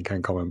something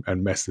can come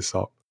and mess this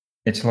up.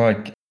 It's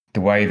like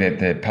the way that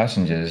the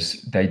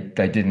passengers they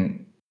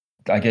didn't,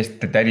 I guess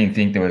that they didn't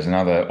think there was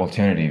another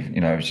alternative.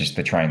 It was just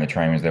the train. The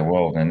train was their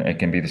world, and it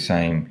can be the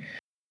same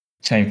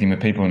thing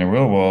with people in the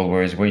real world.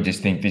 Whereas we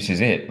just think this is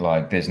it.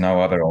 Like there's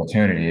no other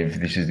alternative.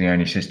 This is the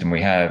only system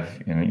we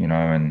have.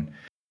 And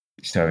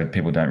so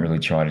people don't really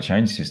try to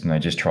change the system. They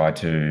just try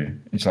to.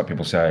 It's like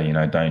people say,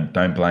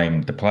 don't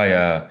blame the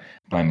player,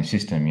 blame the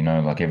system.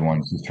 Like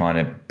everyone's just trying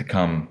to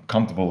become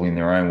comfortable in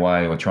their own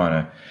way, or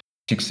trying to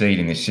succeed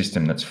in this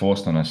system that's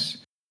forced on us.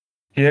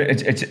 Yeah,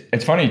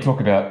 it's funny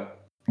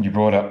you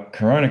brought up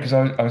Corona, because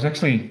I was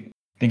actually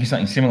thinking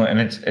something similar, and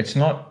it's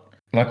not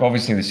like,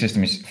 obviously the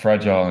system is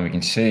fragile, and we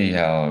can see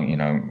how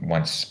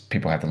once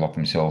people have to lock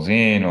themselves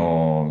in,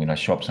 or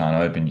shops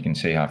aren't open, you can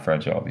see how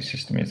fragile this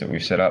system is that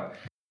we've set up.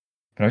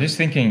 But I was just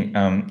thinking,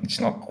 it's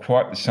not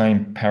quite the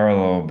same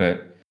parallel,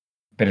 but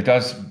it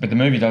does. But the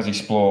movie does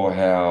explore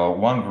how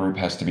one group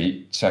has to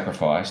be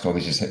sacrificed, or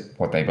this is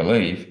what they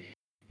believe.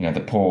 The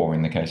poor,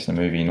 in the case of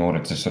the movie, in order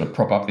to sort of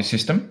prop up the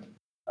system.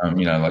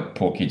 Like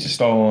poor kids are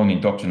stolen,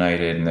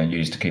 indoctrinated, and they're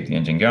used to keep the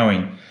engine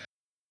going.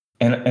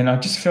 And I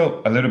just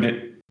felt a little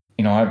bit,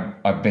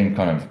 I've been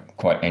kind of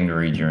quite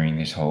angry during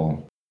this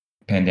whole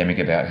pandemic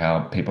about how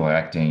people are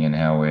acting and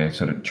how we're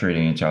sort of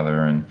treating each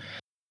other. And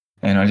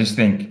I just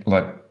think,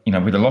 like,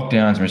 with the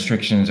lockdowns and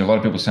restrictions, a lot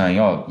of people saying,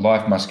 oh,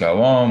 life must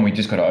go on. We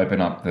just got to open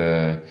up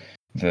the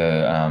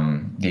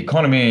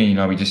economy.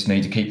 We just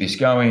need to keep this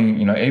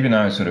going. Even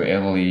though it's sort of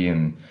elderly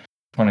and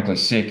chronically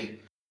sick,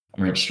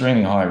 we're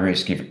extremely high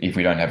risk if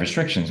we don't have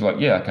restrictions. Like,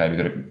 yeah, okay, we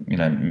got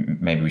to,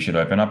 maybe we should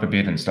open up a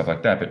bit and stuff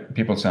like that. But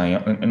people saying,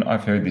 and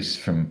I've heard this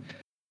from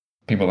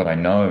people that I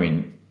know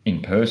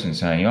in person,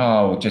 saying,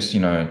 oh, well, just,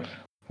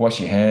 wash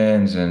your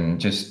hands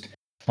and just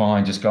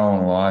fine, just go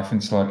on life.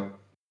 And it's like,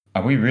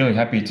 are we really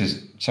happy to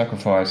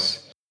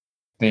sacrifice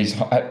these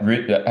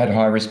at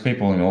high risk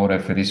people in order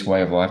for this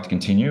way of life to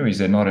continue? Is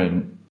there not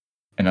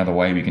another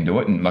way we can do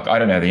it? And like, I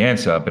don't know the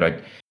answer,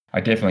 but I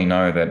definitely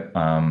know that,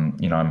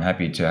 I'm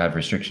happy to have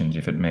restrictions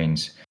if it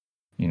means,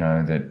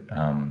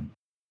 that,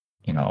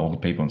 older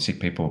people and sick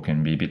people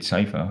can be a bit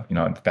safer.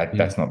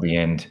 That's not the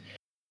end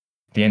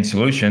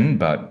solution,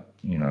 but,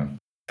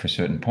 for a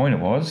certain point it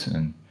was.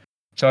 And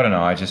so I don't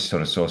know, I just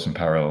sort of saw some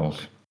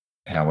parallels,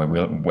 how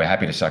we're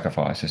happy to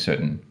sacrifice a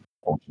certain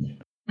portion.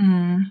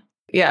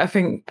 Yeah, I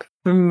think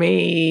for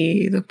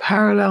me, the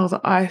parallel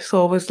that I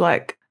saw was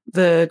like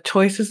the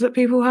choices that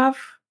people have.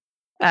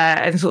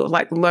 And sort of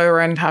like lower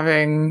end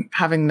having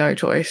no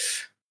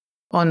choice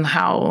on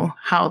how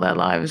their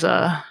lives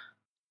are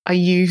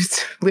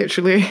used,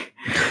 literally.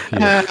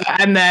 Yeah.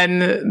 And then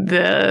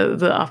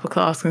the upper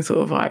class can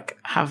sort of like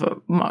have a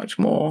much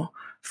more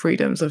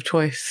freedoms of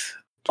choice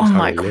on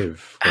like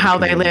how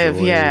they live,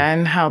 yeah,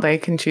 and how they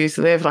can choose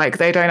to live. Like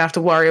they don't have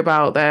to worry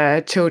about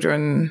their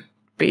children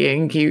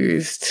being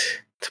used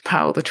to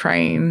power the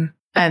train,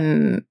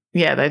 and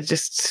yeah, they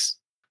just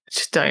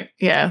don't.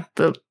 Yeah,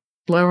 the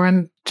lower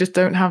end just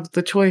don't have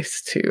the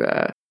choice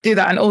to do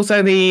that. And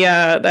also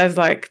there's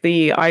like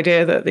the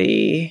idea that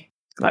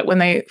when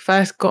they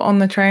first got on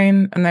the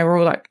train and they were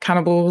all like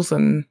cannibals,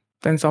 and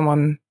then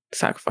someone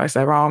sacrificed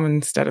their arm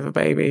instead of a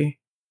baby,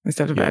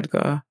 instead of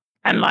Edgar.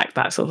 And like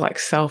that sort of like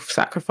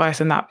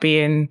self-sacrifice, and that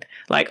being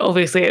like,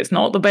 obviously it's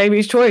not the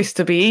baby's choice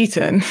to be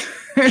eaten.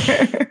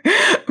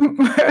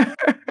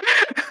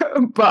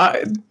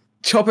 But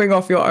chopping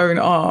off your own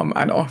arm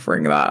and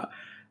offering that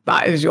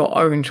is your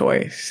own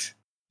choice.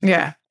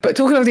 Yeah. But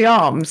talking of the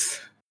arms,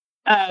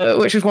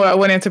 which is what I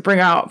wanted to bring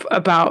up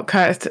about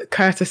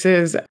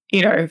Curtis's,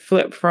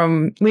 flip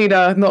from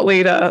leader, not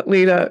leader,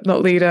 leader,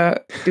 not leader.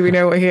 Do we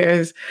know what he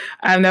is?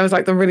 And there was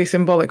like the really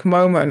symbolic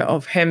moment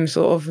of him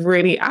sort of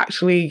really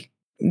actually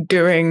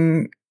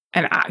doing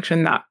an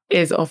action that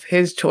is of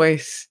his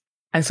choice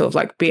and sort of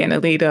like being a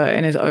leader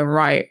in his own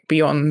right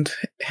beyond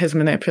his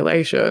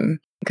manipulation.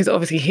 Because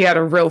obviously he had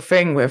a real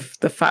thing with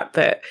the fact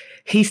that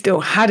he still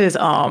had his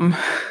arm.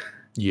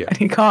 Yeah. And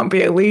he can't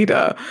be a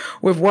leader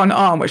with one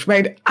arm, which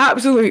made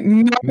absolute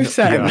no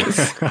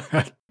sense.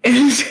 Yeah.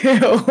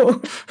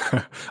 Until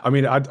I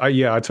mean,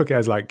 I took it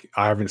as like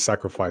I haven't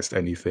sacrificed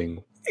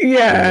anything.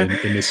 Yeah.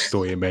 In this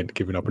story, it meant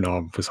giving up an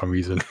arm for some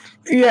reason.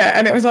 Yeah,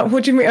 and it was like,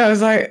 what do you mean? I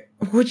was like,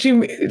 what do you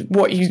mean?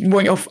 What, you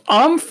want your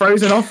arm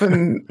frozen off?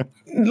 And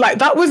like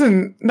that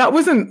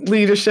wasn't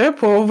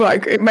leadership, or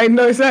like it made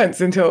no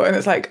sense until, and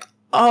it's like,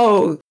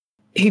 oh,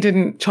 he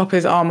didn't chop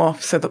his arm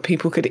off so that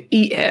people could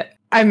eat it.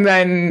 And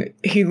then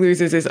he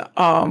loses his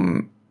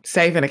arm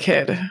saving a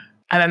kid.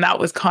 And then that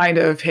was kind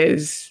of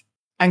his,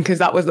 and because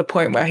that was the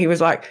point where he was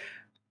like,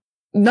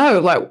 no,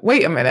 like,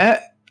 wait a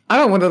minute. I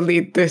don't want to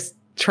lead this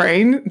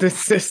train, this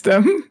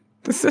system.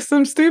 The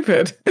system's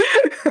stupid.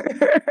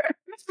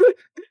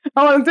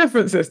 I want a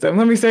different system.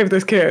 Let me save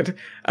this kid.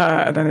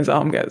 And then his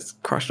arm gets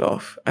crushed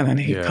off. And then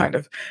he kind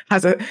of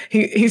has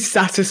he's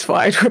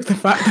satisfied with the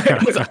fact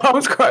that his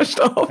arm's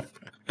crushed off.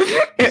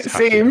 It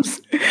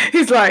seems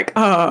he's like,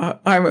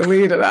 I'm a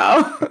leader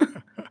now.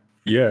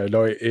 Yeah,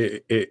 no,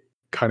 it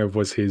kind of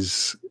was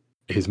his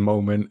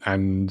moment,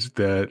 and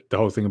the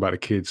whole thing about the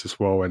kids as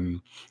well.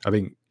 And I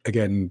think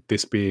again,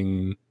 this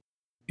being,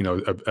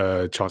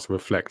 a chance to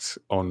reflect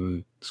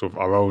on sort of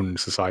our own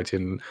society,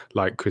 and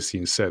like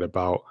Christine said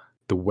about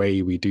the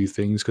way we do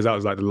things, because that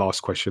was like the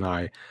last question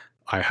I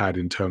had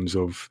in terms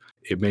of,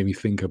 it made me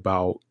think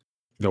about,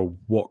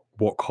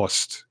 what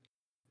cost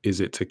is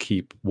it to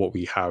keep what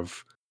we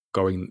have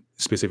going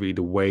specifically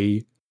the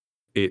way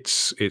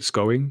it's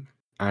going.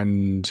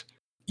 And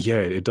yeah,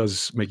 it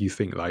does make you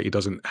think, like, it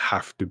doesn't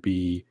have to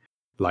be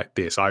like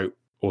this. I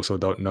also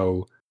don't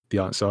know the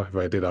answer. If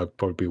I did, I'd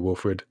probably be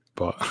Wilfred.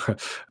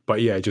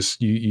 But yeah,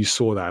 just you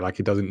saw that, like,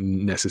 it doesn't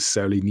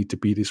necessarily need to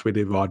be this way.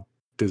 There are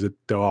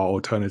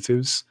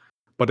alternatives.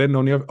 But then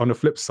on the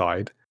flip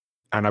side,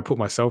 and I put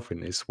myself in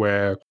this,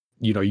 where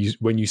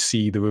when you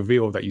see the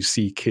reveal that you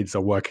see kids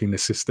are working the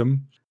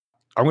system,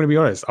 I'm going to be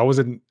honest, I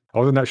wasn't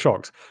that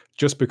shocked,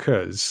 just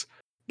because,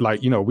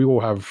 like, we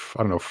all have,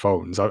 I don't know,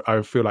 phones.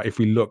 I feel like if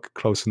we look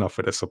close enough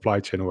at the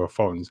supply chain of our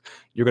phones,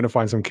 you're going to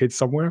find some kids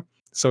somewhere.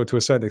 So to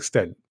a certain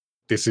extent,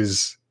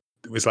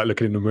 it's like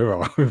looking in the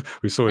mirror.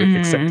 We sort of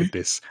accepted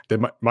this. They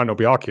might not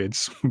be our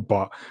kids,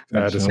 but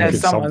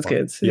there's someone's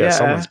kids. Yeah,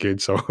 someone's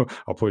kids. So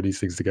I'll put these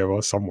things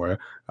together somewhere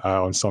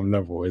on some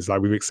level. It's like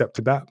we've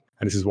accepted that,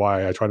 and this is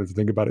why I try not to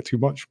think about it too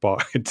much.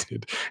 But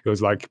it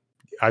was like,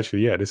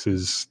 actually, yeah, this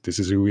is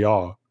who we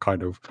are.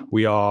 Kind of,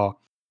 we are.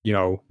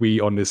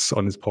 We on this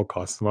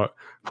podcast are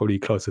probably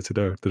closer to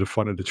the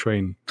front of the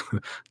train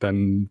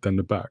than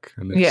the back.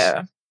 And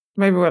yeah,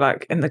 maybe we're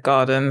like in the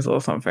gardens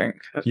or something.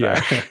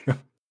 Yeah.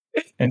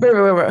 Maybe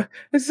we're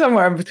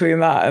somewhere in between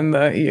that and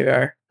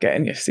the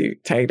getting your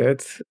suit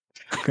tailored.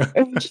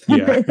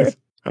 Yeah.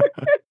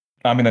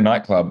 I'm in a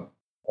nightclub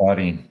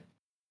partying,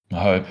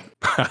 I hope.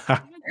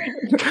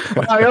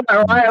 You're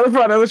right at the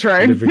front of the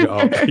train. Living it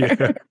up,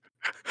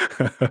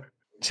 yeah.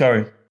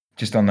 So,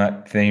 just on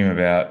that theme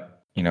about,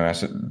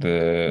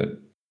 the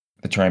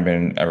train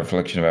being a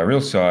reflection of our real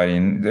society,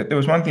 and there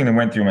was one thing that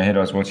went through my head.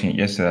 I was watching it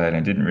yesterday, and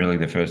I didn't really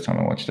the first time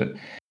I watched it.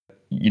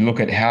 You look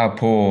at how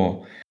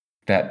poor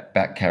that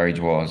back carriage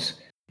was.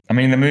 I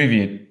mean, in the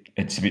movie,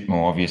 it's a bit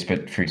more obvious,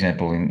 but for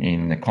example,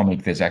 in the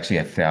comic, there's actually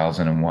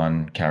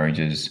 1,001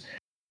 carriages.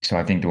 So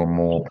I think there were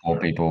more poor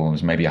people. It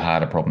was maybe a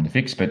harder problem to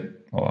fix, but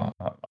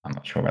I'm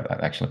not sure about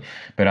that actually.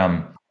 But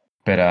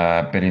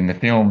in the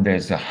film,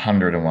 there's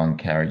 101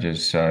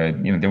 carriages. So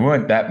there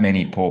weren't that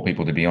many poor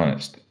people, to be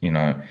honest.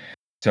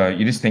 So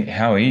you just think,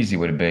 how easy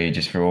would it be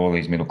just for all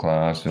these middle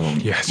class or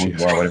yes. give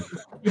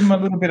them a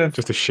little bit of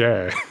just a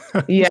share,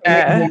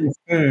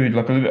 food,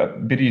 like a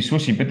bit of your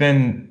sushi. But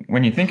then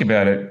when you think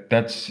about it,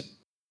 that's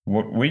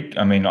what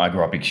I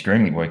grew up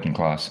extremely working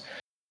class,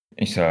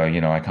 so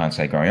I can't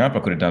say growing up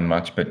I could have done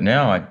much, but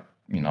now I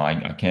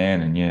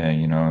can,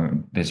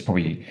 and there's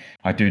probably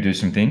I do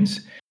some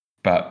things,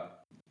 but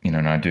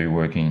and I do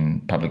work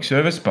in public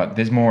service, but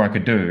there's more I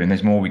could do, and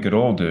there's more we could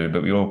all do,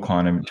 but we all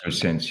kind of, to a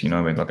sense,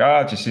 we're like,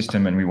 it's a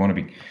system, and we want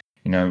to be,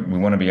 we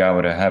want to be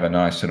able to have a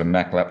nice sort of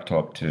Mac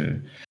laptop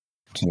to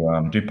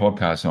do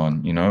podcasts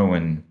on,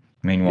 and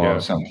meanwhile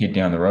some kid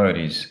down the road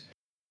is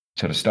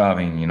sort of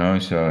starving,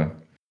 so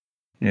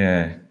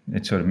yeah,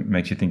 it sort of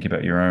makes you think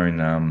about your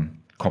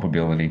own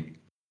culpability.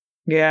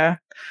 Yeah,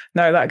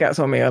 no, that gets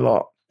on me a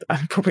lot.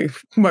 And probably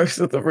most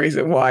of the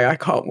reason why I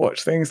can't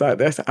watch things like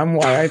this, and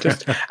why I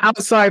just,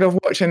 outside of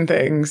watching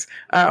things,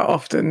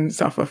 often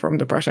suffer from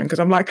depression, because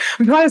I'm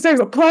trying to save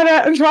the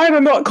planet and trying to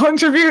not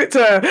contribute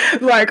to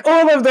like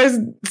all of this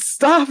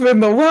stuff in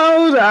the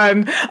world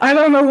and I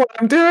don't know what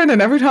I'm doing.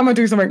 And every time I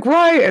do something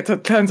right,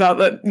 it turns out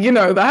that,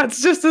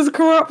 that's just as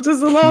corrupt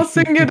as the last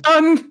thing you've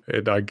done.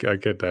 I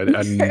get that.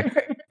 And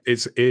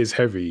it is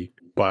heavy,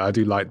 but I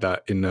do like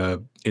that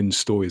in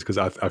stories, because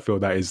I feel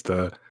that is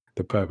the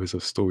purpose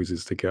of stories,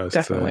 is to get us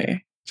Definitely.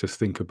 to just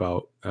think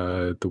about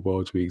the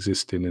worlds we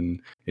exist in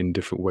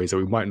different ways that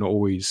we might not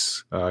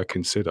always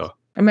consider.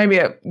 And maybe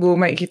it will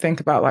make you think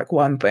about like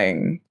one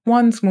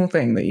small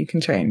thing that you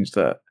can change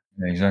that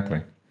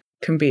Exactly.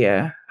 can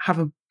have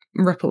a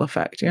ripple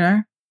effect,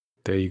 There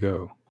you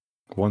go.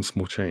 One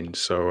small change.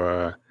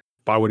 So,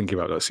 but I wouldn't give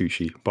out that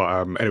sushi.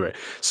 But anyway,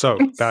 so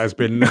that has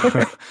been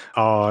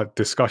our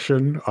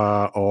discussion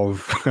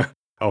of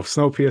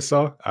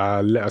Snowpiercer.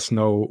 Let us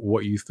know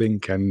what you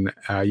think, and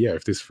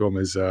if this film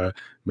has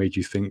made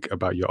you think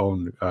about your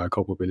own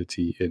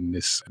culpability in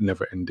this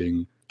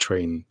never-ending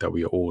train that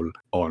we are all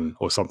on,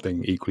 or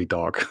something equally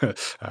dark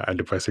and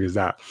depressing as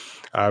that.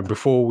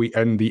 Before we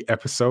end the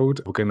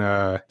episode, we're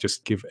gonna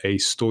just give a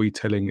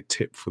storytelling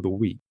tip for the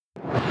week.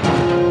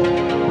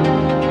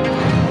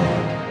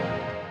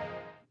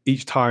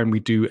 Each time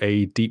we do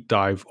a deep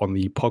dive on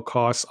the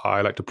podcast,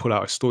 I like to pull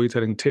out a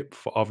storytelling tip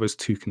for others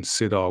to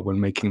consider when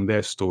making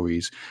their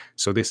stories.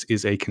 So this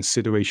is a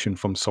consideration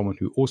from someone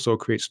who also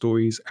creates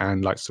stories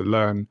and likes to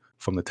learn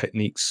from the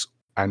techniques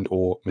and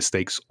or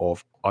mistakes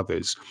of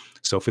others.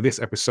 So for this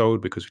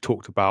episode, because we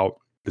talked about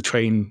the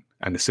train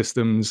and the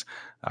systems,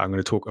 I'm going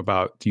to talk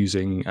about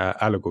using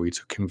allegory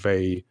to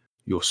convey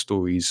your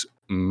story's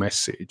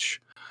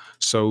message.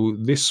 So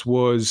this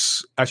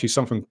was actually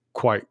something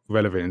quite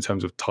relevant in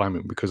terms of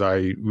timing, because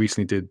I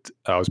recently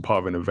I was part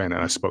of an event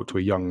and I spoke to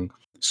a young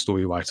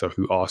story writer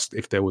who asked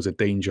if there was a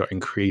danger in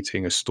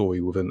creating a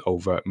story with an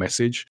overt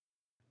message.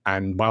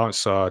 And my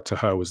answer to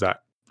her was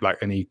that, like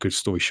any good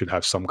story, should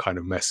have some kind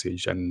of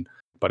message,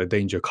 but the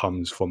danger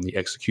comes from the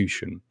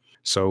execution.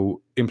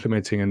 So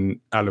implementing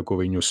an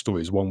allegory in your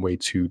story is one way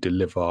to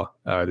deliver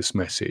this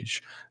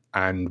message.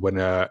 And when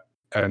a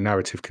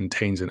narrative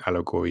contains an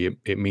allegory,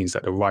 it means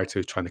that the writer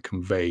is trying to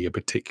convey a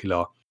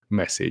particular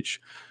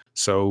message.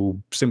 So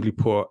simply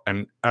put,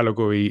 an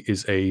allegory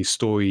is a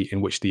story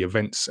in which the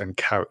events and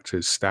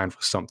characters stand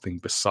for something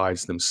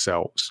besides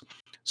themselves.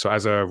 So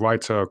as a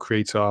writer or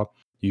creator,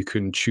 you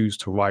can choose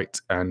to write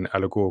an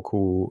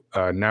allegorical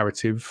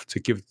narrative to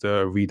give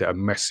the reader a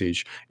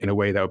message in a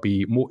way that will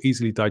be more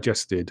easily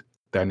digested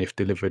than if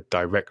delivered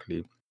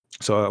directly.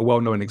 So a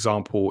well-known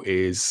example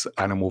is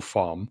Animal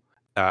Farm,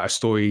 a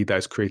story that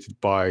is created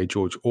by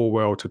George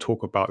Orwell to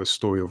talk about the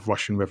story of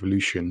Russian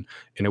Revolution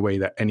in a way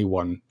that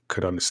anyone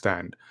could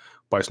understand.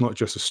 But it's not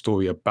just a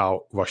story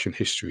about Russian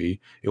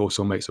history. It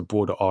also makes a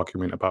broader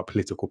argument about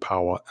political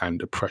power and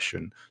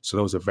oppression. So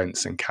those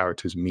events and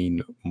characters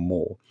mean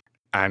more.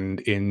 And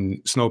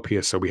in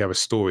Snowpiercer, we have a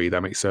story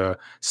that makes a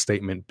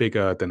statement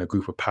bigger than a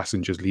group of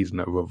passengers leading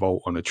a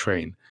revolt on a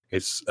train.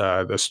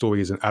 The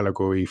story is an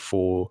allegory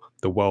for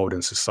the world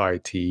and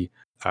society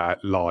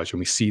at large, and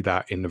we see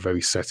that in the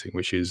very setting,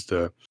 which is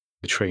the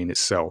train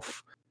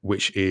itself,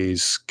 which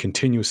is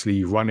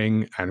continuously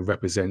running and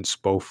represents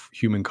both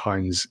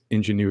humankind's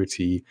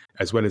ingenuity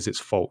as well as its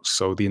faults.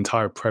 So the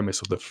entire premise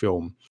of the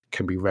film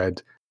can be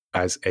read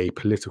as a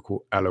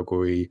political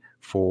allegory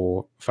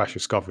for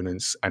fascist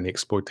governance and the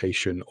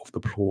exploitation of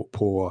the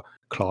poorer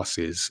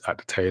classes at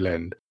the tail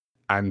end.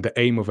 And the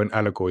aim of an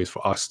allegory is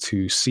for us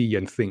to see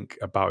and think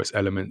about its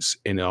elements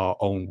in our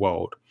own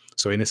world.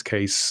 So in this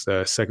case,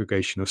 the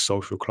segregation of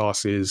social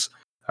classes,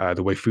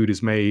 the way food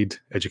is made,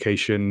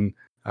 education,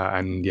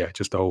 and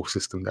just the whole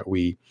system that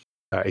we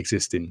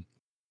exist in.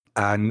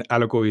 And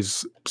allegory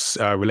is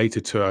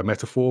related to a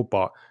metaphor,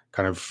 but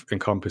kind of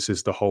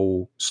encompasses the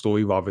whole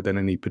story rather than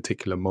any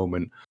particular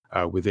moment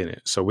within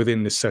it. So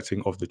within this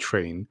setting of the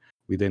train,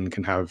 we then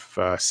can have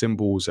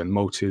symbols and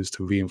motives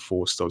to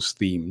reinforce those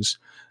themes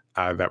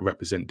that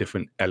represent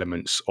different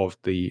elements of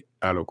the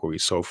allegory.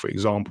 So for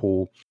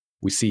example,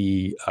 we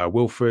see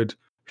Wilfred,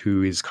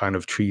 who is kind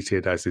of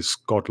treated as this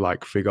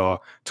godlike figure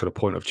to the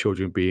point of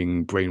children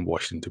being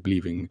brainwashed into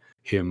believing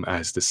him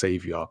as the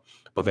savior.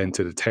 But then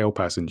to the tail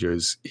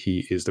passengers,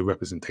 he is the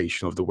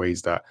representation of the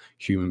ways that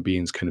human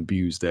beings can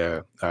abuse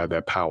their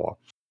power.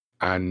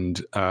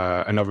 And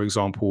another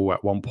example,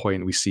 at one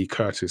point, we see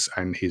Curtis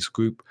and his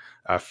group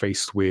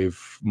faced with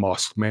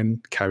masked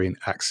men carrying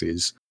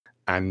axes,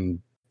 and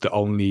the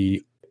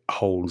only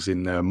holes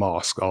in their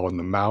mask are on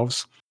the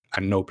mouths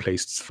and no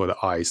place for the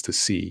eyes to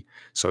see.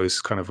 So it's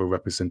kind of a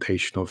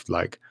representation of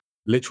like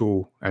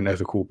literal and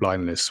ethical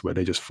blindness, where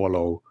they just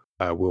follow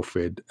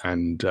Wilfred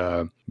and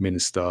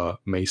Minister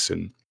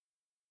Mason.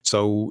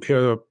 So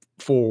here are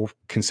 4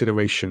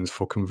 considerations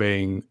for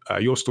conveying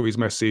your story's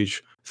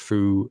message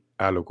through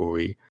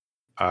allegory.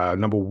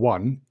 Number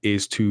 1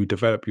 is to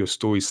develop your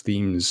story's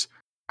themes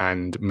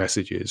and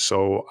messages.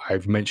 So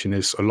I've mentioned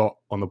this a lot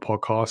on the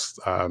podcast,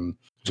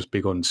 just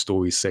big on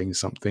stories saying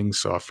something.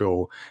 So I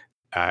feel,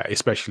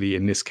 especially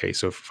in this case,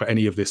 so for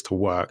any of this to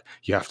work,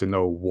 you have to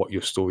know what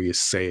your story is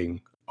saying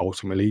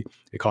ultimately.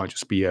 It can't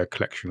just be a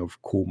collection of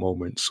cool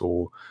moments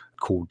or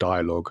cool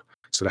dialogue.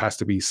 So there has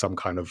to be some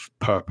kind of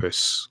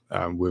purpose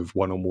with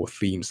one or more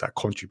themes that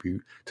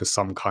contribute to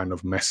some kind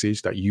of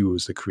message that you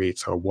as the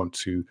creator want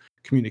to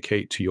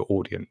communicate to your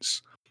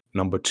audience.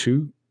 Number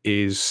two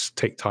is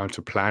take time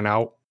to plan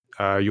out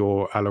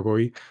your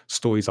allegory.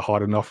 Stories are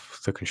hard enough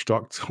to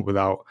construct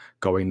without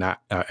going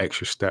that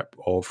extra step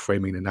of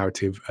framing the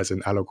narrative as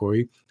an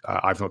allegory.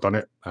 I've not done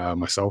it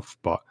myself,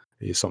 but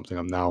it's something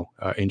I'm now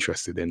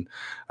interested in.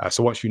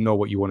 So once you know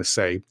what you want to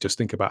say, just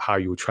think about how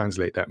you will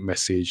translate that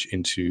message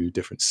into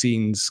different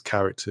scenes,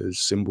 characters,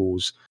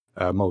 symbols,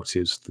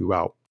 motives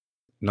throughout.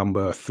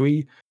 Number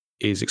three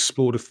is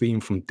explore the theme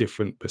from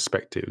different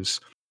perspectives.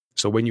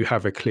 So when you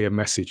have a clear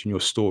message in your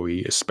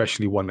story,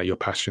 especially one that you're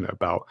passionate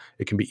about,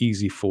 it can be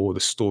easy for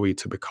the story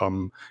to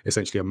become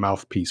essentially a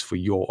mouthpiece for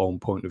your own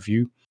point of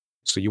view.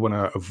 So you want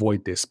to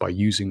avoid this by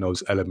using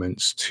those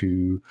elements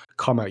to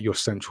come at your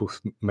central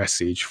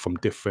message from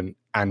different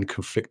and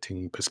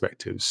conflicting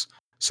perspectives.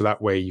 So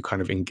that way you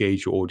kind of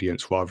engage your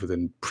audience rather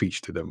than preach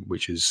to them,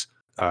 which is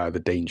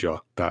the danger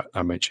that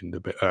I mentioned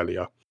a bit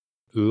earlier.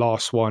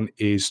 Last one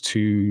is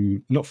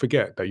to not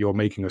forget that you're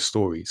making a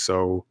story.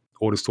 So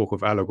all this talk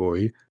of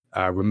allegory,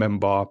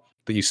 remember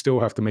that you still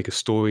have to make a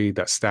story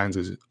that stands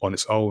on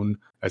its own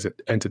as an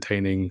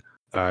entertaining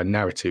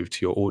narrative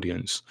to your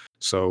audience.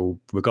 So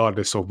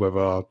regardless of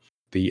whether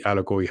the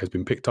allegory has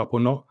been picked up or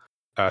not,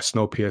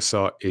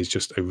 Snowpiercer is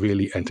just a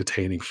really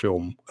entertaining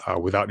film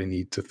without the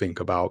need to think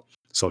about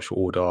social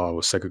order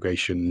or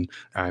segregation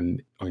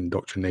and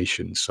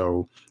indoctrination.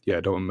 So yeah,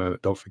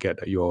 don't forget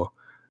that you're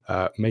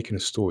making a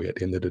story at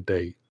the end of the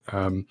day.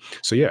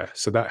 So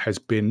that has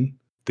been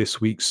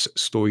this week's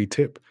story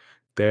tip.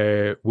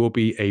 There will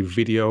be a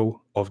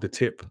video of the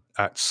tip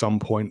at some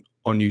point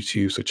on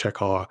YouTube, so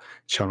check our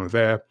channel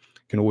there.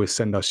 You can always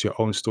send us your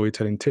own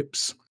storytelling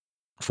tips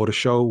for the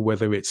show,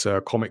 whether it's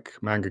a comic,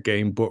 manga,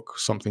 game, book,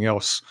 something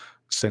else.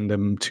 Send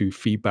them to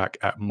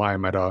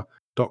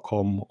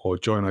feedback@mymatter.com or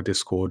join our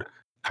Discord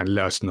and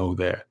let us know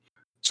there.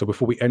 So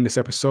before we end this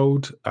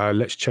episode,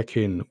 let's check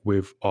in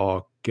with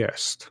our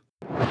guest.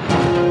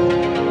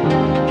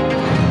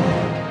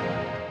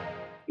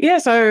 Yeah,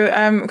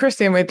 so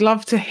Christian, we'd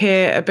love to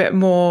hear a bit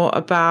more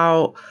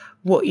about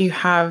what you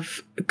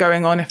have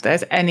going on, if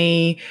there's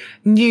any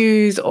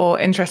news or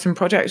interesting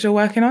projects you're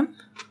working on.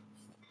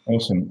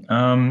 Awesome.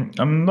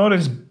 I'm not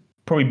as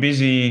probably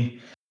busy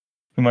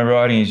with my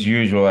writing as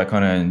usual. I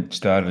kind of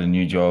started a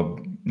new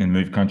job and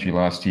moved country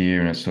last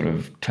year, and it's sort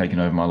of taken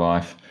over my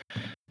life.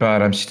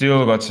 But I'm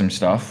still got some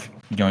stuff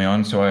going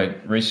on. So I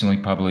recently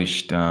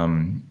published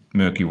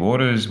Murky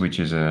Waters, which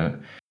is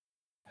an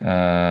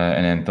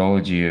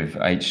anthology of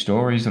 8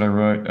 stories that I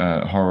wrote,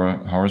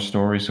 horror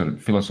stories, sort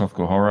of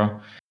philosophical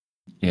horror.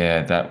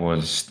 Yeah, that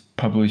was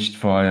published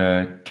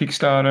via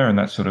Kickstarter, and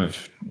that sort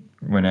of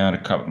went out a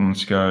couple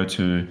months ago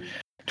to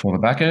all the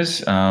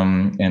backers.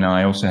 And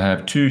I also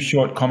have 2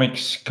 short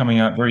comics coming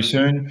out very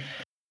soon.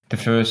 The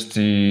first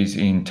is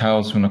in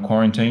Tales from the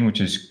Quarantine,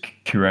 which is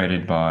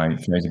curated by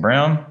Fraser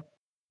Brown.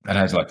 It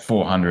has like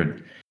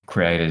 400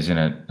 creators in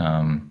it,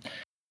 and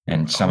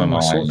some of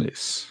mine. I saw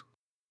this.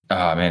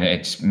 Man,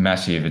 it's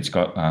massive. It's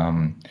got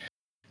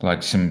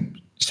like some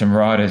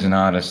writers and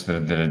artists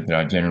that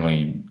I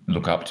generally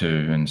look up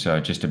to, and so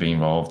just to be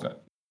involved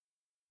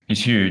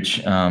is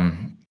huge.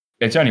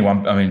 It's only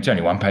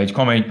one page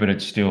comic, but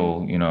it's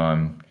still,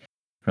 I'm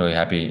really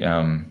happy.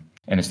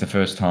 And it's the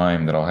first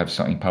time that I'll have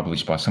something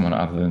published by someone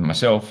other than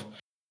myself.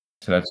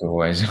 So that's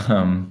always.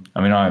 I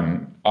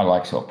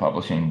like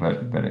self-publishing,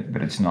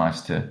 but it's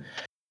nice to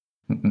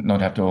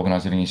not have to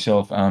organize it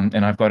yourself.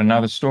 And I've got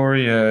another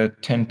story, a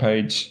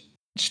 10-page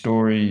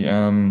story.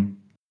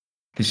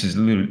 This is a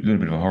little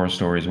bit of a horror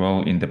story as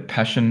well, in the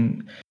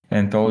Passion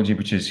anthology,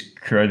 which is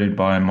created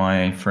by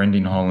my friend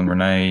in Holland,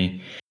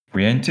 Renee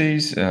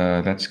Rientes.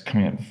 That's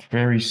coming out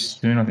very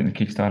soon. I think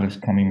the Kickstarter is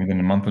coming within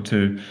a month or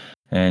two.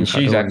 And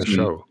she's actually the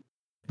show.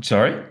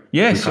 Sorry?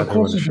 Yes, of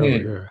course you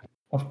did. Yeah.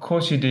 Of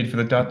course you did for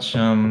the Dutch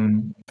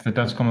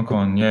Comic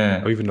Con,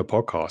 yeah. Or even the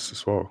podcast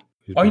as well.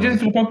 Oh, you did it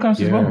for the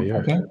podcast as well? Yeah.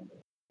 Okay.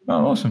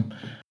 Oh, awesome.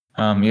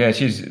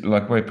 She's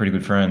like, we're pretty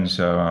good friends,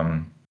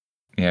 so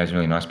it's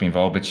really nice to be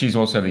involved. But she's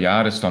also the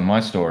artist on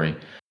my story,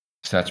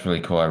 so that's really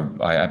cool.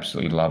 I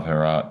absolutely love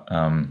her art.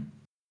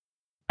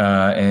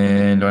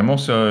 And I'm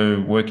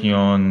also working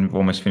on,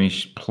 almost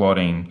finished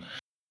plotting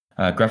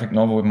a graphic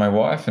novel with my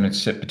wife, and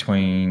it's set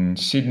between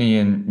Sydney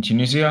and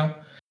Tunisia.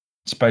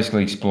 It's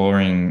basically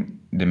exploring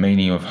the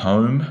meaning of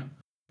home,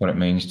 what it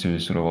means to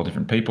sort of all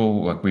different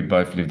people. Like, we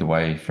both lived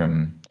away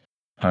from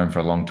home for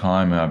a long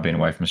time. I've been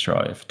away from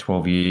Australia for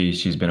 12 years.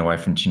 She's been away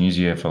from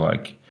Tunisia for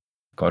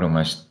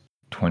almost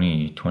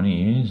 20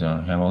 years.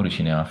 How old is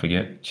she now? I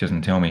forget. She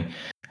doesn't tell me.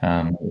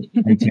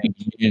 18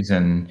 years,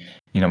 and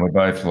we're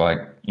both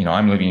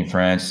I'm living in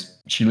France.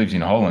 She lives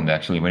in Holland.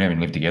 Actually, we don't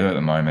even live together at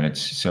the moment.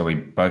 So we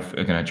both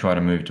are going to try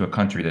to move to a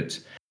country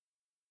that's,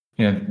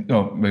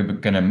 we're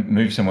going to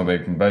move somewhere where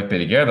we can both be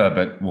together,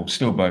 but we'll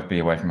still both be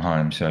away from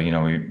home. So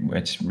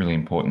it's really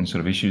important sort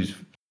of issues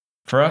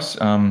for us.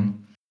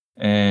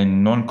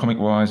 And non-comic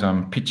wise,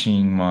 I'm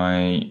pitching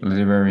my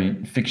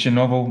literary fiction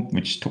novel,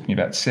 which took me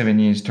about 7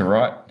 years to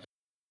write.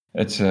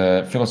 It's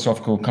a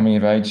philosophical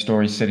coming-of-age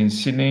story set in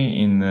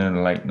Sydney in the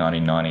late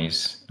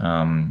 1990s.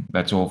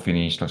 That's all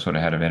finished. I sort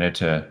of had an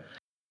editor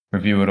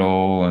review it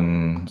all,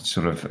 and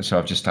so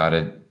I've just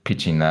started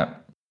pitching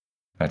that.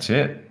 That's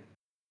it.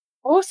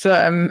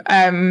 Awesome.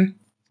 And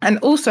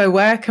also,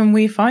 where can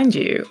we find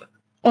you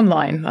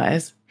online, that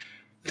is?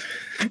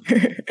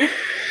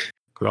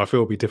 I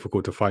feel it'll be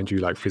difficult to find you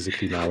like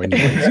physically now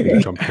anyway, so you're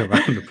jumping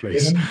around the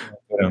place.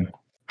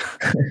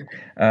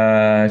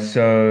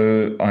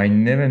 So I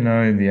never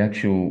know the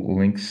actual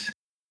links.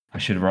 I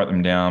should write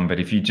them down, but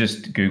if you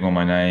just Google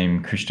my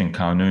name, Christian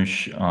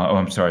Carnouche,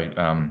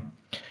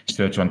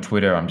 search on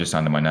Twitter, I'm just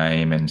under my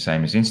name, and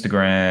same as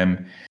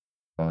Instagram.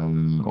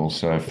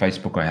 Also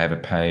Facebook, I have a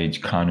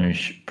page,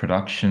 Carnouche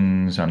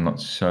Productions. I'm not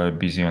so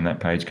busy on that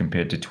page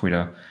compared to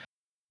Twitter.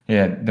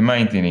 Yeah, the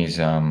main thing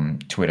is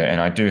Twitter, and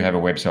I do have a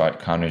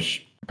website,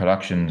 Carnouche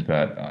Productions,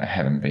 but I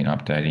haven't been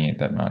updating it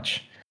that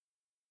much.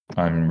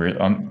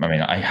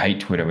 I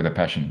hate Twitter with a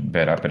passion,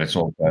 but it's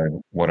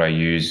also what I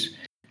use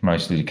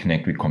mostly to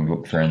connect with comic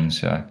book friends.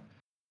 So.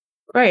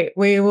 Great.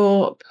 We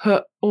will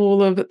put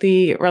all of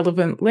the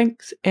relevant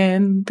links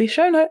in the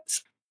show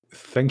notes.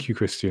 Thank you,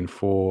 Christian,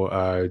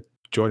 for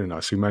joining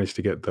us. We managed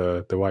to get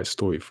the right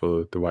story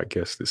for the right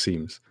guest, it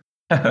seems.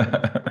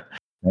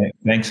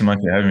 Thanks so much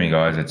for having me,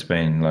 guys. It's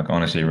been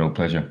honestly a real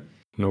pleasure.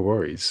 No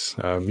worries.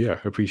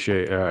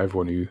 Appreciate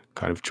everyone who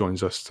kind of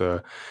joins us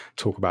to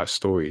talk about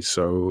stories.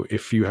 So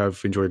if you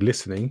have enjoyed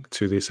listening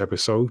to this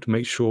episode,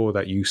 make sure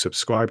that you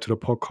subscribe to the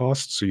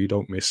podcast so you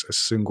don't miss a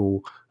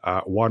single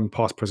one,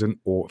 past, present,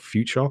 or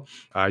future.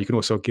 You can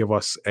also give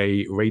us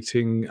a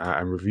rating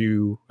and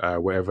review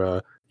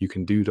wherever you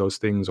can do those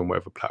things on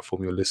whatever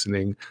platform you're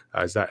listening,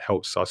 as that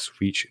helps us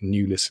reach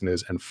new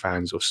listeners and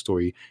fans of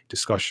story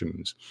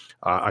discussions.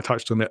 I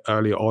touched on it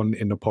earlier on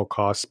in the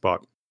podcast,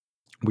 but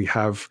we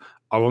have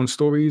our own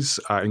stories,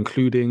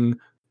 including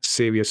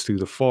Sirius Through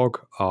the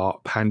Fog, our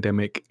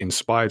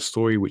pandemic-inspired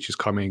story, which is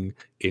coming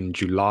in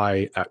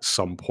July at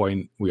some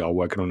point. We are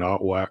working on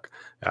artwork.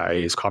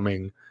 It is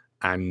coming.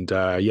 And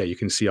you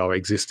can see our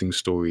existing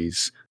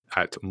stories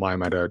at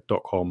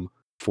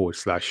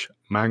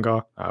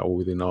mymatter.com/manga, all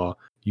within our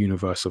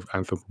universe of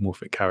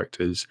anthropomorphic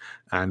characters.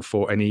 And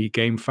for any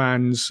game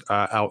fans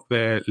out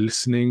there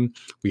listening,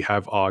 we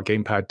have our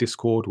Gamepad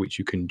Discord, which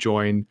you can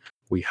join.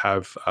 We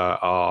have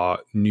our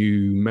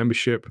new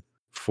membership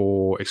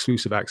for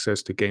exclusive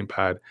access to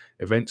Gamepad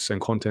events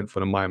and content for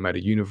the My Matter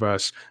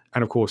universe.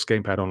 And of course,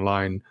 Gamepad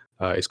Online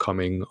is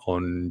coming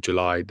on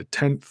July the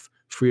 10th.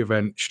 Free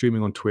event,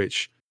 streaming on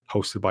Twitch,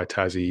 hosted by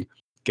Tazzy,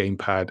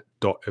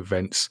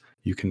 gamepad.events.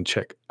 You can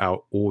check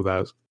out all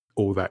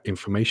that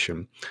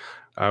information.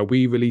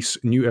 We release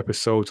new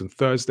episodes on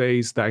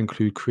Thursdays that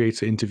include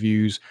creator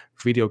interviews,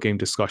 video game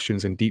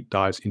discussions, and deep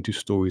dives into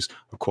stories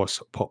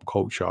across pop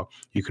culture.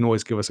 You can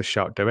always give us a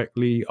shout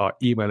directly. Our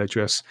email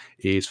address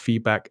is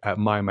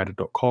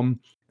feedback@mymatter.com,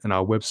 and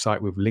our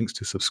website with links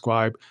to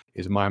subscribe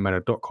is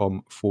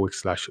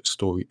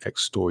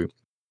mymatter.com/storyxstory.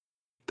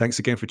 Thanks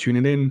again for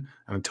tuning in,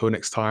 and until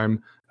next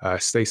time,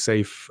 stay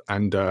safe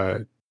and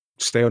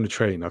stay on the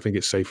train. I think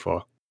it's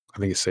safer. I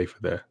think it's safer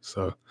there.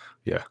 So,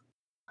 yeah.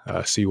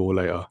 See you all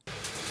later.